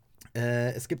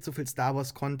 Es gibt so viel Star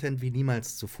Wars-Content wie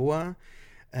niemals zuvor.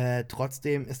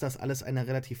 Trotzdem ist das alles eine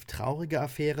relativ traurige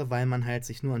Affäre, weil man halt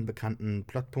sich nur an bekannten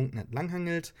Plotpunkten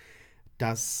entlanghangelt.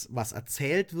 Das, was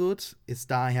erzählt wird,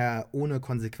 ist daher ohne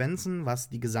Konsequenzen, was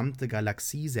die gesamte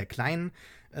Galaxie sehr klein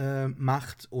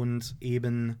macht und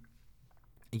eben,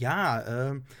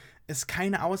 es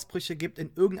keine Ausbrüche gibt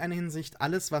in irgendeiner Hinsicht.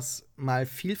 Alles, was mal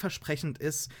vielversprechend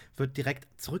ist, wird direkt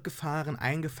zurückgefahren,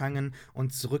 eingefangen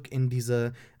und zurück in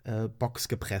diese Box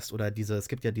gepresst. Oder es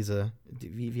gibt ja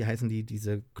wie heißen die,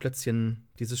 diese Klötzchen,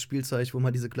 dieses Spielzeug, wo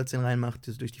man diese Klötzchen reinmacht,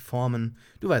 durch die Formen.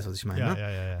 Du weißt, was ich meine, ne?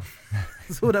 Ja.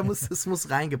 So, es muss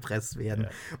reingepresst werden. Ja.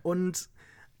 Und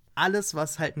alles,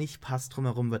 was halt nicht passt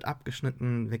drumherum, wird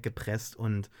abgeschnitten, weggepresst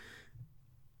und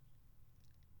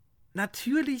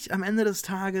natürlich, am Ende des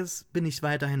Tages bin ich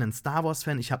weiterhin ein Star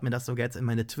Wars-Fan. Ich habe mir das sogar jetzt in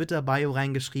meine Twitter-Bio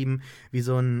reingeschrieben, wie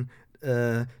so ein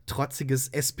trotziges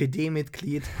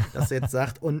SPD-Mitglied, das jetzt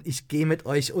sagt, und ich gehe mit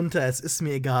euch unter, es ist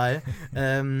mir egal.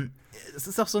 Es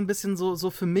ist auch so ein bisschen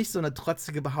so für mich so eine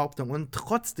trotzige Behauptung. Und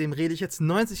trotzdem rede ich jetzt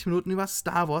 90 Minuten über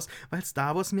Star Wars, weil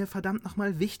Star Wars mir verdammt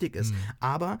nochmal wichtig ist.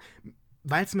 Aber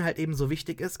weil es mir halt eben so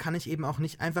wichtig ist, kann ich eben auch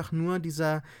nicht einfach nur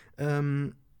dieser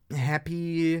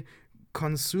happy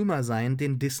Consumer sein,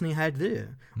 den Disney halt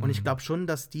will. Und ich glaube schon,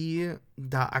 dass die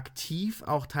da aktiv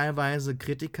auch teilweise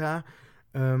Kritiker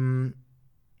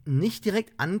nicht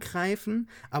direkt angreifen,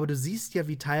 aber du siehst ja,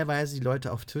 wie teilweise die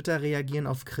Leute auf Twitter reagieren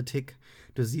auf Kritik.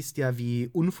 Du siehst ja, wie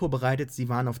unvorbereitet sie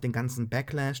waren auf den ganzen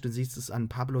Backlash. Du siehst es an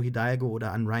Pablo Hidalgo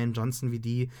oder an Rian Johnson, wie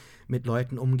die mit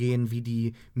Leuten umgehen, wie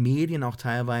die Medien auch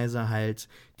teilweise halt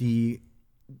die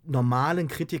normalen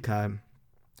Kritiker,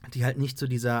 die halt nicht zu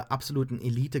dieser absoluten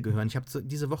Elite gehören. Ich habe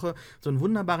diese Woche so einen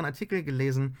wunderbaren Artikel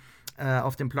gelesen,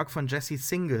 auf dem Blog von Jesse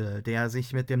Single, der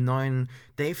sich mit dem neuen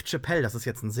Dave Chappelle, das ist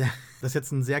jetzt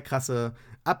eine sehr krasse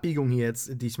Abbiegung hier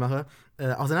jetzt, die ich mache,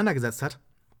 auseinandergesetzt hat,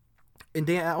 in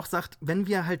der er auch sagt, wenn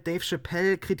wir halt Dave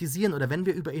Chappelle kritisieren oder wenn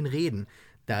wir über ihn reden,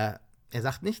 er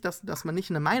sagt nicht, dass man nicht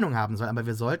eine Meinung haben soll, aber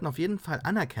wir sollten auf jeden Fall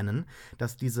anerkennen,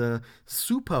 dass diese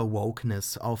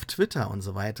Super-Wokeness auf Twitter und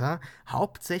so weiter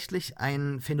hauptsächlich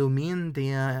ein Phänomen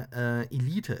der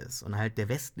Elite ist und halt der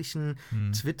westlichen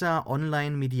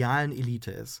Twitter-Online-medialen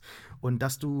Elite ist. Und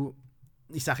dass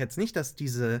ich sage jetzt nicht, dass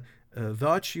diese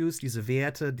Virtues, diese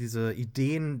Werte, diese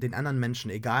Ideen den anderen Menschen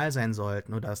egal sein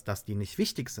sollten oder dass die nicht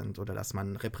wichtig sind oder dass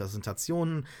man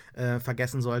Repräsentationen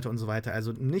vergessen sollte und so weiter.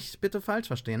 Also nicht bitte falsch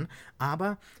verstehen,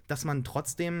 aber dass man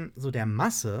trotzdem so der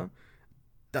Masse,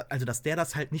 dass der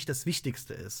das halt nicht das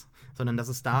Wichtigste ist, sondern dass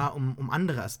es da um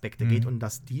andere Aspekte geht und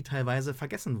dass die teilweise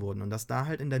vergessen wurden und dass da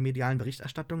halt in der medialen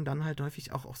Berichterstattung dann halt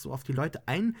häufig auch so auf die Leute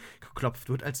eingeklopft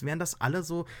wird, als wären das alle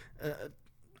so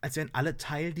als wären alle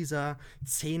Teil dieser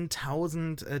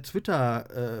 10.000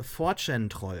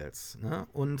 Twitter-4chan-Trolls. Ne?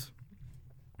 Und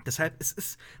deshalb, es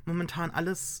ist momentan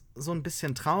alles so ein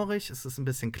bisschen traurig, es ist ein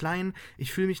bisschen klein,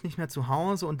 ich fühle mich nicht mehr zu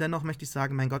Hause und dennoch möchte ich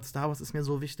sagen, mein Gott, Star Wars ist mir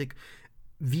so wichtig,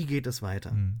 wie geht es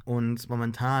weiter? Und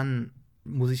momentan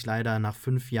muss ich leider nach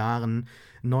 5 Jahren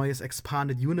neues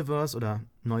Expanded Universe oder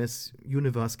neues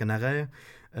Universe generell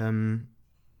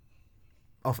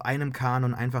auf einem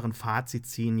Kanon einfach ein Fazit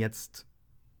ziehen. Jetzt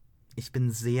ich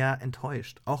bin sehr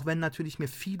enttäuscht. Auch wenn natürlich mir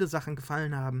viele Sachen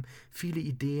gefallen haben, viele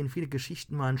Ideen, viele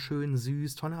Geschichten waren schön,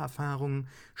 süß, tolle Erfahrungen,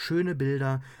 schöne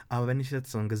Bilder. Aber wenn ich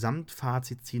jetzt so ein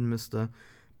Gesamtfazit ziehen müsste,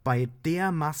 bei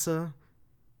der Masse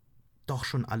doch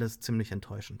schon alles ziemlich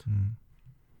enttäuschend.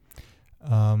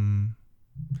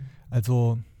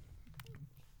 Also,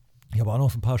 ich habe auch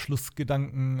noch so ein paar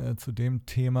Schlussgedanken zu dem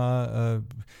Thema.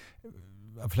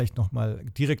 Vielleicht noch mal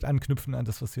direkt anknüpfen an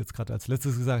das, was du jetzt gerade als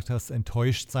letztes gesagt hast,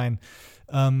 enttäuscht sein.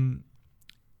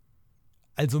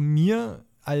 Also mir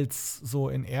als so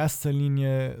in erster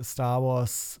Linie Star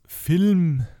Wars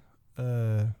Film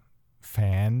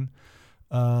Fan,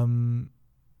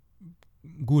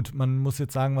 gut, man muss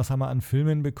jetzt sagen, was haben wir an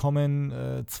Filmen bekommen?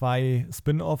 2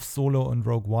 Spin-Offs, Solo und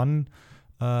Rogue One,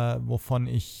 wovon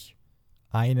ich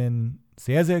einen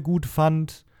sehr, sehr gut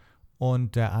fand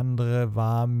und der andere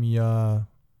war mir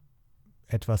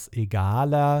etwas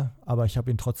egaler, aber ich habe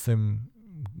ihn trotzdem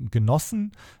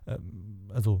genossen.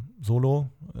 Also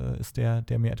Solo ist der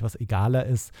mir etwas egaler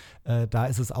ist. Da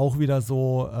ist es auch wieder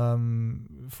so,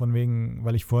 von wegen,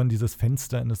 weil ich vorhin dieses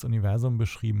Fenster in das Universum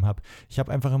beschrieben habe. Ich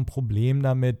habe einfach ein Problem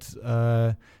damit,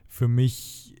 für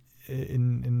mich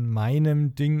in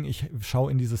meinem Ding, ich schaue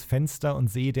in dieses Fenster und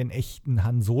sehe den echten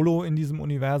Han Solo in diesem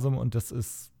Universum und das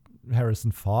ist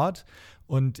Harrison Ford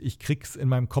und ich krieg's in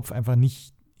meinem Kopf einfach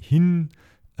nicht hin,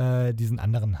 diesen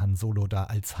anderen Han Solo da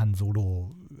als Han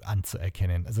Solo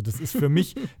anzuerkennen. Also das ist für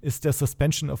mich, ist der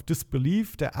Suspension of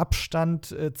Disbelief, der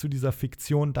Abstand zu dieser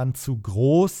Fiktion dann zu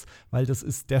groß, weil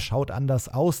der schaut anders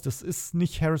aus, das ist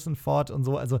nicht Harrison Ford und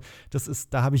so, also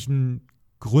da habe ich ein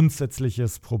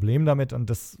grundsätzliches Problem damit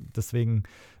und deswegen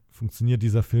funktioniert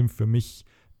dieser Film für mich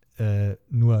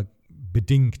nur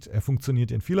bedingt. Er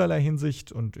funktioniert in vielerlei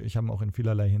Hinsicht und ich habe ihn auch in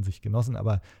vielerlei Hinsicht genossen,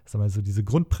 aber sag mal so diese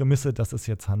Grundprämisse, das ist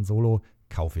jetzt Han Solo,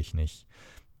 kaufe ich nicht.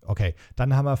 Okay,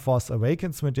 dann haben wir Force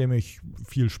Awakens, mit dem ich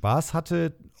viel Spaß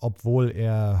hatte, obwohl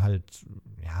er halt,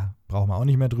 ja, brauchen wir auch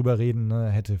nicht mehr drüber reden, ne?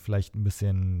 Hätte vielleicht ein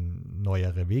bisschen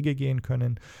neuere Wege gehen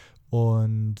können.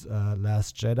 Und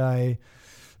Last Jedi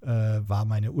war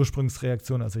meine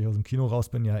Ursprungsreaktion, als ich aus dem Kino raus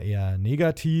bin, ja eher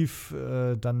negativ.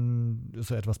 Dann ist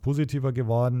er etwas positiver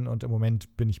geworden und im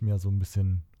Moment bin ich mir so ein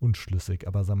bisschen unschlüssig.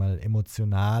 Aber sag mal,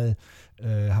 emotional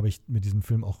habe ich mit diesem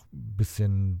Film auch ein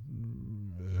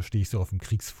bisschen, stehe ich so auf dem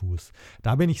Kriegsfuß.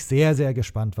 Da bin ich sehr, sehr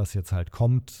gespannt, was jetzt halt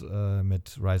kommt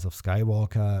mit Rise of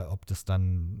Skywalker, ob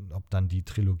dann die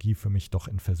Trilogie für mich doch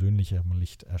in versöhnlicherem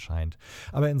Licht erscheint.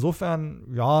 Aber insofern,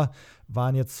 ja,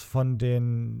 waren jetzt von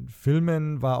den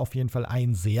Filmen, war auf jeden Fall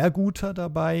ein sehr guter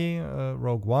dabei,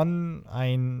 Rogue One,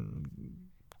 ein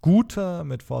guter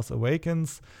mit Force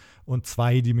Awakens und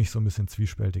 2, die mich so ein bisschen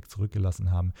zwiespältig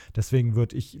zurückgelassen haben. Deswegen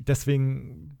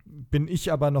bin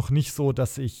ich aber noch nicht so,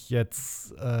 dass ich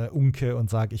jetzt unke und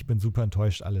sage, ich bin super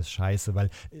enttäuscht, alles scheiße, weil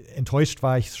enttäuscht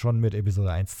war ich schon mit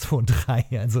Episode 1, 2 und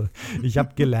 3. Also ich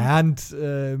habe gelernt,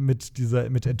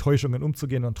 mit Enttäuschungen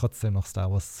umzugehen und trotzdem noch Star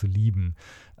Wars zu lieben.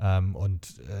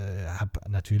 Und habe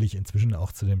natürlich inzwischen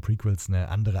auch zu den Prequels eine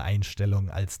andere Einstellung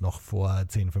als noch vor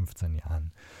 10, 15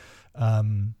 Jahren.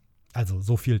 Also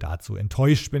so viel dazu.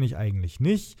 Enttäuscht bin ich eigentlich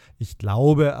nicht. Ich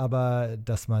glaube aber,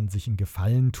 dass man sich einen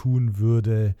Gefallen tun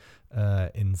würde,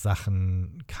 in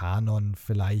Sachen Kanon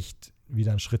vielleicht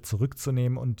wieder einen Schritt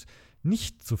zurückzunehmen und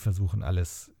nicht zu versuchen,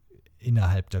 alles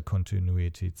innerhalb der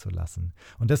Continuity zu lassen.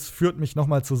 Und das führt mich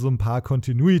nochmal zu so ein paar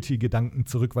Continuity-Gedanken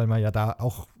zurück, weil wir ja da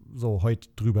auch so heute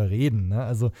drüber reden. Ne?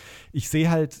 Also ich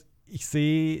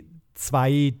sehe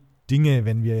zwei Dinge,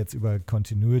 wenn wir jetzt über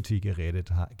Continuity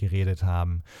geredet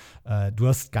haben. Du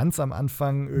hast ganz am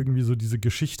Anfang irgendwie so diese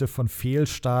Geschichte von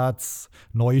Fehlstarts,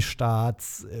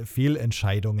 Neustarts,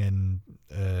 Fehlentscheidungen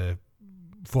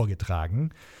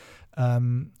vorgetragen.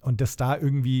 Und dass da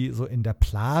irgendwie so in der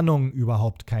Planung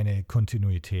überhaupt keine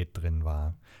Kontinuität drin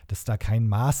war. Dass da kein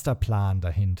Masterplan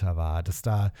dahinter war. Dass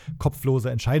da kopflose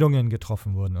Entscheidungen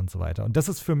getroffen wurden und so weiter. Und das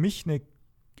ist für mich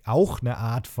auch eine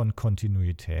Art von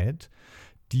Kontinuität,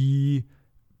 die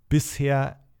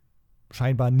bisher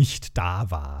scheinbar nicht da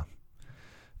war.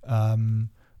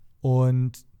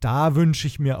 Und da wünsche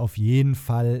ich mir auf jeden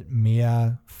Fall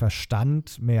mehr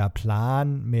Verstand, mehr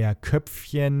Plan, mehr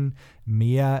Köpfchen,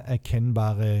 mehr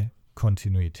erkennbare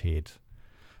Kontinuität.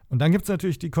 Und dann gibt es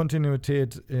natürlich die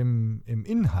Kontinuität im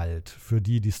Inhalt, für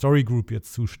die Story Group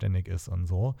jetzt zuständig ist und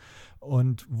so.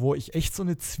 Und wo ich echt so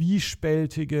eine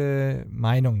zwiespältige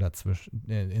Meinung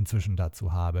inzwischen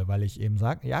dazu habe, weil ich eben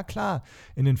sage, ja klar,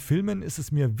 in den Filmen ist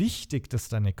es mir wichtig, dass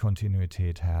da eine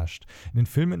Kontinuität herrscht. In den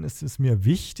Filmen ist es mir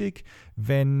wichtig,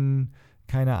 wenn,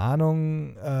 keine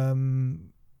Ahnung,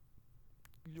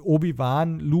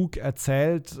 Obi-Wan Luke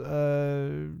erzählt,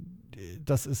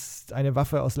 das ist eine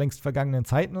Waffe aus längst vergangenen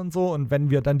Zeiten und so. Und wenn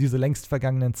wir dann diese längst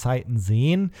vergangenen Zeiten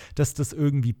sehen, dass das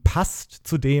irgendwie passt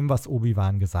zu dem, was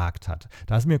Obi-Wan gesagt hat.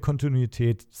 Da ist mir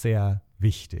Kontinuität sehr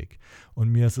wichtig. Und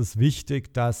mir ist es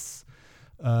wichtig, dass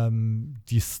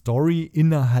die Story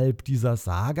innerhalb dieser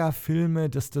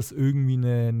Saga-Filme, dass das irgendwie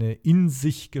eine in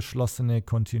sich geschlossene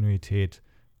Kontinuität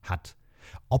hat.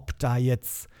 Ob da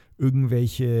jetzt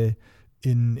irgendwelche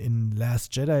in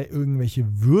Last Jedi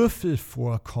irgendwelche Würfel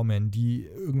vorkommen, die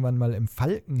irgendwann mal im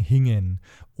Falken hingen,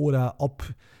 oder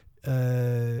ob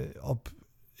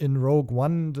in Rogue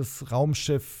One das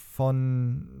Raumschiff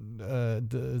von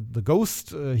The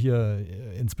Ghost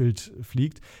hier ins Bild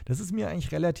fliegt, das ist mir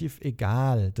eigentlich relativ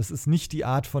egal. Das ist nicht die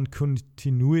Art von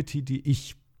Continuity, die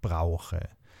ich brauche.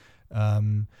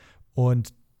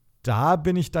 Und da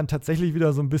bin ich dann tatsächlich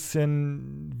wieder so ein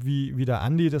bisschen wie der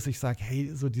Andi, dass ich sage, hey,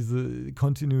 so diese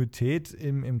Kontinuität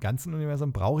im ganzen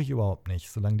Universum brauche ich überhaupt nicht,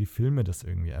 solange die Filme das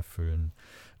irgendwie erfüllen.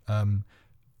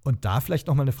 Und da vielleicht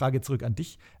noch mal eine Frage zurück an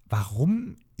dich.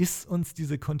 Warum ist uns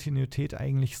diese Kontinuität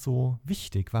eigentlich so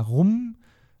wichtig? Warum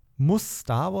muss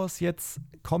Star Wars jetzt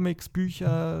Comics,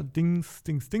 Bücher, Dings,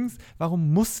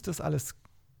 warum muss das alles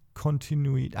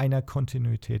einer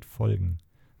Kontinuität folgen?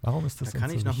 Warum ist das Da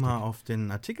kann so ich wichtig? nochmal auf den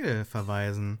Artikel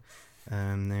verweisen,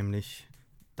 nämlich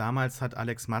damals hat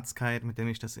Alex Matzkeit, mit dem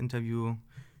ich das Interview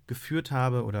geführt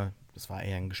habe, oder das war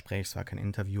eher ein Gespräch, es war kein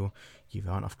Interview, die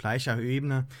waren auf gleicher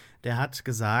Ebene, der hat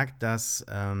gesagt, dass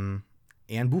er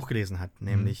ein Buch gelesen hat,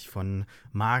 nämlich von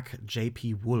Mark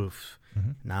J.P. Wolf,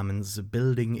 namens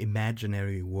Building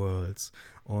Imaginary Worlds.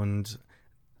 Und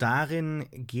darin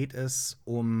geht es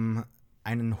um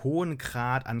einen hohen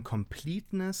Grad an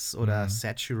Completeness oder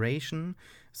Saturation.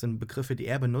 Das sind Begriffe, die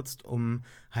er benutzt, um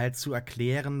halt zu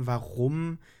erklären,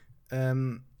 warum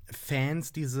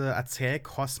Fans diese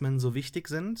Erzählkosmen so wichtig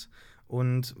sind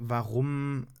und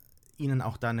warum ihnen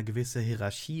auch da eine gewisse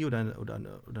Hierarchie oder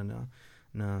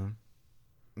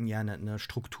eine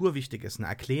Struktur wichtig ist, eine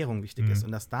Erklärung wichtig ist.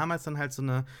 Und dass damals dann halt so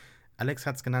eine, Alex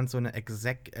hat es genannt, so eine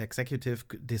Executive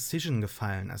Decision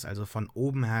gefallen ist, also von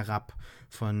oben herab,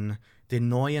 von den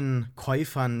neuen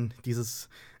Käufern dieses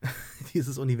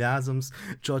Universums.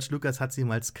 George Lucas hat sie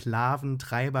mal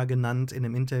Sklaventreiber genannt in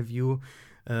einem Interview.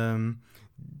 Dann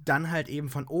halt eben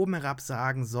von oben herab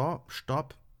sagen, so,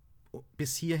 stopp,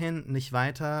 bis hierhin, nicht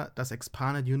weiter, das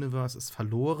Expanded Universe ist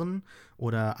verloren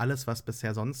oder alles, was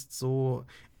bisher sonst so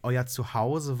euer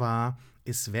Zuhause war,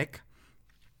 ist weg.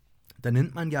 Da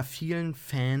nimmt man ja vielen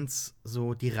Fans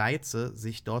so die Reize,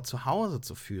 sich dort zu Hause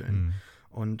zu fühlen.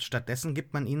 Und stattdessen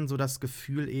gibt man ihnen so das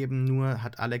Gefühl eben nur,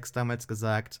 hat Alex damals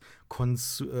gesagt,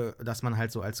 dass man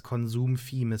halt so als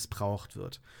Konsumvieh missbraucht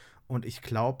wird. Und ich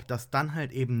glaube, dass dann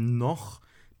halt eben noch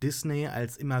Disney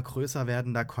als immer größer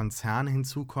werdender Konzern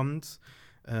hinzukommt,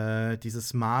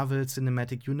 dieses Marvel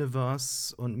Cinematic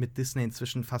Universe und mit Disney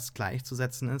inzwischen fast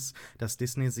gleichzusetzen ist, dass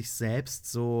Disney sich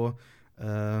selbst so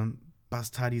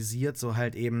bastardisiert, so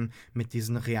halt eben mit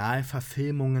diesen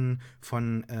Realverfilmungen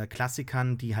von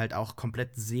Klassikern, die halt auch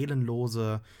komplett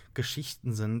seelenlose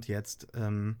Geschichten sind jetzt.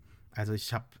 Also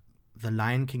ich habe The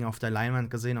Lion King auf der Leinwand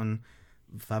gesehen und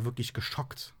war wirklich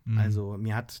geschockt. Mhm. Also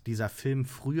mir hat dieser Film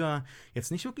früher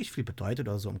jetzt nicht wirklich viel bedeutet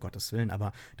oder so, um Gottes Willen,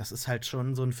 aber das ist halt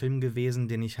schon so ein Film gewesen,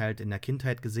 den ich halt in der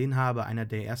Kindheit gesehen habe, einer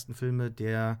der ersten Filme,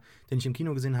 den ich im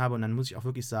Kino gesehen habe, und dann muss ich auch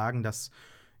wirklich sagen, dass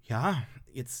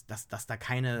da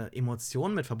keine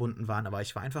Emotionen mit verbunden waren, aber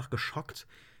ich war einfach geschockt,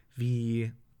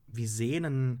 wie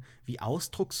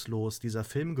ausdruckslos dieser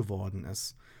Film geworden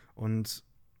ist. Und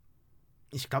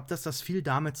ich glaube, dass das viel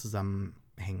damit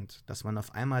zusammenhängt, dass man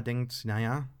auf einmal denkt,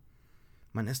 naja,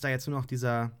 man ist da jetzt nur noch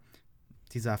dieser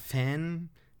Fan,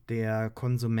 der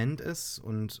Konsument ist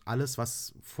und alles,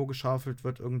 was vorgeschaufelt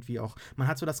wird, irgendwie auch, man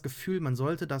hat so das Gefühl, man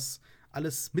sollte das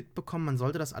alles mitbekommen, man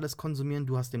sollte das alles konsumieren.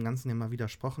 Du hast dem Ganzen ja mal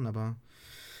widersprochen, aber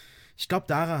ich glaube,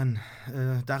 darin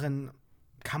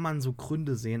kann man so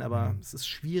Gründe sehen, aber es ist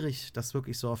schwierig, das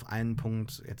wirklich so auf einen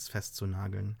Punkt jetzt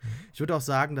festzunageln. Ich würde auch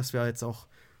sagen, dass wir jetzt auch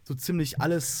so ziemlich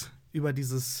alles über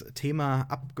dieses Thema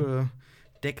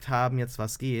abgedeckt haben, jetzt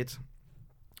was geht.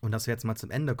 Und dass wir jetzt mal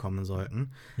zum Ende kommen sollten.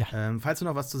 Ja. Falls du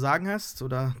noch was zu sagen hast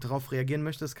oder darauf reagieren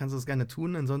möchtest, kannst du das gerne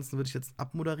tun. Ansonsten würde ich jetzt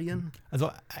abmoderieren. Also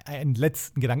einen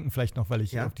letzten Gedanken vielleicht noch, weil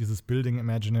ich auf dieses Building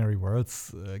Imaginary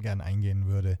Worlds gern eingehen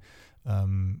würde.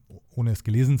 Ohne es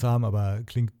gelesen zu haben, aber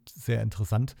klingt sehr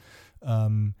interessant.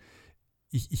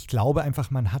 Ich glaube einfach,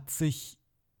 man hat sich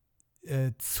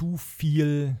zu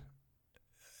viel,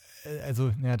 das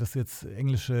ist jetzt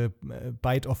englische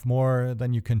bite off more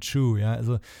than you can chew, ja,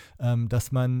 also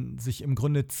dass man sich im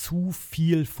Grunde zu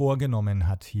viel vorgenommen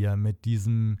hat hier mit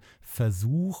diesem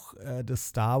Versuch, das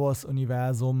Star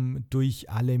Wars-Universum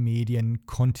durch alle Medien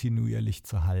kontinuierlich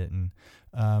zu halten.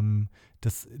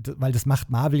 Weil das macht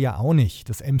Marvel ja auch nicht.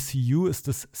 Das MCU ist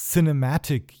das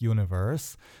Cinematic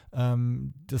Universe.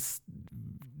 Das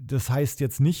heißt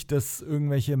jetzt nicht, dass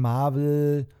irgendwelche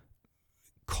Marvel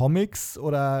Comics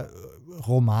oder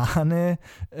Romane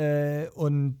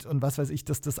und was weiß ich,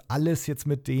 dass das alles jetzt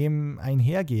mit dem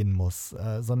einhergehen muss,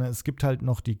 sondern es gibt halt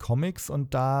noch die Comics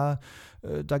und da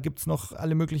gibt es noch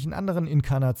alle möglichen anderen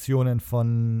Inkarnationen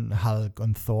von Hulk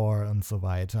und Thor und so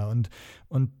weiter. Und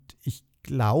ich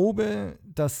glaube,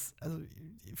 dass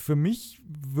für mich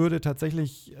würde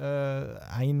tatsächlich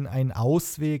ein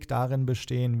Ausweg darin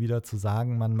bestehen, wieder zu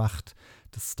sagen, man macht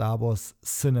das Star Wars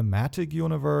Cinematic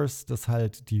Universe, dass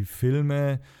halt die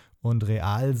Filme und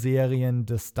Realserien,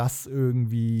 dass das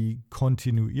irgendwie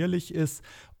kontinuierlich ist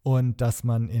und dass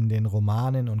man in den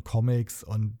Romanen und Comics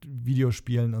und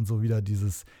Videospielen und so wieder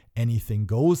dieses Anything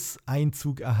Goes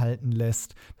Einzug erhalten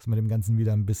lässt, dass man dem Ganzen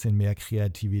wieder ein bisschen mehr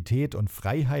Kreativität und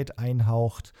Freiheit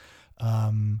einhaucht.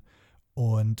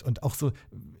 Und auch so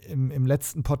im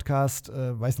letzten Podcast,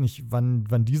 weiß nicht,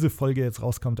 wann diese Folge jetzt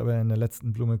rauskommt, aber in der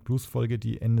letzten Blue Blues Folge,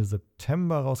 die Ende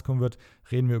September rauskommen wird,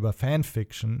 reden wir über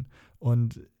Fanfiction.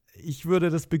 Und ich würde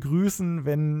das begrüßen,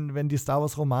 wenn die Star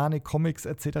Wars Romane, Comics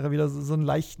etc. wieder so einen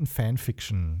leichten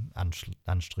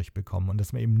Fanfiction-Anstrich bekommen und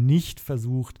dass man eben nicht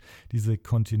versucht, diese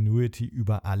Continuity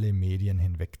über alle Medien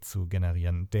hinweg zu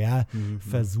generieren. Der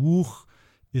Versuch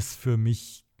ist für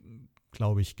mich,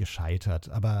 glaube ich, gescheitert.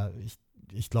 Aber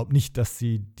ich glaube nicht, dass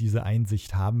sie diese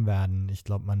Einsicht haben werden. Ich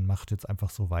glaube, man macht jetzt einfach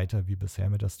so weiter wie bisher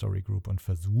mit der Story Group und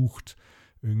versucht,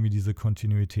 irgendwie diese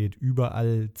Kontinuität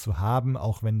überall zu haben,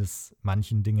 auch wenn es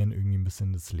manchen Dingen irgendwie ein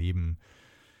bisschen das Leben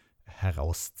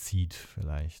herauszieht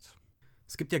vielleicht.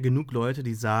 Es gibt ja genug Leute,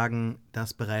 die sagen,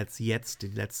 dass bereits jetzt die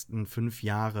letzten 5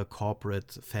 Jahre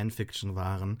Corporate Fanfiction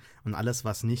waren und alles,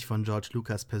 was nicht von George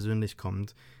Lucas persönlich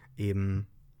kommt, eben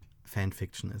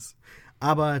Fanfiction ist.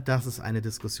 Aber das ist eine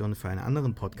Diskussion für einen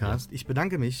anderen Podcast. Ich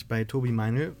bedanke mich bei Tobi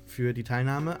Meinl für die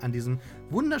Teilnahme an diesem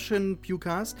wunderschönen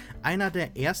Pewcast. Einer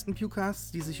der ersten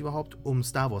Pewcasts, die sich überhaupt um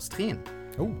Star Wars drehen.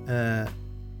 Oh.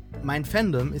 Mein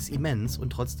Fandom ist immens und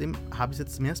trotzdem habe ich es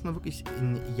jetzt zum ersten Mal wirklich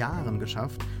in Jahren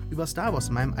geschafft, über Star Wars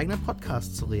in meinem eigenen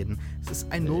Podcast zu reden. Es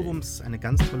ist ein Novum, es ist eine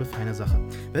ganz tolle, feine Sache.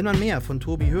 Wenn man mehr von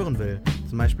Tobi hören will,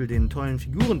 zum Beispiel den tollen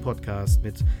Figuren-Podcast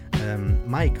mit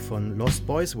Mike von Lost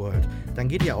Boys World, dann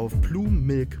geht ihr auf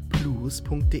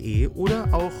bluemilkblues.de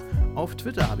oder auch auf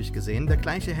Twitter, habe ich gesehen. Der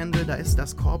gleiche Handle, da ist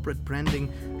das Corporate Branding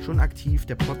schon aktiv.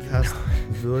 Der Podcast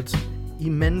wird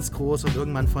immens groß und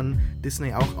irgendwann von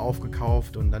Disney auch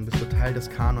aufgekauft und dann bist du Teil des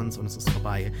Kanons und es ist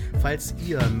vorbei. Falls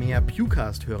ihr mehr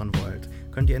Pewcast hören wollt,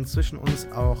 könnt ihr inzwischen uns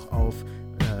auch auf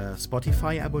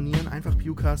Spotify abonnieren, einfach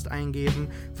Pewcast eingeben,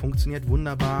 funktioniert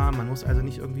wunderbar, man muss also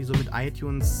nicht irgendwie so mit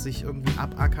iTunes sich irgendwie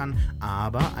abackern,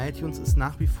 aber iTunes ist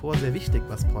nach wie vor sehr wichtig,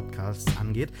 was Podcasts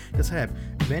angeht. Deshalb,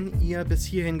 wenn ihr bis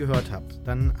hierhin gehört habt,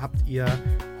 dann habt ihr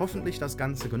hoffentlich das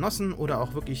Ganze genossen oder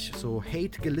auch wirklich so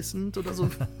Hate gelistet oder so.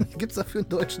 Gibt es dafür einen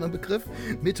deutschen Begriff?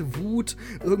 Mit Wut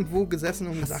irgendwo gesessen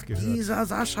und gesagt, dieser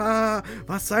Sascha,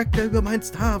 was sagt er über mein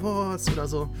Star Wars oder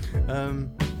so.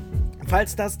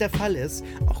 Falls das der Fall ist,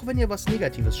 auch wenn ihr was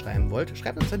Negatives schreiben wollt,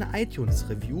 schreibt uns eine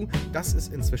iTunes-Review. Das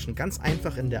ist inzwischen ganz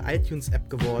einfach in der iTunes-App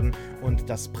geworden und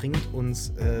das bringt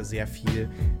uns sehr viel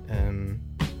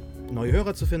neue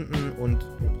Hörer zu finden und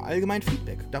allgemein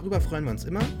Feedback. Darüber freuen wir uns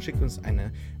immer. Schickt uns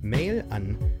eine Mail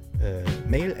an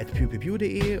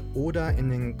mail@pewpew.de oder in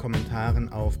den Kommentaren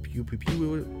auf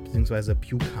pewpew bzw.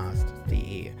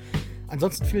 pewcast.de.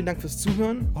 Ansonsten vielen Dank fürs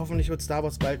Zuhören. Hoffentlich wird Star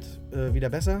Wars bald wieder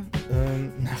besser.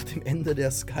 Nach dem Ende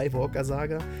der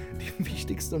Skywalker-Saga, dem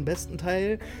wichtigsten und besten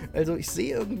Teil. Also ich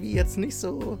sehe irgendwie jetzt nicht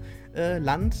so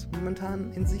Land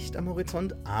momentan in Sicht am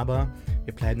Horizont, aber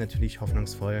wir bleiben natürlich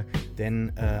hoffnungsvoll,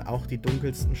 denn auch die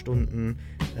dunkelsten Stunden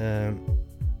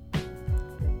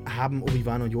haben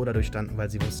Obi-Wan und Yoda durchstanden, weil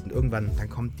sie wussten, irgendwann, dann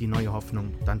kommt die neue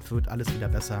Hoffnung, dann wird alles wieder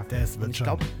besser. Das wird ich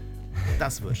glaube,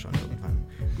 das wird schon irgendwann.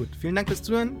 Gut, vielen Dank fürs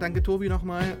Zuhören. Danke Tobi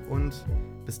nochmal und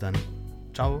bis dann.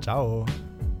 Ciao. Ciao.